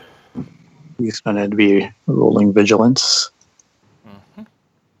right. He's going to be rolling vigilance. Mhm.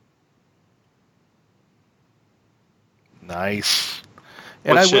 Nice.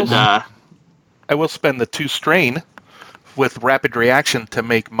 And What should I will spend the 2 strain with rapid reaction to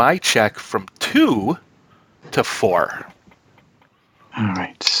make my check from 2 to 4. All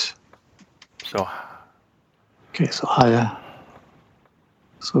right. So Okay,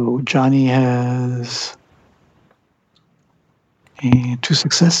 so Johnny has 2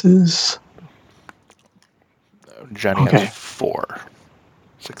 successes. Johnny Okay. has 4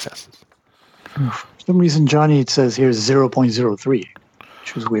 successes. For some reason, Johnny, it says here 0.03,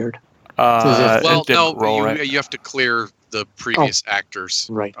 which is weird. It Well, didn't no, roll right. you have to clear the previous actors.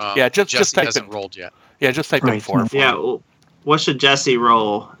 Right. Yeah, just Jesse type hasn't in- rolled yet. Yeah, just type in Right, 4. no. for Yeah. me. Well, what should Jesse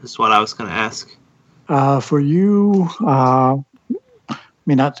roll? Is what I was going to ask. For you, I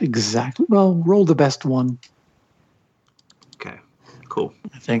mean, not exactly. Well, roll the best one. Okay. Cool.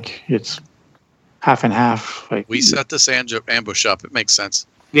 I think it's half and half. Like, We set this ambush up. It makes sense.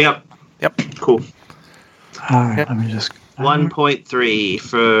 Yep. Yep. Cool. All right, let me just. 1.3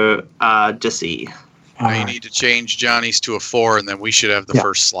 for Jesse. All Now you right. need to change Johnny's to a 4, and then we should have the Yeah.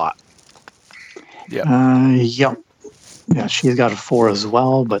 first slot. Yep. Yeah, she's got a 4 as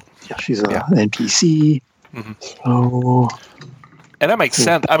well, but yeah, she's an NPC. Mhm. So And that makes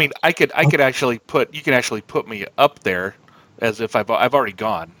sense. I mean, you can actually put me up there as if I've already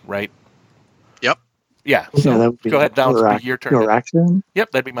gone, right? Yep. Yeah. yeah, So that would be go ahead, Dallas. your, Be your turn. your action.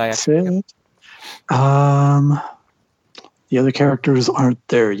 Yep, that'd be my That's action. Yep. it. The other characters aren't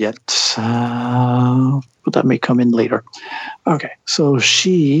there yet, but that may come in later. Okay, so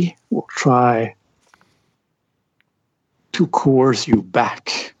she will try to coerce you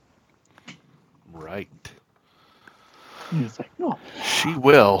back. Right. It's like, oh, She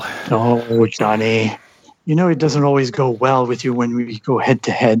will. no, Johnny. You know it doesn't always go well with you when we go head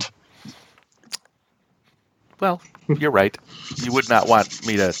to head. Well, you're right. You would not want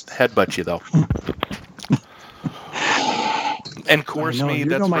me to headbutt you, though. And coerce I know, me. you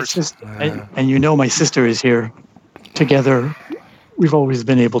That's know my versus- sister, and you know my sister is here. Together, we've always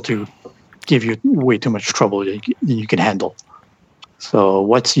been able to give you way too much trouble than you can handle. So,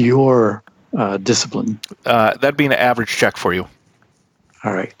 what's your discipline? that'd be an average check for you.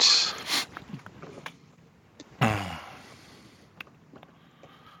 All right.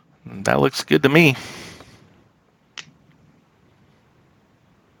 That looks good to me.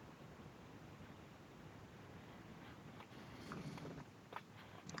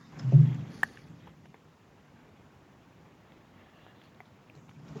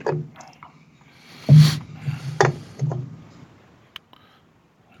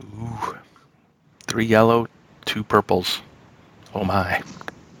 Ooh. 3 yellow, 2 purples. Oh my.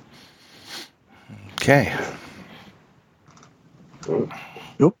 Okay.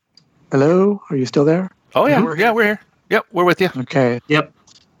 Hello, are you still there? Oh yeah, We're we're here. Yep, we're with you. Okay. Yep.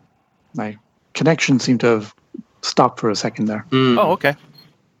 My connection seemed to have stopped for a second there. Mm. Oh, okay.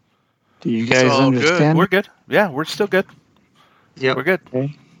 Do you It's guys all good. understand? We're good. Yeah, we're still good. Yep. We're good.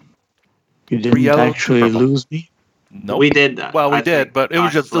 Okay. You didn't yellow, 2 actually purple. lose me? Nope. We did. Well, we I did, think, but it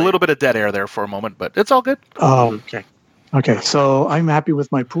was just a possibly. little bit of dead air there for a moment, but it's all good. Oh, okay. Okay, so I'm happy with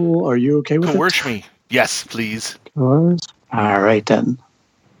my pool. Are you okay with Coerce me. Yes, please. it? Coerce? All right, then.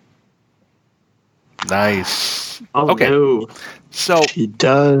 Nice. Oh, Okay. no. So, She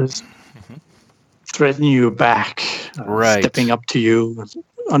does threaten you back, Right. stepping up to you,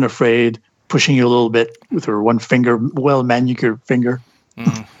 unafraid, pushing you a little bit with her one finger, well manicured finger.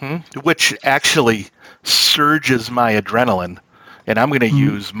 which actually surges my adrenaline. And I'm going to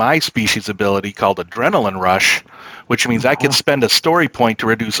use my species ability called Adrenaline Rush, which means I can spend a story point to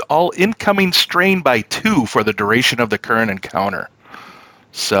reduce all incoming strain by 2 for the duration of the current encounter.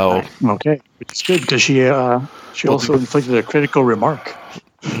 So, Okay, which is good because she also inflicted a critical remark.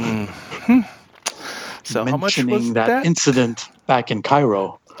 mhm. So how much mentioning was that that? incident back in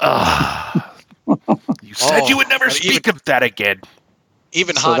Cairo. Ah, you said you would never and speak of that again.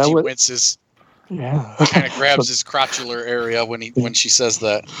 Even So that Haji would- winces, Yeah. kind of grabs his crotchular area when she says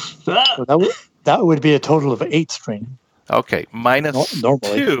that. So that would be a total of 8 strain. Okay, minus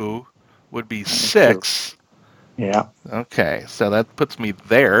Normally. 2 would be 6. Yeah. Okay, so that puts me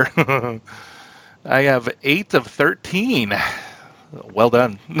there. I have 8 of 13. Well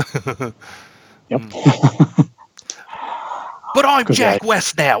done. Yep. But I'm Good Jack guy.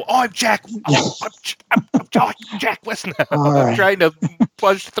 West now. I'm Jack West now. All I'm right. trying to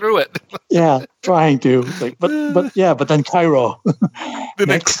push through it. Yeah, trying to. Like, but then Cairo.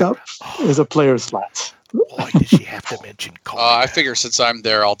 Next up is a player slot. Why did she have to mention Colin? I figure since I'm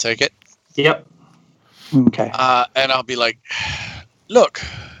there, I'll take it. Yep. Okay. And I'll be like, look,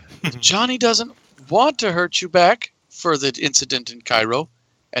 Johnny doesn't want to hurt you back for the incident in Cairo,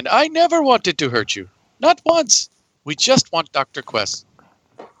 and I never wanted to hurt you. Not once. We just want Dr. Quest.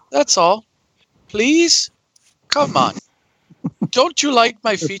 That's all. Please? Come on. Don't you like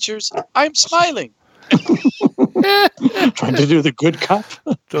my features? I'm smiling. Trying to do the good cop.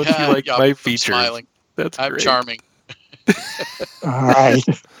 Don't you like Yeah, my I'm features? smiling. That's I'm great. charming. All right.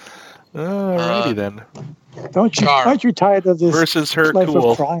 Alrighty then. Charm. Aren't you tired of this Versus her life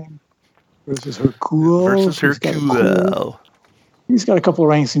cool. of crime? Versus her cool. Versus her He's got a cool. He's got a couple of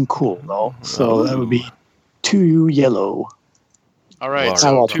ranks in cool though, so that would be 2 yellow. All right. Well,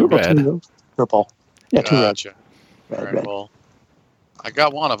 So, two red. Purple. Yeah, 2 red. gotcha. All Red, right, red. well, I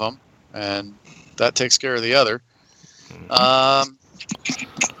got one of them, and that takes care of the other. Um,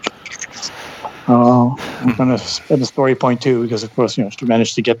 Oh, I'm going to spend a story point too because, of course, she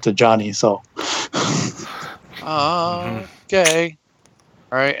managed to get to Johnny. So, okay.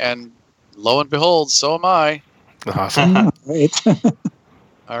 All right, and lo and behold, so am I. Awesome. right.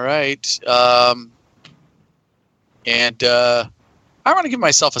 All right. And I want to give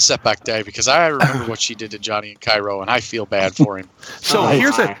myself a setback day because I remember what she did to Johnny in Cairo, and I feel bad for him. So Oh,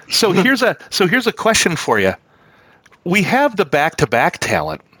 here's a question for you. We have the back-to-back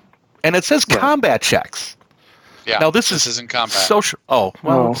talent, and it says Right. combat checks. Yeah. Now this isn't combat. social. Oh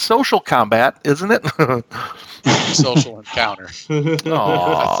well, Oh. it's social combat, isn't it? Social encounter. I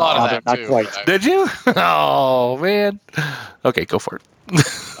Aw. thought of that not too. quite. but I- Did you? Oh man. Okay, go for it.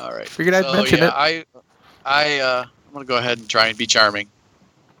 all right. Figured I'd mention it. I'm gonna go ahead and try and be charming.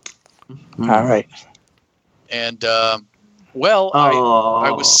 All right. And I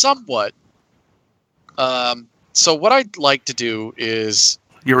was somewhat. So what I'd like to do is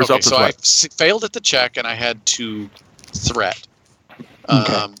Your result so is I what? failed at the check and I had to threat.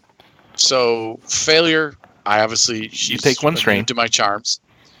 Okay. So failure. I obviously You take one strain. to my charms.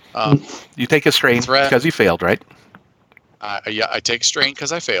 You take a strain Threat. because you failed, right? I take strain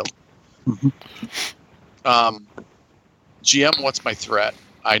because I failed. Mhm. GM, what's my threat?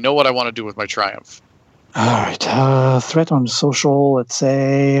 I know what I want to do with my triumph. All right. Threat on social. Let's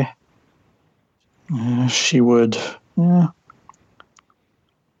say she would. Yeah.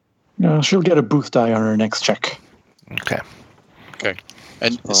 She'll get a booth die on her next check. Okay.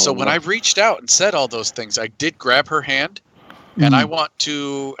 And so when I reached out and said all those things, I did grab her hand, and I want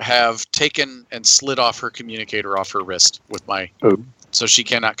to have taken and slid off her communicator off her wrist with my, Oh. so she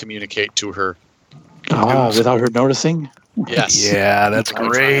cannot communicate to her. Without her noticing. Yes. Yeah, that's Like a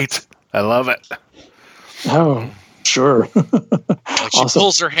great. I love it. Oh, sure. Like she Awesome.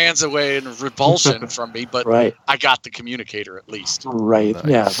 pulls her hands away in revulsion from me, but Right. I got the communicator at least. Right. Nice.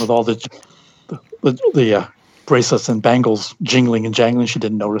 Yeah. With all the bracelets and bangles jingling and jangling, she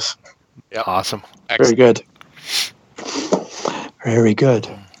didn't notice. Awesome. Very good. Very good.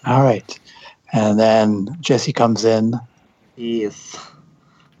 All right. And then Jesse comes in. Yes.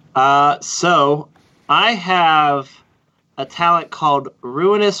 So I have a talent called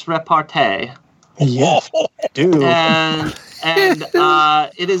Ruinous Repartee. Yes, dude. and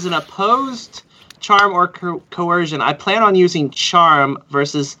it is an opposed charm or coercion. I plan on using charm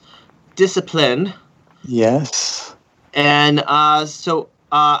versus discipline, Yes. and so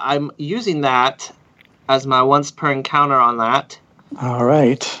I'm using that as my once per encounter on that. All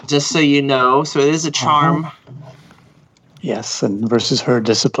right. Just so you know, so it is a charm. Yes, and versus her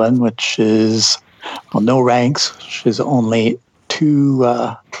discipline, which is no ranks. She's only two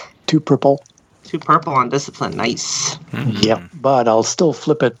purple. 2 purple on discipline. Nice. Yep. But I'll still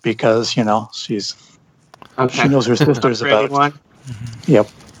flip it because she's Okay. she knows her sister's Upgrading about. one. Yep.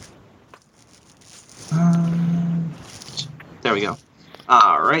 There we go.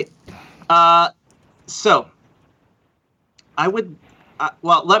 All right. So I would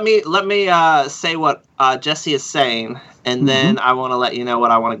well, let me say what Jesse is saying, and then I want to let you know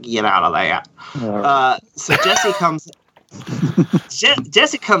what I want to get out of that. All right. So Jesse comes.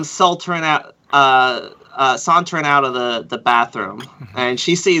 Jesse comes sauntering out of the bathroom, and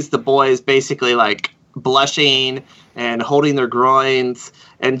she sees the boys basically like blushing and holding their groins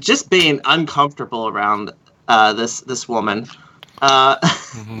and just being uncomfortable around this woman.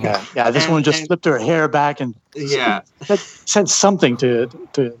 This one just flipped her hair back and said something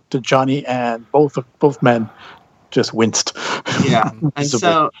to Johnny, and both men just winced. Yeah, and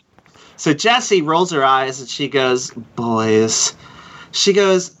so Jessie rolls her eyes and she goes, "Boys," she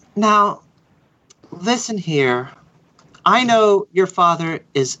goes, "Now, listen here. I know your father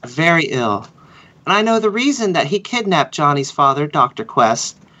is very ill, and I know the reason that he kidnapped Johnny's father, Dr.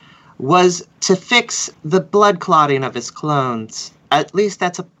 Quest, was to fix the blood clotting of his clones. At least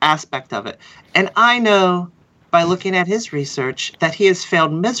that's an aspect of it. And I know, by looking at his research, that he has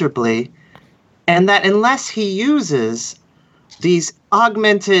failed miserably, and that unless he uses these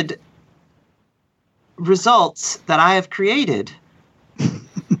augmented results that I have created,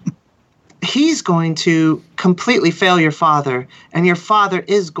 he's going to completely fail your father, and your father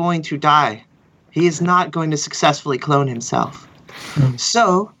is going to die. He is not going to successfully clone himself.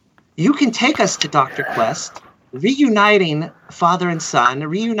 So, you can take us to Dr. Quest, reuniting father and son,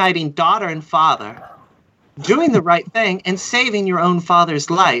 reuniting daughter and father, doing the right thing, and saving your own father's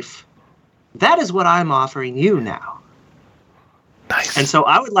life. That is what I'm offering you now." Nice. And so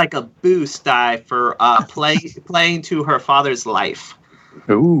I would like a boost die for playing to her father's life.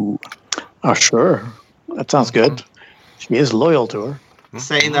 Ooh. Oh, sure. That sounds good. She is loyal to her.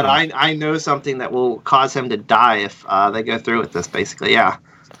 Saying that I know something that will cause him to die if they go through with this, basically. Yeah.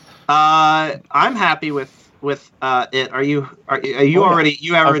 I'm happy with it. Are you already?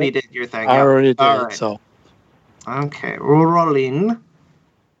 You already did your thing. I already did. All right. So Okay, rolling.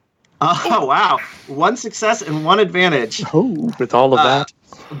 Oh wow! 1 success and 1 advantage. with all of that.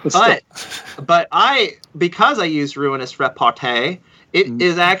 But because I used Ruinous Repartee, it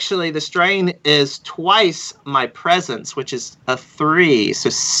is actually, the strain is twice my presence, which is a 3,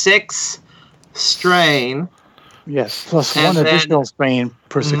 so 6 strain. Yes, plus And one then- additional strain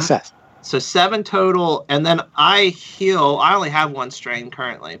per success. So 7 total, and then I heal. I only have 1 strain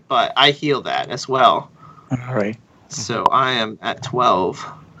currently, but I heal that as well. All right. So I am at 12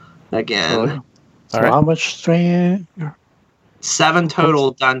 again. So All right. how much strain? 7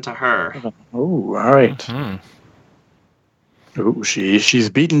 total done to her. Oh, all right. Oh, she's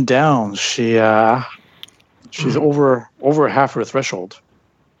beaten down. She's over half her threshold.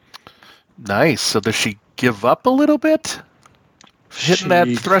 Nice. So does she give up a little bit? Hitting that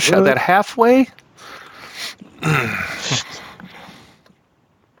She threshold, could. that halfway?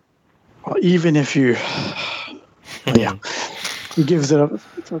 Well, even if you, he gives it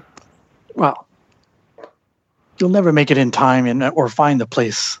a. Well, you'll never make it in time or find the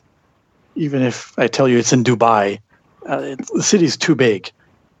place. Even if I tell you it's in Dubai, the city's too big.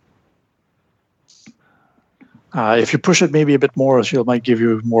 If you push it maybe a bit more, she might give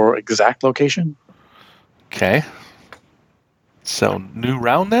you a more exact location. Okay. So new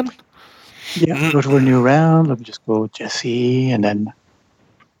round then? Yeah, go to a new round. Let me just go Jesse, and then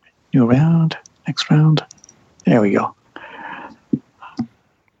new round, next round. There we go.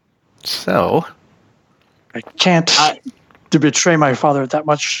 So I can't to betray my father that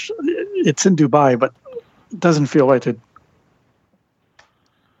much. It's in Dubai, but it doesn't feel right to.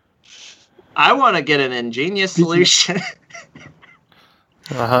 I want to get an ingenious solution.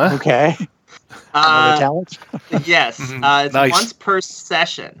 Okay. Another talent. Yes, it's Nice. once per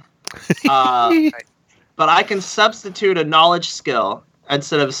session. But I can substitute a knowledge skill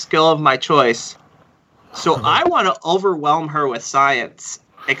instead of a skill of my choice. So I want to overwhelm her with science,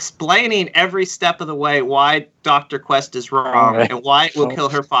 explaining every step of the way why Dr. Quest is wrong and why it will kill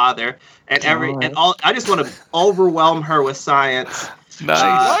her father, and I just want to overwhelm her with science.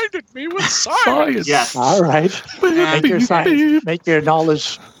 nice. Blinded me with science. Yes. All right. Make your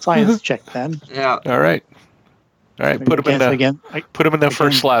knowledge science check then. Yeah. All right. Put him in the Again,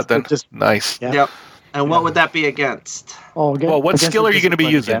 first slot then. just- Nice. Yeah. Yep. And what would that be against? Well, what skill are you going to be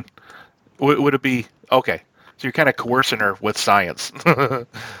using? Again. Would it be okay? So you're kind of coercing her with science,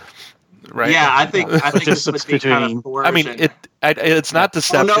 right? Yeah, I think Just this would be kind substituting. of coercion. I mean, it's not Oh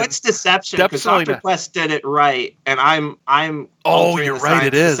deception. no, it's deception because Definitely Dr. not. Quest did it right, and I'm. Oh, altering you're the right,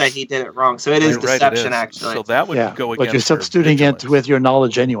 it science to is. say he did it wrong, so it is You're right, deception is. actually. So that would Yeah, go against. but you're her substituting it vigilance. with your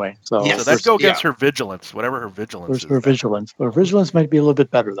knowledge anyway. So Yes. So that'd go against Yeah. her vigilance, whatever her vigilance where's is. her vigilance? Her vigilance might be a little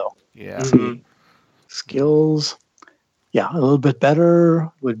bit better though. Yeah. Mhm. Skills, yeah, a little bit better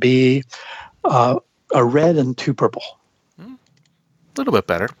would be a red and 2 purple. little bit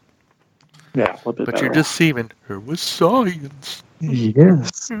better. Yeah, a little bit But better. you're deceiving her with science.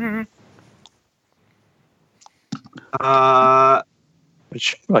 Yes.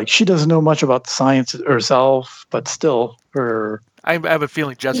 Which, like, she doesn't know much about science herself, but still, her. I have a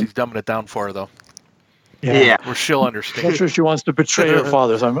feeling Jesse's dumbing it down for her, though. Yeah. Where she'll I'm understand. not sure she wants to betray her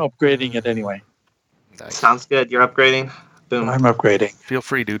father, so I'm upgrading it anyway. Nice. Sounds good. You're upgrading. Boom. I'm upgrading. Feel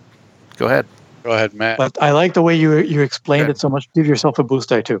free, dude. Go ahead. Go ahead, Matt. But I like the way you explained Okay. it so much. Give yourself a boost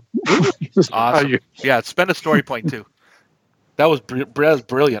die too. Awesome. Yeah, spend a story point, too. That was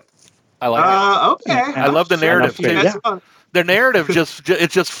brilliant. I like it. Okay. I love the narrative, too. That's fun. The narrative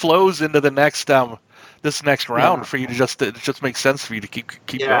just flows into the next this next round Yeah. for you to it just makes sense for you to keep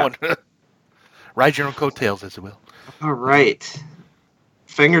Yeah. going. Ride your own coattails, as it will. All right.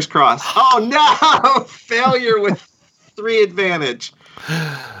 Fingers crossed. Oh no! Failure with 3 advantage.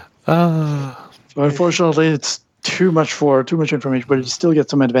 So unfortunately, it's too much information, but you still get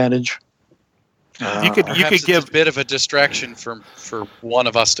some advantage. You could Perhaps it's give a bit of a distraction for one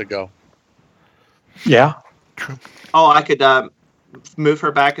of us to go. Yeah. Oh, I could move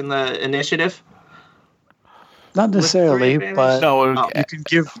her back in the initiative. Not With 3 necessarily, advantage? but no. Oh.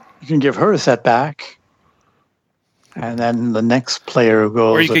 you can give her a setback, and then the next player who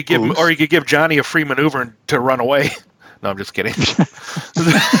goes. Or you a boost. could give Johnny a free maneuver to run away. No, I'm just kidding.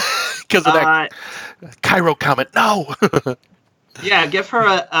 Because of that Cairo comment. No. Yeah, give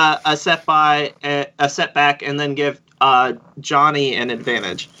her a setback, and then give Johnny an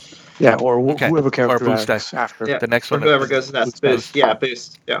advantage. Yeah, or Okay. whoever character Or boost acts die. after. Yeah. The next Or one. whoever goes to that boost. Yeah,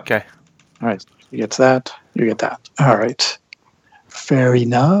 boost. Yeah. Okay. All right, she gets that. You get that. All right. Fair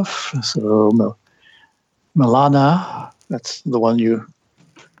enough. So, Milana, that's the one you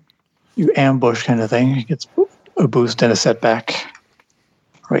ambush kind of thing. Gets a boost and a setback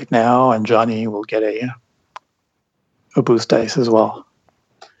right now, and Johnny will get a boost dice as well.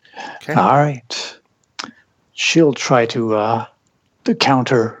 Okay. All right. She'll try to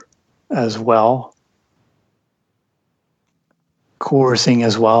counter as well, coercing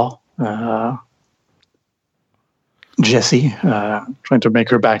as well. Jesse, trying to make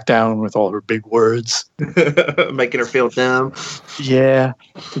her back down with all her big words. Making her feel dumb. Yeah,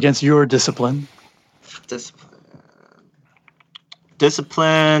 against your discipline.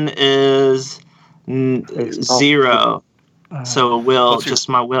 Discipline is 0. So will, what's your- just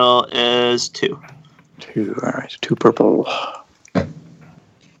my will is 2. 2. All right, 2 purple. All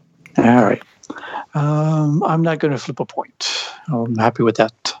right. I'm not going to flip a point. I'm happy with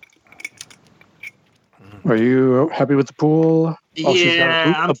that. Are you happy with the pool? Oh, she's got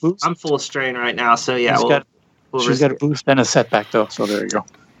Yeah, a boost. I'm full of strain right now, so yeah, She's got- we'll She's got a boost and a setback, though, so there you go.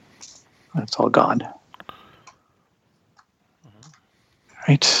 That's all gone.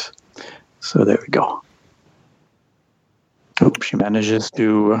 Right. So there we go. Oh, she manages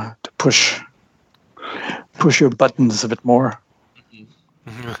to push your buttons a bit more.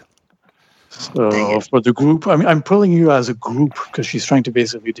 Dang So it. for the group, I mean, I'm pulling you as a group because she's trying to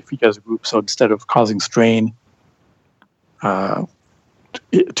basically defeat as a group. So instead of causing strain to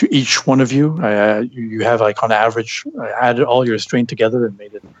each one of you, you have like on average, I added all your strain together and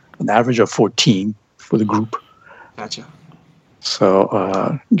made it an average of 14 for the group. Gotcha.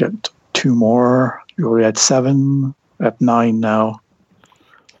 So get 2 more. You already had 7, at 9 now.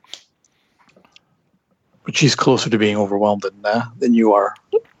 But she's closer to being overwhelmed than you are.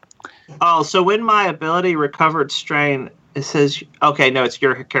 Oh, so when my ability recovered strain, it says, okay, no, it's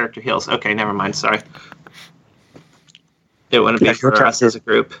your character heals. Okay, never mind. Sorry. It wouldn't Yeah, be for your us as a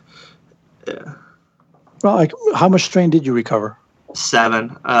group. Yeah. Well, like, how much strain did you recover?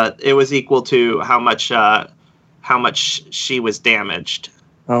 7. It was equal to how much she was damaged.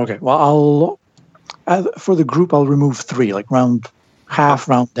 Okay. Well, for the group, I'll remove 3, like half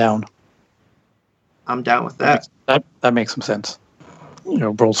round down. I'm down with that. That makes some sense. You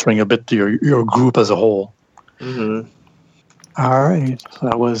know, bolstering a bit to your group as a whole. Mm-hmm. All right. So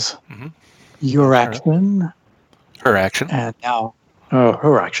that was Mhm. your action, Her action. and now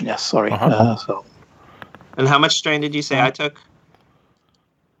her action. Yes. Sorry. Uh-huh. So And how much strain did you say I took?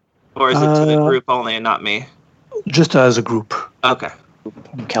 Or is it to the group only and not me? just as a group. Okay.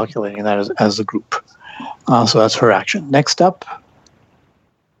 I'm calculating that as a group. So that's her action. Next up,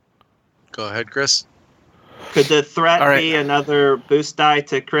 Go ahead, Chris. Could the threat All right. be another boost die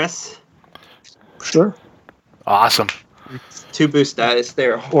to Chris? sure. Awesome. 2 boost dice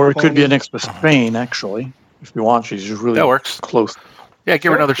there. Or it could be an extra strain, actually, if you want. She's just really That works. close. Yeah,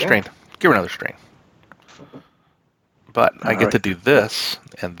 give her Sure, another yeah. strain. Give her another strain. But I get Alright. to do this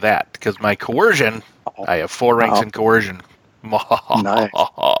and that because my coercion, I have 4 ranks Uh-oh. in coercion. Nice.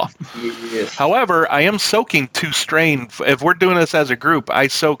 Yes. However, I am soaking 2 strain. If we're doing this as a group, I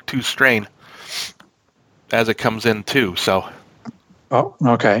soak 2 strain as it comes in too. So Oh,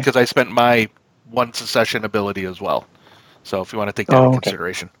 okay. because I spent my 1 secession ability as well. So if you want to take that in Okay.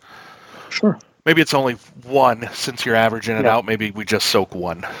 consideration, Sure. maybe it's only 1 since you're averaging it Yeah. out. Maybe we just soak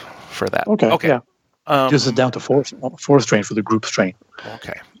 1 for that. Okay. Okay. Yeah. Just it down to four strain for the group strain.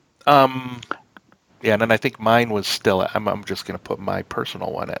 Okay. Yeah, and then I think mine was still. I'm just going to put my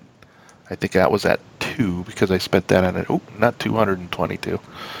personal one at. I think that was at 2 because I spent that on it. Oh, not 222.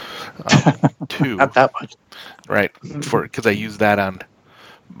 2. Not that much. Right, because I used that on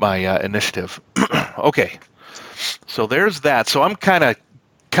my initiative. Okay, so there's that. So I'm kind of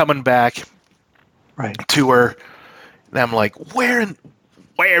coming back Right. to her, and I'm like, where in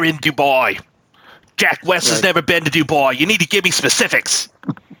Dubai? Jack West has Right. never been to Dubai. You need to give me specifics.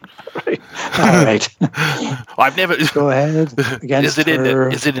 Right. All right. I've never. Go ahead. Against Is it in her,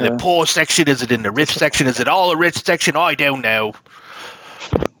 the poor section? Is it in the rich section? Is it all a rich section? I don't know.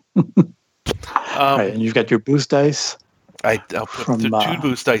 right, and you've got your boost dice. I'll put From, the 2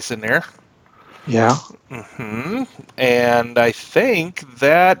 boost dice in there. Yeah. And I think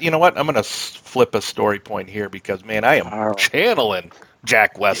that, you know what? I'm going to flip a story point here because, man, I am All right. channeling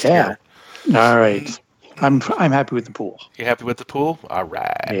Jack West Yeah. here. All right. I'm happy with the pool. You happy with the pool? All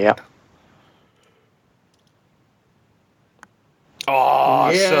right. Yeah.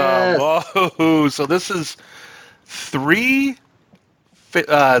 Awesome. Yes. Oh, so this is 3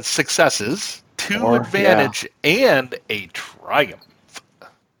 successes, 2 Or, yeah. advantage, and a triumph.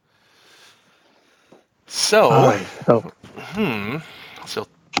 So, All right. So so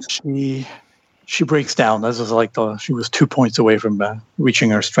she breaks down. This is like she was 2 points away from reaching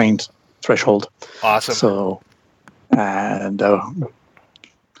her strain threshold. awesome. So, and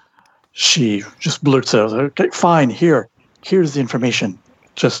she just blurts out, "Okay, fine. Here's the information.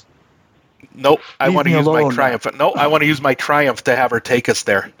 Just Nope, I Leave want to me use my alone. triumph. No, I want to use my triumph to have her take us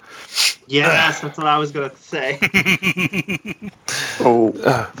there. Yes, that's what I was gonna say. oh,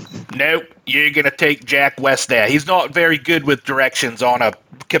 Nope, you're gonna take Jack West there. He's not very good with directions on a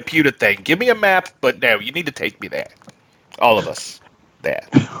computer thing. Give me a map, but no, you need to take me there. All of us there.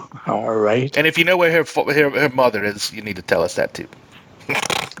 all right. And if you know where her mother is, you need to tell us that too.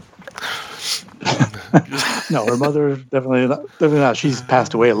 No, her mother definitely not. She's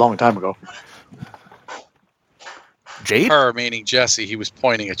passed away a long time ago. Jade? Her, meaning Jesse. He was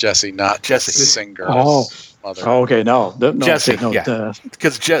pointing at Jesse, not Jesse. Singer. Oh. Mother. Oh, okay, no, Jesse, okay, no, yeah.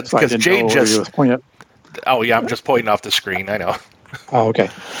 Because so I didn't Jade know where you just. was pointing at. Oh yeah, I'm just pointing off the screen. I know. Oh, okay.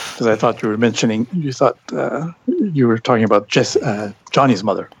 Because I thought you were mentioning. You thought you were talking about Johnny's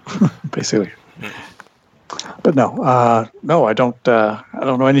mother, basically. But no, no, I don't. I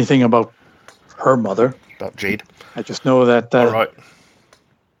don't know anything about her mother. About Jade. I just know that All right.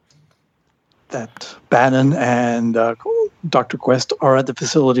 that Bannon and Dr. Quest are at the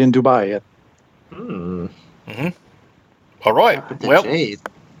facility in Dubai. All right. Happened to Well, Jade.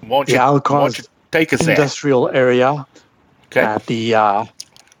 won't The you Alcaz take us there? industrial area Okay. at the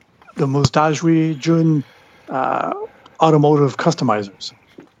Mustajwi Jun automotive customizers.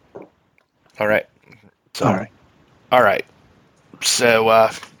 All right. So, All right. All right. So,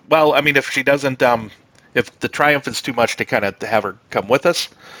 well, I mean, if she doesn't, if the triumph is too much to kind of have her come with us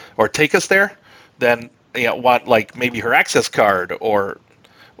or take us there, then want like maybe her access card or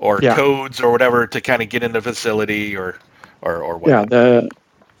Yeah. codes or whatever to kind of get in the facility or what. Yeah,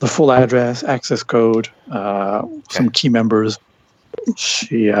 the full address, access code, some key members.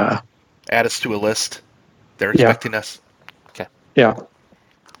 She, Add us to a list. They're Yeah. expecting us. yeah.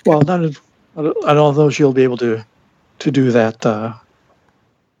 Well, I don't know if she'll be able to do that to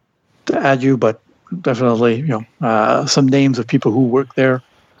add you, but definitely, some names of people who work there.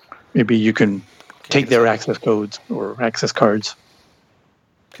 Maybe you can take their access codes or access cards.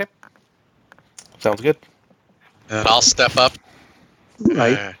 Sounds good. And I'll step up.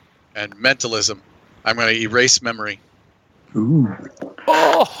 Right. And mentalism. I'm going to erase memory. Ooh,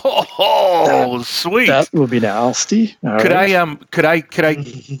 Oh, sweet. that will be nasty. All Could right. I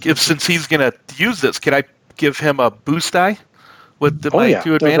give, since he's gonna use this, could I give him a boost die with Oh, my yeah,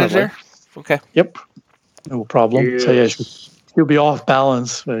 2 advantage definitely. there? Okay. Yep. No problem. So yeah, Yes. she'll be off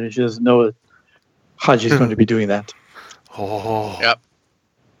balance, but she doesn't know that Haji's going to be doing that. Oh. Yep.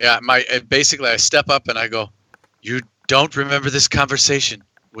 Yeah, basically I step up and I go, "You don't remember this conversation.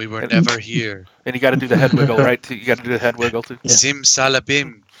 We were never here. And you got to do the head wiggle, right? You got to do the head wiggle too. Yeah. Sim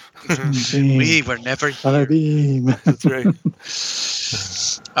salabim. We were never here." Salabeam. That's right.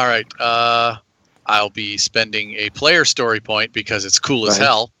 All right. I'll be spending a player story point because it's cool as Right.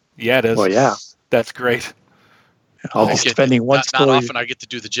 hell. Yeah, it is. Well, yeah. That's great. I'll be I get- spending one not story. often I get to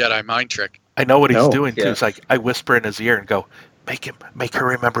do the Jedi mind trick. I know what he's No. doing too. Yeah. It's like I whisper in his ear and go, make her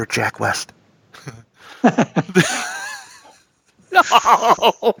remember Jack West. No.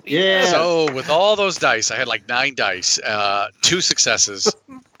 Yeah. So with all those dice, I had like 9 dice, 2 successes,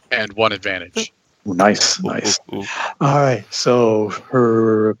 and 1 advantage. Nice, nice. Ooh, ooh. All right, so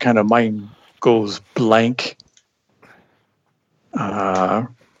her kind of mind goes blank.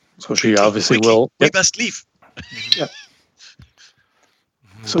 So she obviously Wiki, will. We must leave.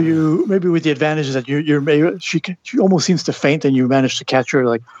 So you maybe with the advantage that you're maybe she almost seems to faint, and you manage to catch her.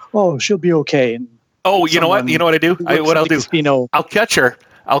 Like, oh, she'll be okay. And Oh, you know what? You know what I do? What I'll do? Casino. I'll catch her.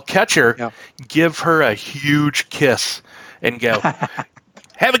 Yeah. Give her a huge kiss, and go.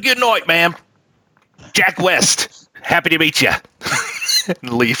 Have a good night, ma'am. Jack West. Happy to meet you.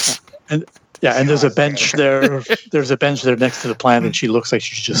 And leaves. Yeah, and there's a bench there. There's a bench there next to the plant, and she looks like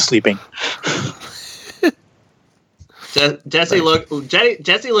she's just sleeping. Jesse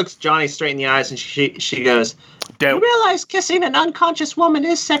looks Johnny straight in the eyes, and she goes, "You realize kissing an unconscious woman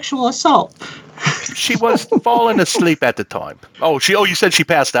is sexual assault." She was falling asleep at the time. Oh, you said she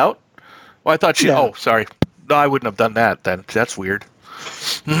passed out? Well, I thought she. Yeah. Oh, sorry. No, I wouldn't have done that then. That's weird.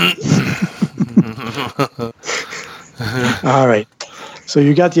 All right, so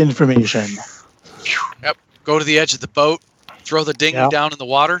you got the information. Yep. Go to the edge of the boat, throw the dinghy Yeah. down in the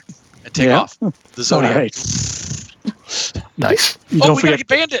water, and take Yeah. off. The Zodiac. All right. Nice. You Oh, don't we gotta forget. get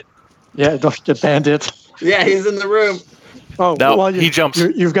Bandit. Yeah, don't forget Bandit. Yeah, he's in the room. Oh, No, well, he jumps.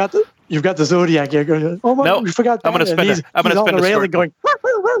 You've got the Zodiac. You're going. Oh my! No, we forgot. I'm gonna Bandit. spend And a- I'm gonna he's on spend the a rail story- and going.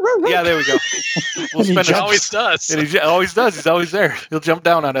 Yeah, there we go. We'll And he spend He a- always does. and he always does. He's always there. He'll jump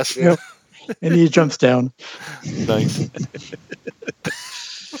down on us. Yeah. And he jumps down. Nice.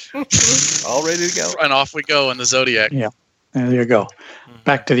 All ready to go. And off we go in the Zodiac. Yeah. And there you go.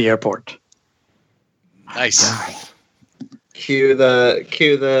 Back to the airport. Nice. Cue the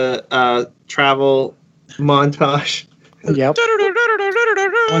travel montage. Yep.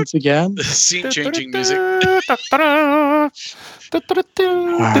 Once again. Scene-changing music. Alright.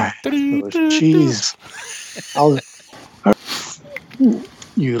 Jeez.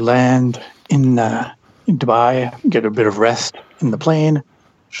 You land in Dubai, get a bit of rest in the plane,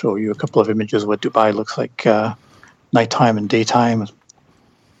 show you a couple of images of what Dubai looks like nighttime and daytime.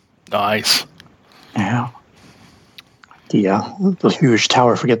 Nice. Yeah. The huge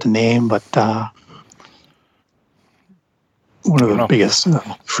tower, I forget the name, but one of the know. biggest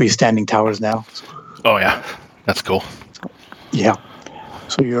freestanding towers now. Oh yeah, that's cool. Yeah.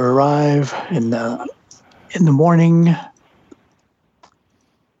 So you arrive in the morning,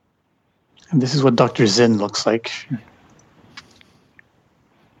 and this is what Dr. Zinn looks like.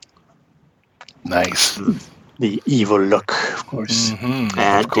 Nice. The evil look, of course. Mm-hmm.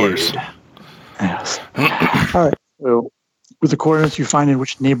 Bad Of course. dude. Yes. All right. So with the coordinates, you find in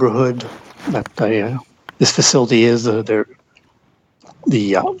which neighborhood that this facility is.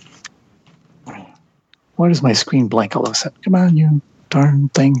 Why does my screen blank all of a sudden? Come on, you darn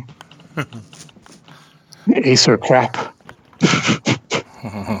thing. Acer crap.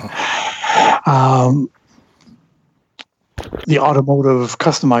 The automotive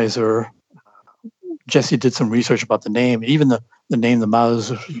customizer, Jesse did some research about the name. Even the name, the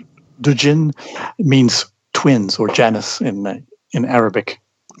Maz Dujin, means twins or Janus in Arabic.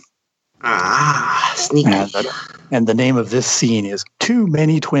 Ah, sneaky. And the name of this scene is Too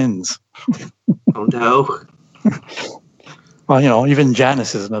Many Twins. Oh no. Well, even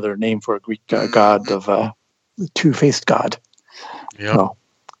Janus is another name for a Greek god of the two-faced god. Yep. So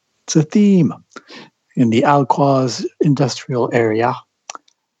it's a theme in the Al-Quaz industrial area,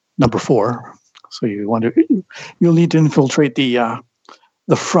 number 4. So you'll need to infiltrate the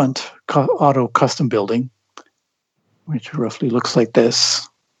front auto custom building, which roughly looks like this.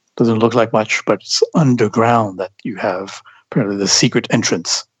 Doesn't look like much, but it's underground that you have apparently the secret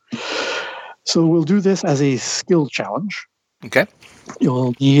entrance. So we'll do this as a skill challenge. Okay.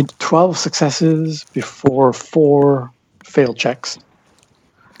 You'll need 12 successes before 4 failed checks.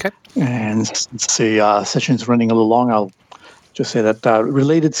 Okay. And since the session's running a little long, I'll just say that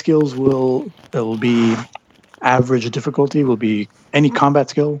related skills will be average difficulty, will be any combat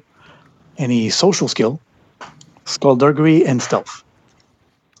skill, any social skill, skullduggery, and stealth.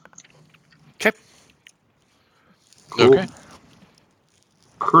 Okay. Cool. Okay.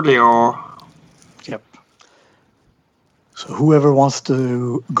 Coolio. Yep. So whoever wants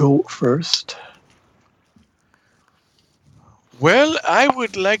to go first. Well, I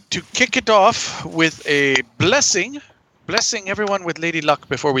would like to kick it off with a blessing everyone with Lady Luck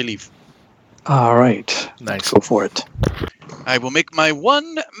before we leave. All right. Nice. Go for it. I will make my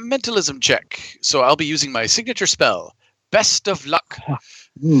one mentalism check. So I'll be using my signature spell, Best of Luck.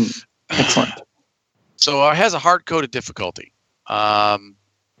 Excellent. So it has a hard-coded difficulty.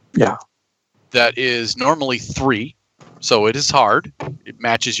 Yeah. That is normally 3, so it is hard. It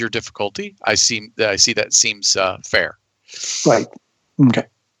matches your difficulty. I see that seems fair. Right. Okay.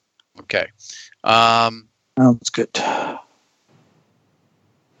 Okay. Sounds good.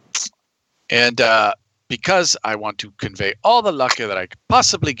 And because I want to convey all the luck that I could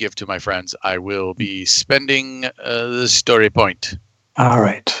possibly give to my friends, I will be spending the story point. All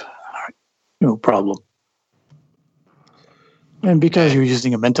right. No problem. And because you're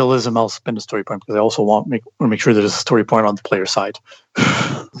using a mentalism, I'll spend a story point because I also want to make sure there's a story point on the player side.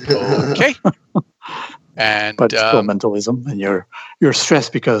 Okay. And But still mentalism, and you're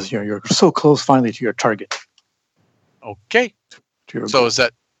stressed because you're so close finally to your target. Okay. To your So goal. is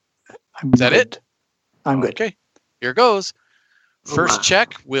that Good. it? I'm good. Okay. Here goes. First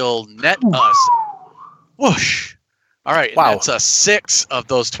check will net us. Whoosh. All right. Wow. That's a 6 of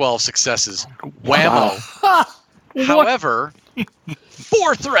those 12 successes. Whammo. Wow. However,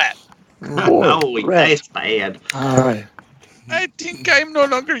 4 threat. Oh, that's bad. All right. I think I'm no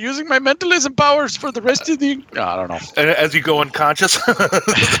longer using my mentalism powers for the rest of the. No, I don't know. And as you go unconscious,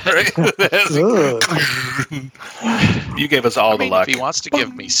 right? You gave us all I mean, the luck. if he wants to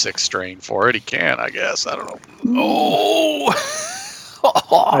give me 6 strain for it, he can. I guess. I don't know.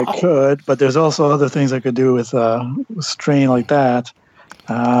 Oh, I could, but there's also other things I could do with strain like that.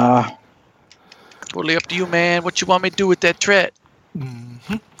 Totally up to you, man. What you want me to do with that threat?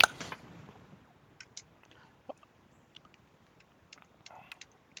 Mhm.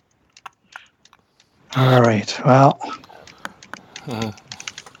 All right. Well,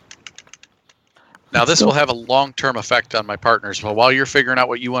 Now, this will have a long-term effect on my partners. But while you're figuring out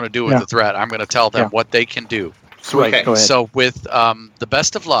what you want to do with Yeah. the threat, I'm going to tell them Yeah. what they can do. Sweet. Okay. go ahead. So with the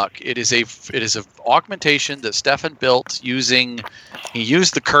Best of Luck, it is a augmentation that Stefan built using. He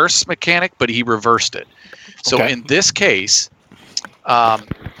used the curse mechanic, but he reversed it. So Okay. in this case,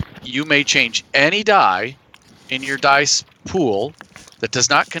 you may change any die in your dice pool that does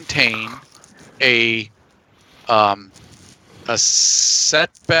not contain a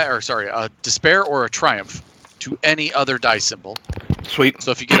setback, or sorry, a despair or a triumph to any other die symbol. Sweet.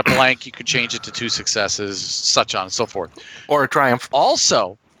 So if you get a blank, you could change it to 2 successes, such on and so forth. Or a triumph.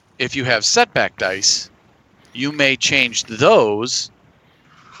 Also, if you have setback dice, you may change those.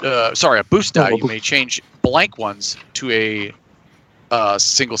 A boost die. You may change blank ones to a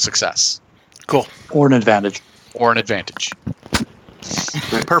single success Cool. or an advantage. or an advantage.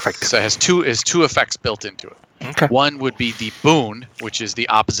 Perfect. So it has two effects built into it. Okay. One would be the boon, which is the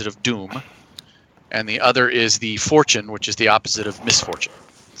opposite of doom, and the other is the fortune, which is the opposite of misfortune.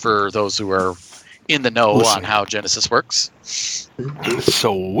 For those who are in the know Listen. on how Genesis works.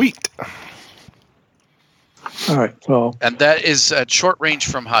 Sweet. All right. Well, And that is at short range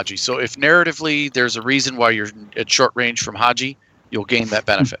from Haji. So if narratively there's a reason why you're at short range from Haji, you'll gain that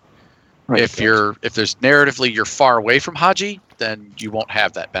benefit. right. If there's narratively you're far away from Haji, then you won't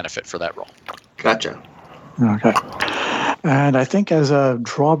have that benefit for that roll. Gotcha. Okay. And I think as a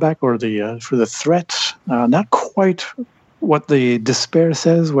drawback or the for the threat, not quite what the despair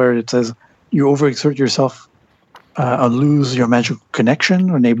says, where it says you overexert yourself, lose your magical connection,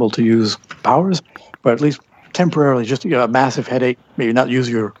 unable to use powers, but at least temporarily, just a massive headache, maybe not use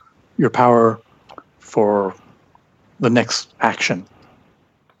your power for the next action.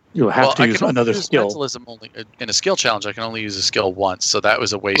 You'll have to I use can only another use skill. mentalism only in a skill challenge. I can only use a skill once, so that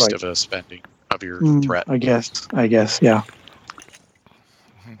was a waste Right. of a spending of your Mm, threat. I guess, yeah.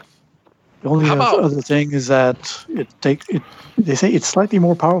 The only How about- other thing is that they say it's slightly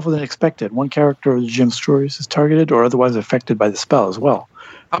more powerful than expected. One character of the Jim's choice is targeted or otherwise affected by the spell as well.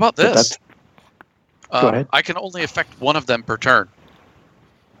 How about But this? Go ahead. I can only affect one of them per turn.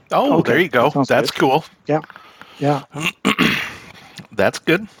 Oh, Okay, there you go. that sounds That's good. cool. Yeah, That's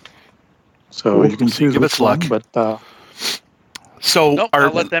good. so Cool. you can So you choose give which us one, luck. but So Nope, our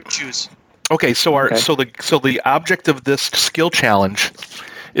I'll let them choose. okay, so Okay. the object of this skill challenge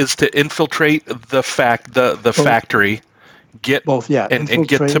is to infiltrate the factory, get both, yeah, and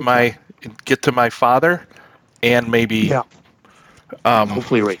get to my father, and maybe yeah,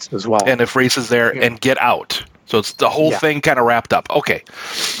 hopefully race as well. and if Race is there, Yeah. and get out. So it's the whole Yeah. thing kind of wrapped up. Okay.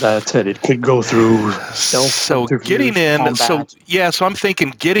 That's it. It could go through stealth. So subterfuge, getting in, combat. so I'm thinking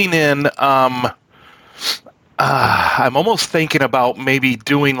getting in. I'm almost thinking about maybe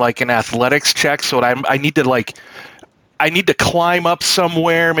doing like an athletics check. So I need to like, I need to climb up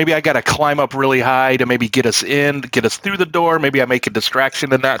somewhere. Maybe I got to climb up really high to maybe get us through the door. Maybe I make a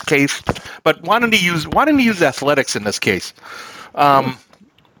distraction in that case. But wanting to use athletics in this case,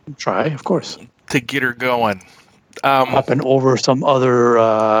 Try, of course. to get her going. Up and over some other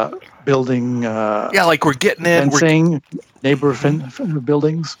building. Yeah, like we're getting in. Fencing, neighbor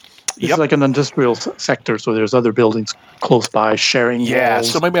buildings. It's Yep. like an industrial sector, so there's other buildings close by sharing. Yeah,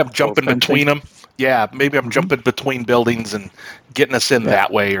 walls. so maybe I'm jumping fencing. between them. Yeah, maybe I'm jumping between buildings and getting us in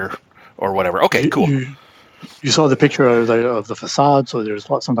that way or whatever. Okay, cool. You saw the picture of the facade, so there's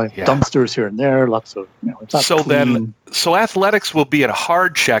lots of Yeah. dumpsters here and there. Lots of it's not So then, clean. so athletics will be a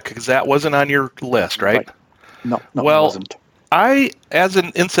hard check because that wasn't on your list, right? No, Well, it wasn't. I, as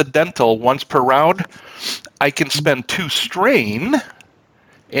an incidental, once per round, I can spend 2 strain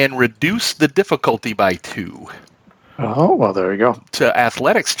and reduce the difficulty by 2 Oh well, there you go. to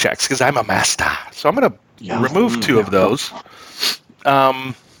athletics checks because I'm a master. So I'm going to Yeah. remove 2 of those.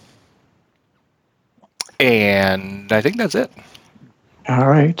 And I think that's it. All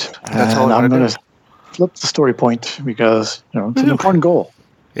right. That's all And I'm I'm gonna going do. to flip the story point because it's an Woo. important goal.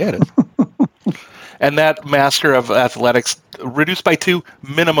 Yeah, it is. And that master of athletics reduced by 2,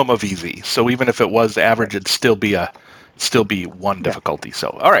 minimum of easy. So even if it was average, it'd still be 1 difficulty. So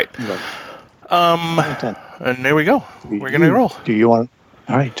all right. Right. And there we go. We're gonna roll. Do you want?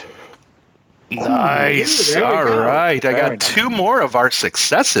 All right. Nice. There we All go. right. I Very got nice. 2 more of our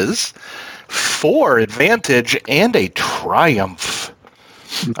successes, 4 advantage, and a triumph.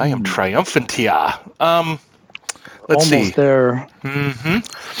 I am triumphant here. Let's Almost see. there.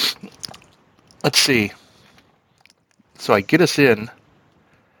 Let's see. So I get us in,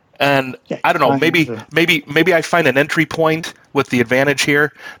 and Yeah, I don't know. kind Maybe I find an entry point with the advantage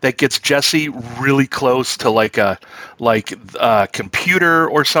here that gets Jesse really close to like a computer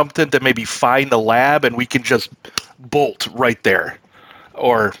or something to maybe find the lab, and we can just bolt right there,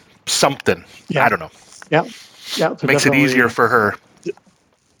 or something. Yeah. I don't know. Yeah. Yeah. so Makes it definitely- easier for her.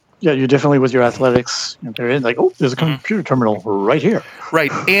 Yeah, you definitely with your athletics. They're in like, oh, there's a computer terminal right here.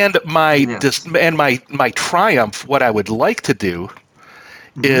 Right, and my Yeah. my triumph. What I would like to do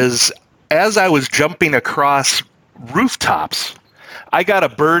is, as I was jumping across rooftops, I got a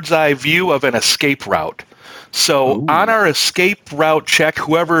bird's eye view of an escape route. So on our escape route check,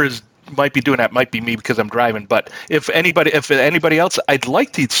 whoever might be doing that might be me because I'm driving. But if anybody else, I'd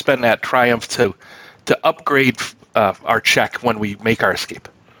like to spend that triumph to upgrade our check when we make our escape.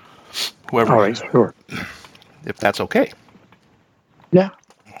 Whoever, All right, sure. if that's okay. Yeah,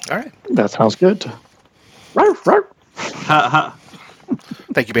 All right. that sounds good. Ruff, ruff.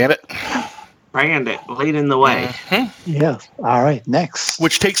 Thank you, Bandit. Bandit, leading the way. Yes. All right, next.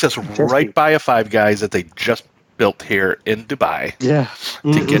 Which takes us right by a Five Guys that they just built here in Dubai Yeah.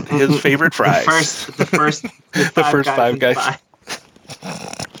 to get his favorite fries. The first Five Guys.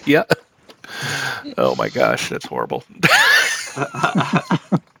 Dubai. Yeah. Oh my gosh, that's horrible.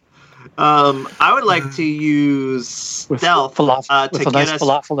 I would like to use With stealth falafel, to with a get nice us.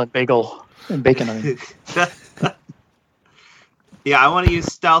 falafel and bagel and bacon. I mean. Yeah, I want to use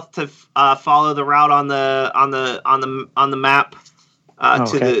stealth to follow the route on the map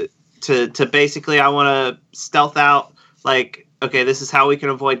Okay. to basically I want to stealth out like, okay, this is how we can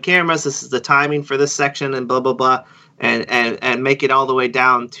avoid cameras. This is the timing for this section and blah blah blah, and make it all the way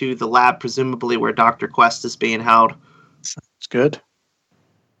down to the lab, presumably where Dr. Quest is being held. It's good.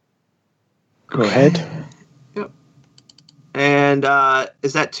 Go ahead. Yep. And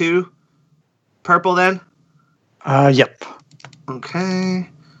is that 2 purple then? Yep. Okay.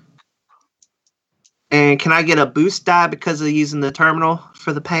 And can I get a boost die because of using the terminal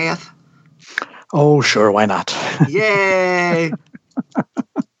for the path? Oh, sure. Why not? Yay!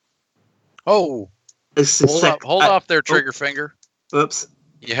 Oh, This is hold, sick. up, hold off there, Trigger Finger. Oops.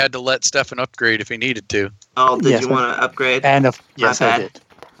 You had to let Stefan upgrade if he needed to. Oh, did Yes, you want to upgrade? And yes, I bad. did.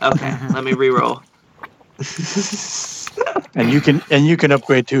 Okay, let me reroll. And you can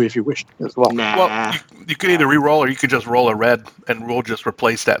upgrade too if you wish as well. Nah. Well, you could either re-roll or you could just roll a red and we'll just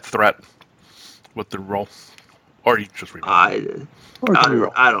replace that threat with the roll. Or you just re-roll. I Or can we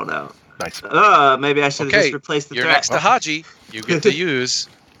roll? don't know. Nice. Maybe I should have Okay, just replaced the you're threat. next to Haji. You get to use.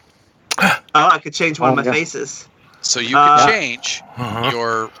 Oh, I could change one of my yeah. faces. So you can Uh, change Uh-huh.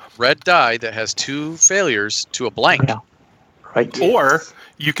 your red die that has 2 failures to a blank. Yeah. Right. Or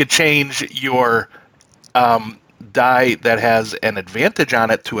you could change your die that has an advantage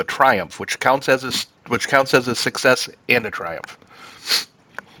on it to a triumph, which counts as a success and a triumph.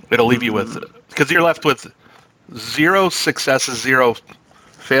 It'll leave you with, because you're left with 0 successes, 0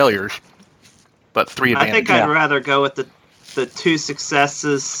 failures, but 3 I advantages. think I'd rather go with the 2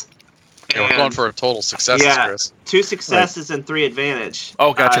 successes Yeah, we're going for a total success, Yeah. Chris. 2 successes and 3 advantage.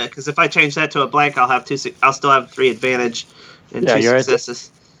 Oh, gotcha. Because if I change that to a blank, I'll still have 3 advantage and Yeah, 2 you're at-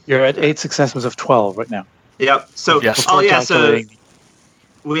 successes. You're at 8 successes of 12 right now. Yep. So Yes. oh yeah, so Calculating-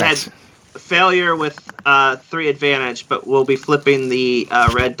 we Nice. had failure with 3 advantage, but we'll be flipping the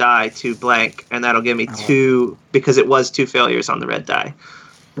red die to blank, and that'll give me 2 because it was 2 failures on the red die.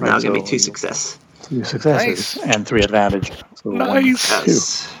 And that'll give me so 2 success. 2 successes and 3 advantage. So Nice. 1, 2.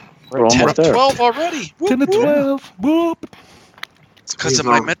 Yes. We're 10 almost of there. 12 already. Whoop, 10 to whoop. 12. Whoop. It's because of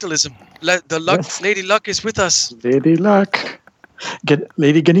my Please, mentalism. The luck, Yes. Lady Luck is with us. Lady Luck. Get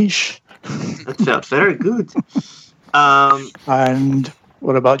Lady Ganesh. That felt very good. Um, And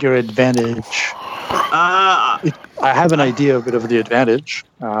what about your advantage? I have an idea of a bit of the advantage.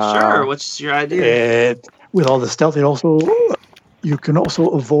 sure. What's your idea? With all the stealth, you can also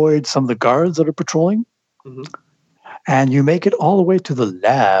avoid some of the guards that are patrolling. Mhm. And you make it all the way to the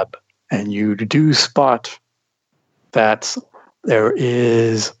lab, and you do spot that there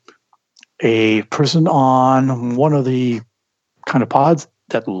is a person on one of the kind of pods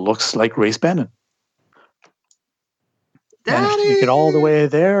that looks like Race Bannon. And if you get all the way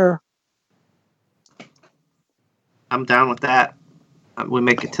there, I'm down with that. We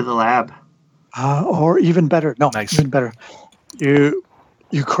make it to the lab. or even better, Nice. even better, you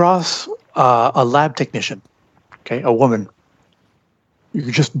cross a lab technician, okay, a woman. You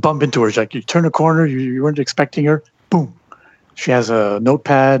just bump into her. It's like you turn a corner, you weren't expecting her. Boom, she has a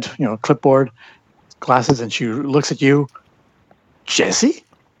notepad, clipboard, glasses, and she looks at you. Jesse.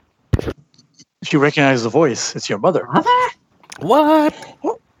 She recognizes the voice. It's your mother. What?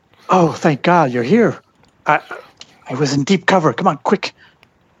 Oh, thank God you're here. I was in deep cover. Come on, quick.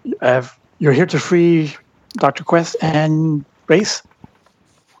 You're here to free Dr. Quest and Race?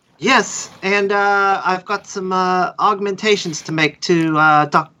 Yes, and I've got some augmentations to make to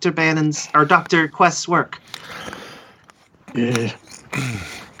Dr. Bannon's or Dr. Quest's work. Yeah.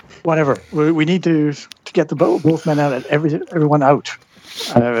 Whatever. We need to get both men out and everyone out.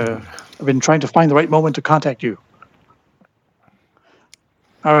 I've been trying to find the right moment to contact you.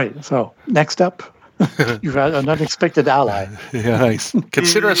 All right, so next up, you've had an unexpected ally. Yeah, nice.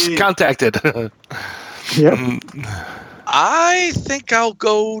 Consider us contacted. Yep. I think I'll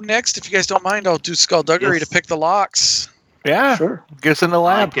go next. If you guys don't mind, I'll do skullduggery Yes. to pick the locks. Yeah. Sure. Get us in the I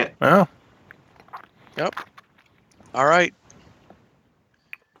lab. like it. Oh. All right.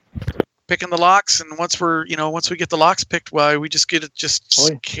 Picking the locks, and once we get the locks picked, we just get it Boy.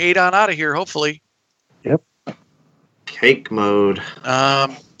 skate on out of here, hopefully. Cake mode.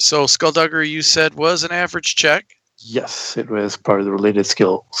 So skullduggery, you said, was an average check, Yes, it was part of the related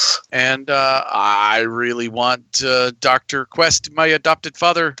skills. and I really want Dr. Quest, my adopted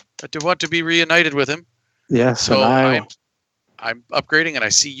father. I do want to be reunited with him. Yes, So and I'm upgrading, and I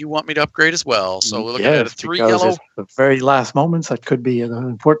see you want me to upgrade as well. So we're looking yes, at a 3 because yellow, it's the very last moments. That could be an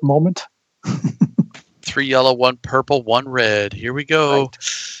important moment. 3 yellow, 1 purple, 1 red. Here we go. Right.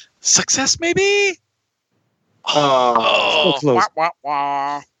 Success, maybe. Oh, Oh, close. wah, wah,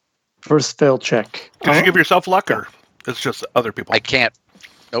 wah. First failed check. Did you give yourself luck, or it's just other people? I can't.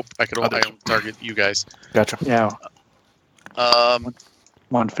 Nope. I can only Others. target you guys. Gotcha. Yeah, Um.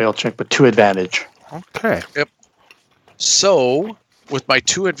 one failed check, but 2 advantage. Okay. So with my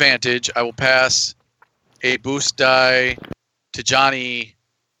 2 advantage, I will pass a boost die to Johnny.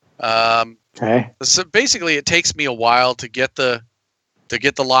 Okay. So basically, it takes me a while to get the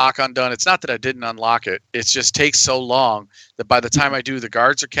lock undone. It's not that I didn't unlock it. It just takes so long that by the time I do, the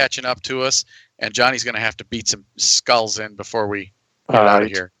guards are catching up to us, and Johnny's going to have to beat some skulls in before we get All out of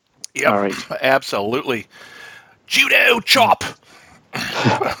right. here. Yep. All right. Absolutely. Judo chop.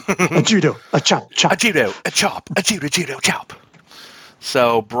 A judo, a chop, A chop. judo, a chop, a judo chop.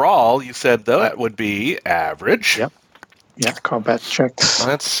 So brawl, you said that would be average. Yep. Yeah, combat checks.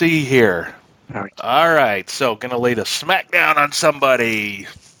 Let's see here. All right. All right, so gonna lay the smackdown on somebody.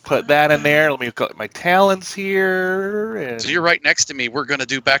 Put that in there. Let me look at my talents here. And So you're right next to me. We're going to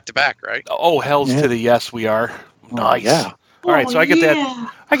do back to back, right? oh, hell's Yeah. to the yes, we are. Nice. Yeah. All right, so I get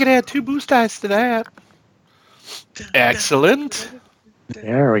that. I can add 2 boost dice to that. Excellent.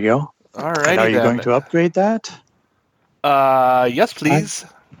 There we go. All And right. are you going to upgrade that? Yes, please.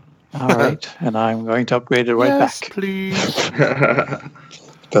 All right. And I'm going to upgrade it right yes, back. please.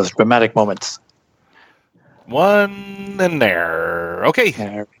 Those dramatic moments. 1 in there. Okay.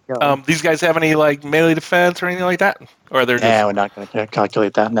 There we go. These guys have any like melee defense or anything like that? Or they're just Yeah, we're not going to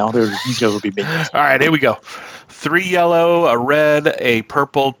calculate that now. These guys will be minions. all right? Here we go. 3 yellow, a red, a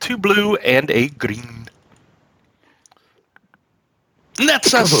purple, 2 blue, and a green. And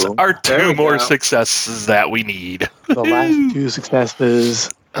that's us. Kaboom. Our There 2 we more go. successes that we need. The last 2 successes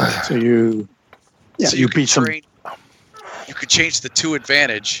So you could beat some. You could change the 2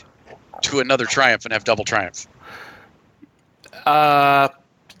 advantage to another triumph and have double triumph.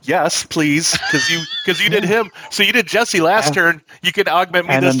 Yes, please, because you did him. So you did Jesse last turn. You could augment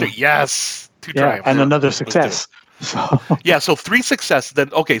me this turn. Yes, 2 triumphs. And another success. So. Yeah, so 3 successes.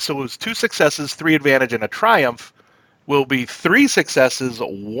 Then okay, so it was 2 successes, 3 advantage, and a triumph. Will be 3 successes,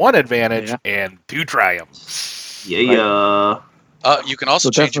 1 advantage, and 2 triumphs. Yeah. You can also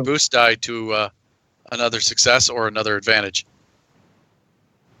change your boost die to another success or another advantage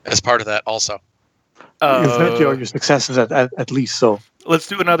as part of that also. You've met your successes at least, so. Let's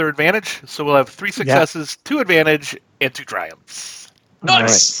do another advantage. So we'll have 3 successes, 2 advantage, and 2 triumphs.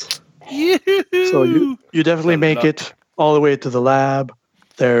 Nice! Right. So you definitely make it all the way to the lab.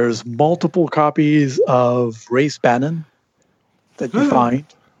 There's multiple copies of Race Bannon that you find.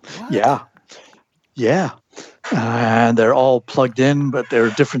 What? Yeah. And they're all plugged in, but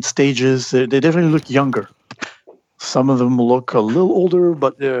they're different stages. They definitely look younger. Some of them look a little older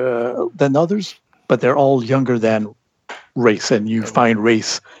than others, but they're all younger than Race. And you find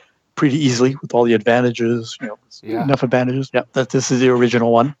Race pretty easily with all the advantages. Enough advantages. Yeah, this is the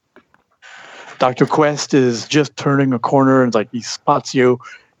original one. Dr. Quest is just turning a corner and he spots you,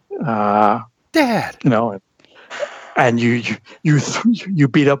 Dad. And you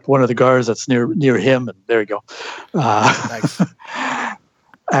beat up one of the guards that's near him, and there you go. Nice.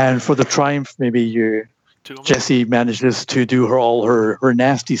 And for the triumph, maybe Jessie manages to do her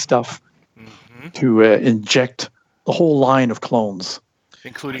nasty stuff to inject the whole line of clones,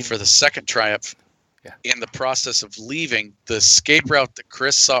 including for the second triumph. Yeah. In the process of leaving, the escape route that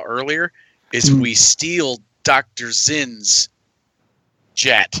Chris saw earlier is we steal Dr. Zinn's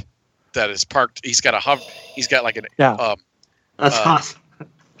jet that is parked. He's got like an that's awesome.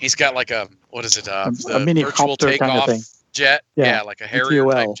 He's got like a a mini virtual copter takeoff kind of thing. Jet. Yeah, like a Harrier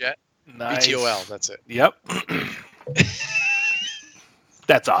type VTOL. jet. Nice. VTOL, that's it. Yep.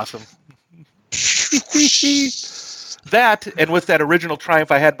 That's awesome. That, and with that original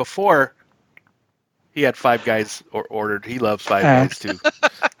triumph I had before, he had 5 guys ordered. He loves 5 guys too.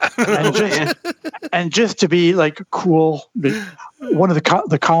 And just to be cool, one of the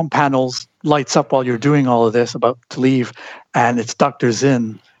comm panels lights up while you're doing all of this, about to leave, and it's Dr.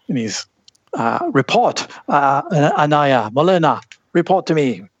 Zinn, and he's report, Anaya Molina, report to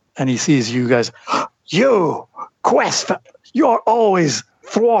me. And he sees you guys. You, Quest, you're always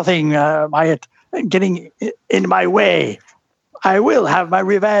thwarting getting in my way. I will have my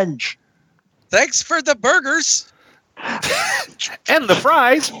revenge. Thanks for the burgers. And the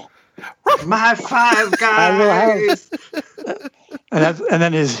fries. My 5 guys. And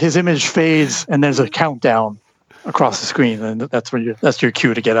then his image fades, and there's a countdown across the screen, and that's your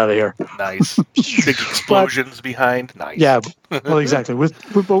cue to get out of here. Nice. Big explosions behind. Nice. Yeah, well, exactly. With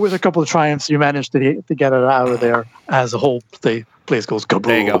a couple of triumphs, you managed to get it out of there as a whole. The place goes kaboom.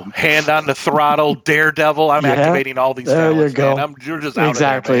 There you go. Hand on the throttle, Daredevil. I'm activating all these there talents, you go. man. You're just out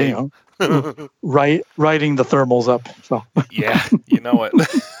exactly. of there, Writing the thermals up. So. Yeah, you know it.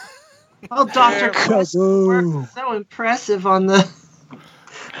 Oh, Dr. Quest Kaboom. worked so impressive on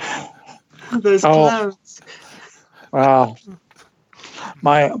those clothes. Wow.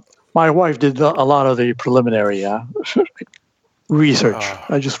 My wife did a lot of the preliminary research.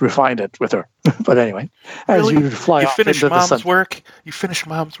 I just refined it with her. But anyway, as Really? you fly off finish into the mom's sun. work. You finish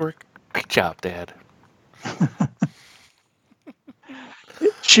mom's work. Great job, Dad.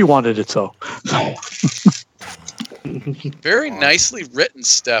 She wanted it so. Very nicely written,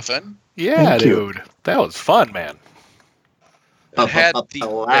 Stefan. Yeah, Thank you. dude. That was fun, man. It had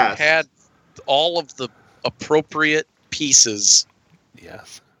Alas. it had all of the appropriate pieces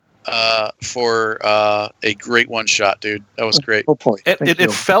Yes. for a great one shot, dude. That was great. Hopefully.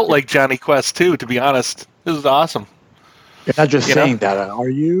 It felt like Johnny Quest too, to be honest. This was awesome. You're not just You know? saying that, are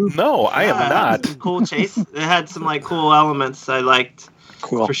you? No, I am It had not. some cool chase. It had some cool elements I liked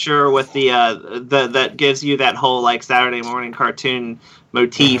Cool. for sure. With the that gives you that whole Saturday morning cartoon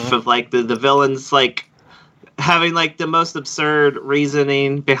motif of the villains having the most absurd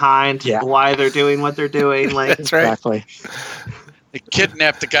reasoning behind why they're doing what they're doing. That's right. Exactly. They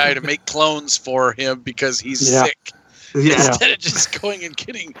kidnapped the guy to make clones for him because he's Yeah. sick. Yeah. Instead of just going and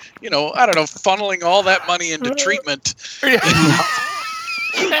getting, funneling all that money into treatment.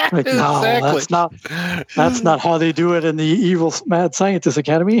 Like, no, Exactly. that's not how they do it in the evil mad scientist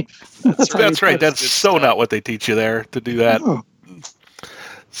academy. That's right. That's Good so stuff. not what they teach you there to do that. Oh.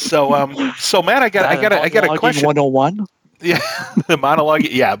 So Matt, I got a question. 101. Yeah, the monologue.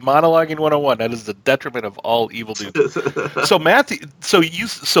 Yeah, monologuing 101. That is the detriment of all evil dudes. So Matt, so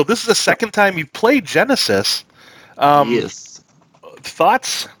this is the second time you've played Genesis. Yes.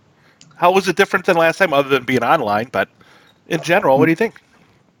 thoughts? How was it different than last time, other than being online? But in general, what do you think?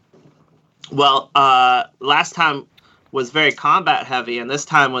 Well, last time was very combat heavy, and this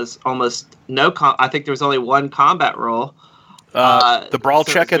time was almost no. I think there was only one combat roll. The brawl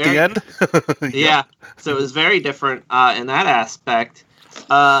so check at the end? Yeah, so it was very different in that aspect.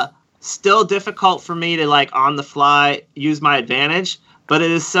 Still difficult for me to, like, on the fly use my advantage, but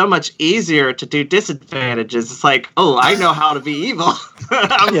it is so much easier to do disadvantages. It's like, oh, I know how to be evil.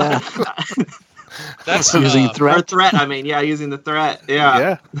 Yeah. That's Using Or threat. threat, I mean, using the threat.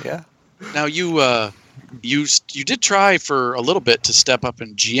 Yeah. Yeah. Now you did try for a little bit to step up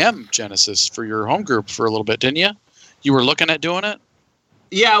in GM Genesis for your home group for a little bit, didn't you? You were looking at doing it?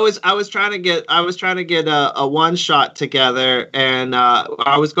 Yeah, I was trying to get a one shot together, and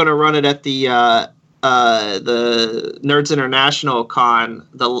I was going to run it at the Nerds International Con,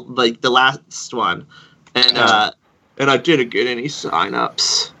 the last one, and I didn't get any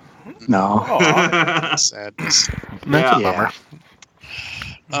signups. No. Aw, Sadness. that's a Yeah. bummer.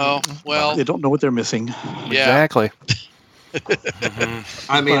 Oh, well, They don't know what they're missing. yeah. Exactly.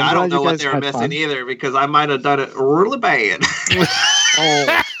 I mean, Well, I'm I don't glad know you what guys they were had missing fun. either, because I might have done it really bad.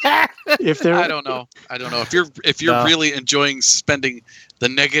 Oh, if they're I don't know. If you're No. really enjoying spending the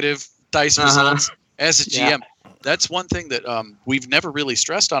negative dice results as a GM, that's one thing that we've never really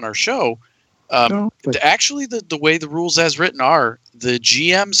stressed on our show. no, but Actually, the way the rules as written are, the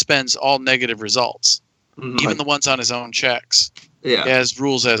GM spends all negative results, Mhm. even the ones on his own checks, Yeah. as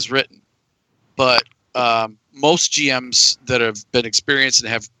rules as written. But most GMs that have been experienced and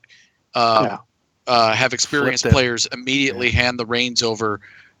have experienced Flipped it. players immediately hand the reins over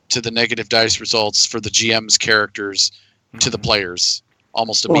to the negative dice results for the GM's characters to the players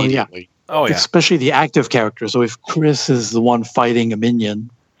almost Well, yeah. immediately. Oh, yeah. especially the active character. So if Chris is the one fighting a minion,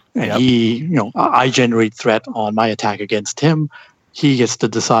 and Yep. he, I generate threat on my attack against him, he gets to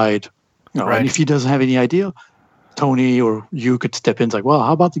decide. Right. And if he doesn't have any idea, Tony or you could step in. It's like, well,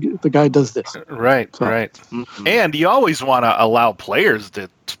 how about the guy does this? Right, So- right. Mhm. And you always want to allow players to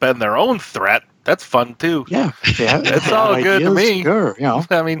spend their own threat. That's fun, too. Yeah, It's all good to me. Sure,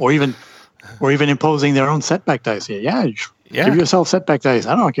 I mean, or even imposing their own setback dice. Yeah, yeah. give yourself setback dice.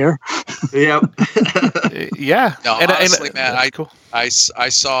 I don't care. Yep. Yeah. No, honestly, Matt, that's cool. I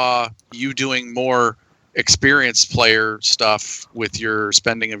saw you doing more experienced player stuff with your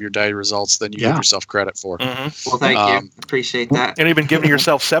spending of your die results than you give Yeah. yourself credit for. Mhm. Well, thank you. Um, Appreciate that. And even giving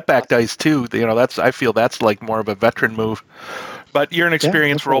yourself setback dice, too. I feel that's like more of a veteran move. But you're an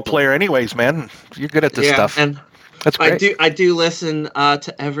experienced role player anyways, man. You're good at this stuff. And That's great. I do listen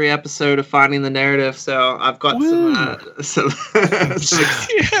to every episode of Finding the Narrative, so I've got some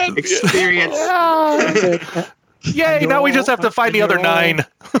experience. Yay, now we just have to find the other 9.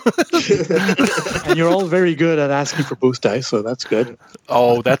 And you're all very good at asking for boost dice, so that's good.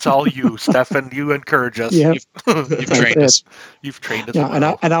 Oh, that's all you, Stefan. You encourage us. Yeah. You've trained us. You've trained us. Yeah,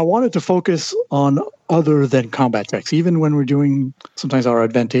 well. and I wanted to focus on other than combat checks. Even when we're doing sometimes our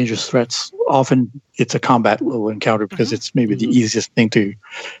advantageous threats, often it's a combat little encounter because it's maybe the easiest thing to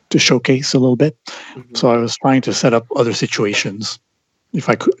showcase a little bit. Mhm. So I was trying to set up other situations, if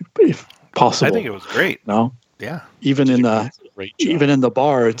I could, if possible. I think it was great. No, Yeah. even in the Great job. even in the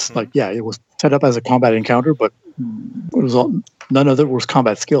bar, it's like it was set up as a combat encounter, but it was none of it was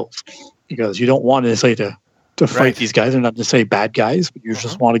combat skills because you don't want necessarily to fight Right. these guys. They're not necessarily bad guys, but you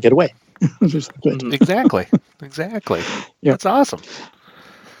just want to get away. Just good. Mhm. Exactly. Exactly. Yeah. That's awesome.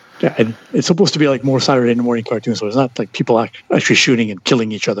 Yeah, and it's supposed to be like more Saturday morning cartoons, so it's not like people actually shooting and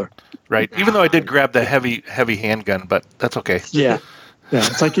killing each other. Right. Even though I did grab the heavy handgun, but that's okay. Yeah,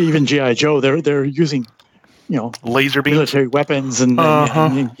 it's like even GI Joe. They're using Laser beams. military weapons and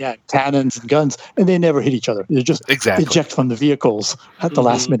cannons and guns, and they never hit each other. They just Exactly. eject from the vehicles at the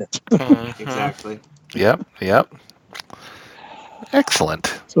last minute. Mhm. Exactly. Yep.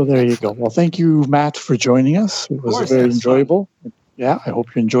 Excellent. So there you go. Well, thank you, Matt, for joining us. It was course, very that's fun. enjoyable. Yeah, I hope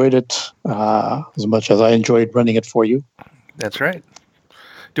you enjoyed it as much as I enjoyed running it for you. That's right.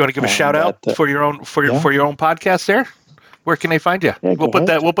 Do you want to give a And shout out that, for your own for your own podcast there? Where can they find you? Yeah, we'll go put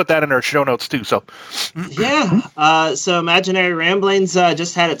ahead. that in our show notes too. So Yeah. So Imaginary Ramblings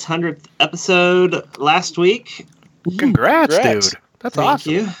just had its 100th episode last week. congrats, Congrats. dude. That's Thank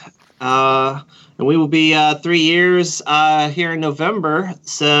awesome. you. And we will be 3 years here in November.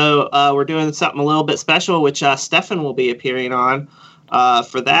 So we're doing something a little bit special, which Stefan will be appearing on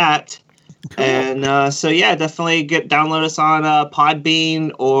for that. Cool. And so, yeah, definitely download us on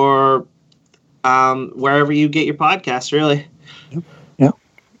Podbean or wherever you get your podcast, really.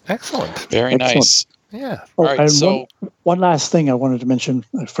 Excellent. Very Excellent. nice. Yeah. Oh, All right, and so one last thing I wanted to mention.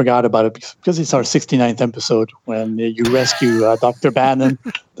 I forgot about it because it's our 69th episode when you rescue Dr. Bannon,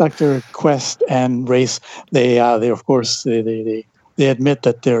 Dr. Quest, and Race. They of course they admit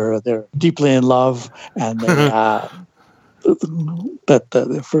that they're deeply in love, and they,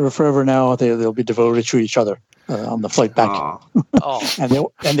 that forever now they'll be devoted to each other on the flight back. Oh,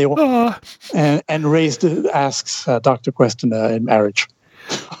 and Race asks Dr. Quest in marriage.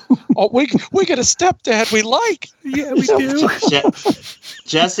 oh, we get a stepdad we like. Yeah, we do.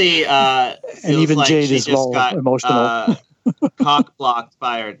 Jesse And feels even like Jade she is just all got emotional. cock blocked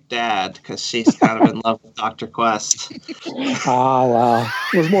by her dad because she's kind of in love with Dr. Quest. Oh wow!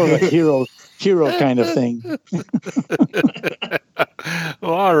 It was more of a hero kind of thing.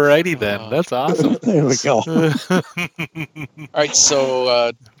 Well, alrighty then. That's awesome. There we go. All right,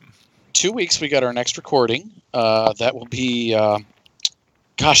 so 2 weeks we got our next recording. That will be,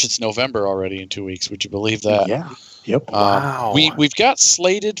 gosh, it's November already in 2 weeks. Would you believe that? Yeah. Yep. Wow. We've got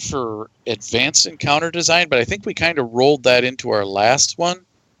slated for advanced encounter design, but I think we kind of rolled that into our last one.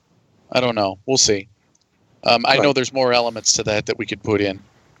 I don't know. We'll see. I know there's more elements to that we could put in.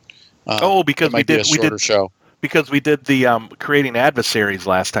 Because it might be a shorter show. Because we did the creating adversaries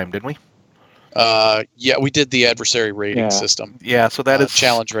last time, didn't we? Yeah, we did the adversary rating system. Yeah, so that is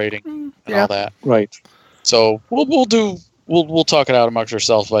challenge rating and all that. Right. So we'll talk it out amongst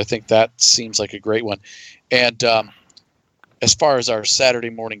ourselves, but I think that seems like a great one. And as far as our Saturday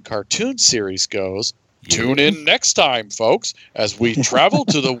morning cartoon series goes, tune in next time, folks, as we travel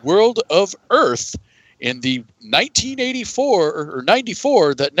to the world of Earth in the 1984 or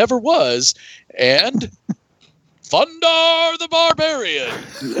 94 that never was, and Thundar the Barbarian.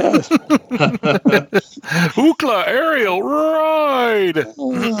 Yes. Hookla aerial ride.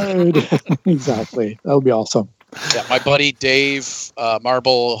 Exactly. That'll be awesome. Yeah, my buddy Dave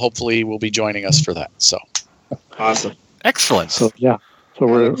Marble hopefully will be joining us for that. So Awesome. Excellent. So yeah. So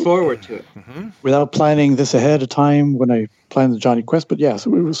I we're look forward to it. without planning this ahead of time when I planned the Johnny Quest, but yeah.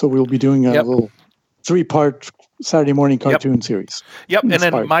 So we'll be doing a little 3-part Saturday morning cartoon series. Yep, and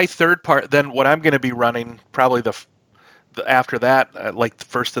Inspired. then my third part. Then what I'm going to be running probably the after that, like the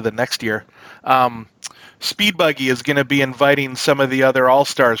first of the next year. Speed Buggy is going to be inviting some of the other All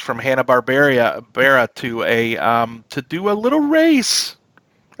Stars from Hanna-Barbera to to do a little race,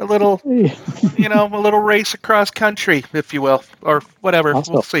 a little race across country, if you will, or whatever.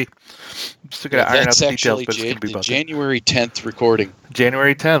 Awesome. We'll see. I'm still going to iron out the details, but it's going to be the bumpy. January 10th recording.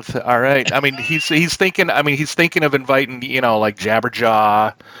 January 10th. All right. I mean, he's thinking of inviting, like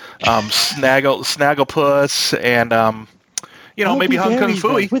Jabberjaw, Snagglepuss, and maybe Hong Kong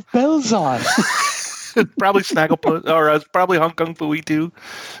Phooey with bells on. probably Snagglepuss, or probably Hong Kong Phooey too.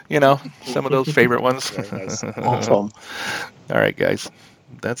 Some of those favorite ones. Awesome. All right, guys.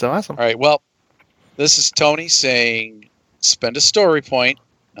 That's awesome. All right. Well, this is Tony saying, spend a story point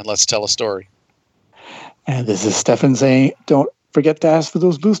and let's tell a story. And this is Stefan saying, don't forget to ask for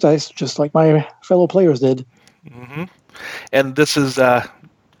those boost dice, just like my fellow players did. Mm-hmm. And this is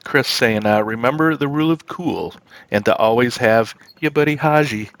Chris saying, remember the rule of cool, and to always have your buddy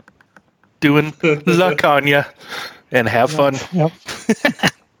Haji doing luck on you, and have fun. Yep.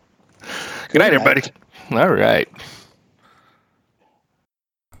 Good night, everybody. All right.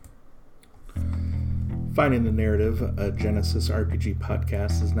 Finding the Narrative, a Genesis RPG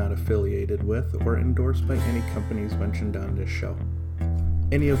podcast, is not affiliated with or endorsed by any companies mentioned on this show.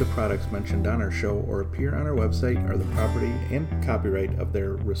 Any of the products mentioned on our show or appear on our website are the property and copyright of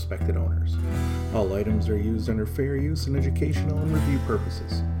their respected owners. All items are used under fair use and educational and review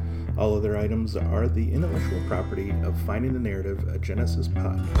purposes. All other items are the intellectual property of Finding the Narrative, a Genesis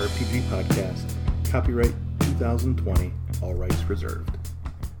RPG podcast, copyright 2020, all rights reserved.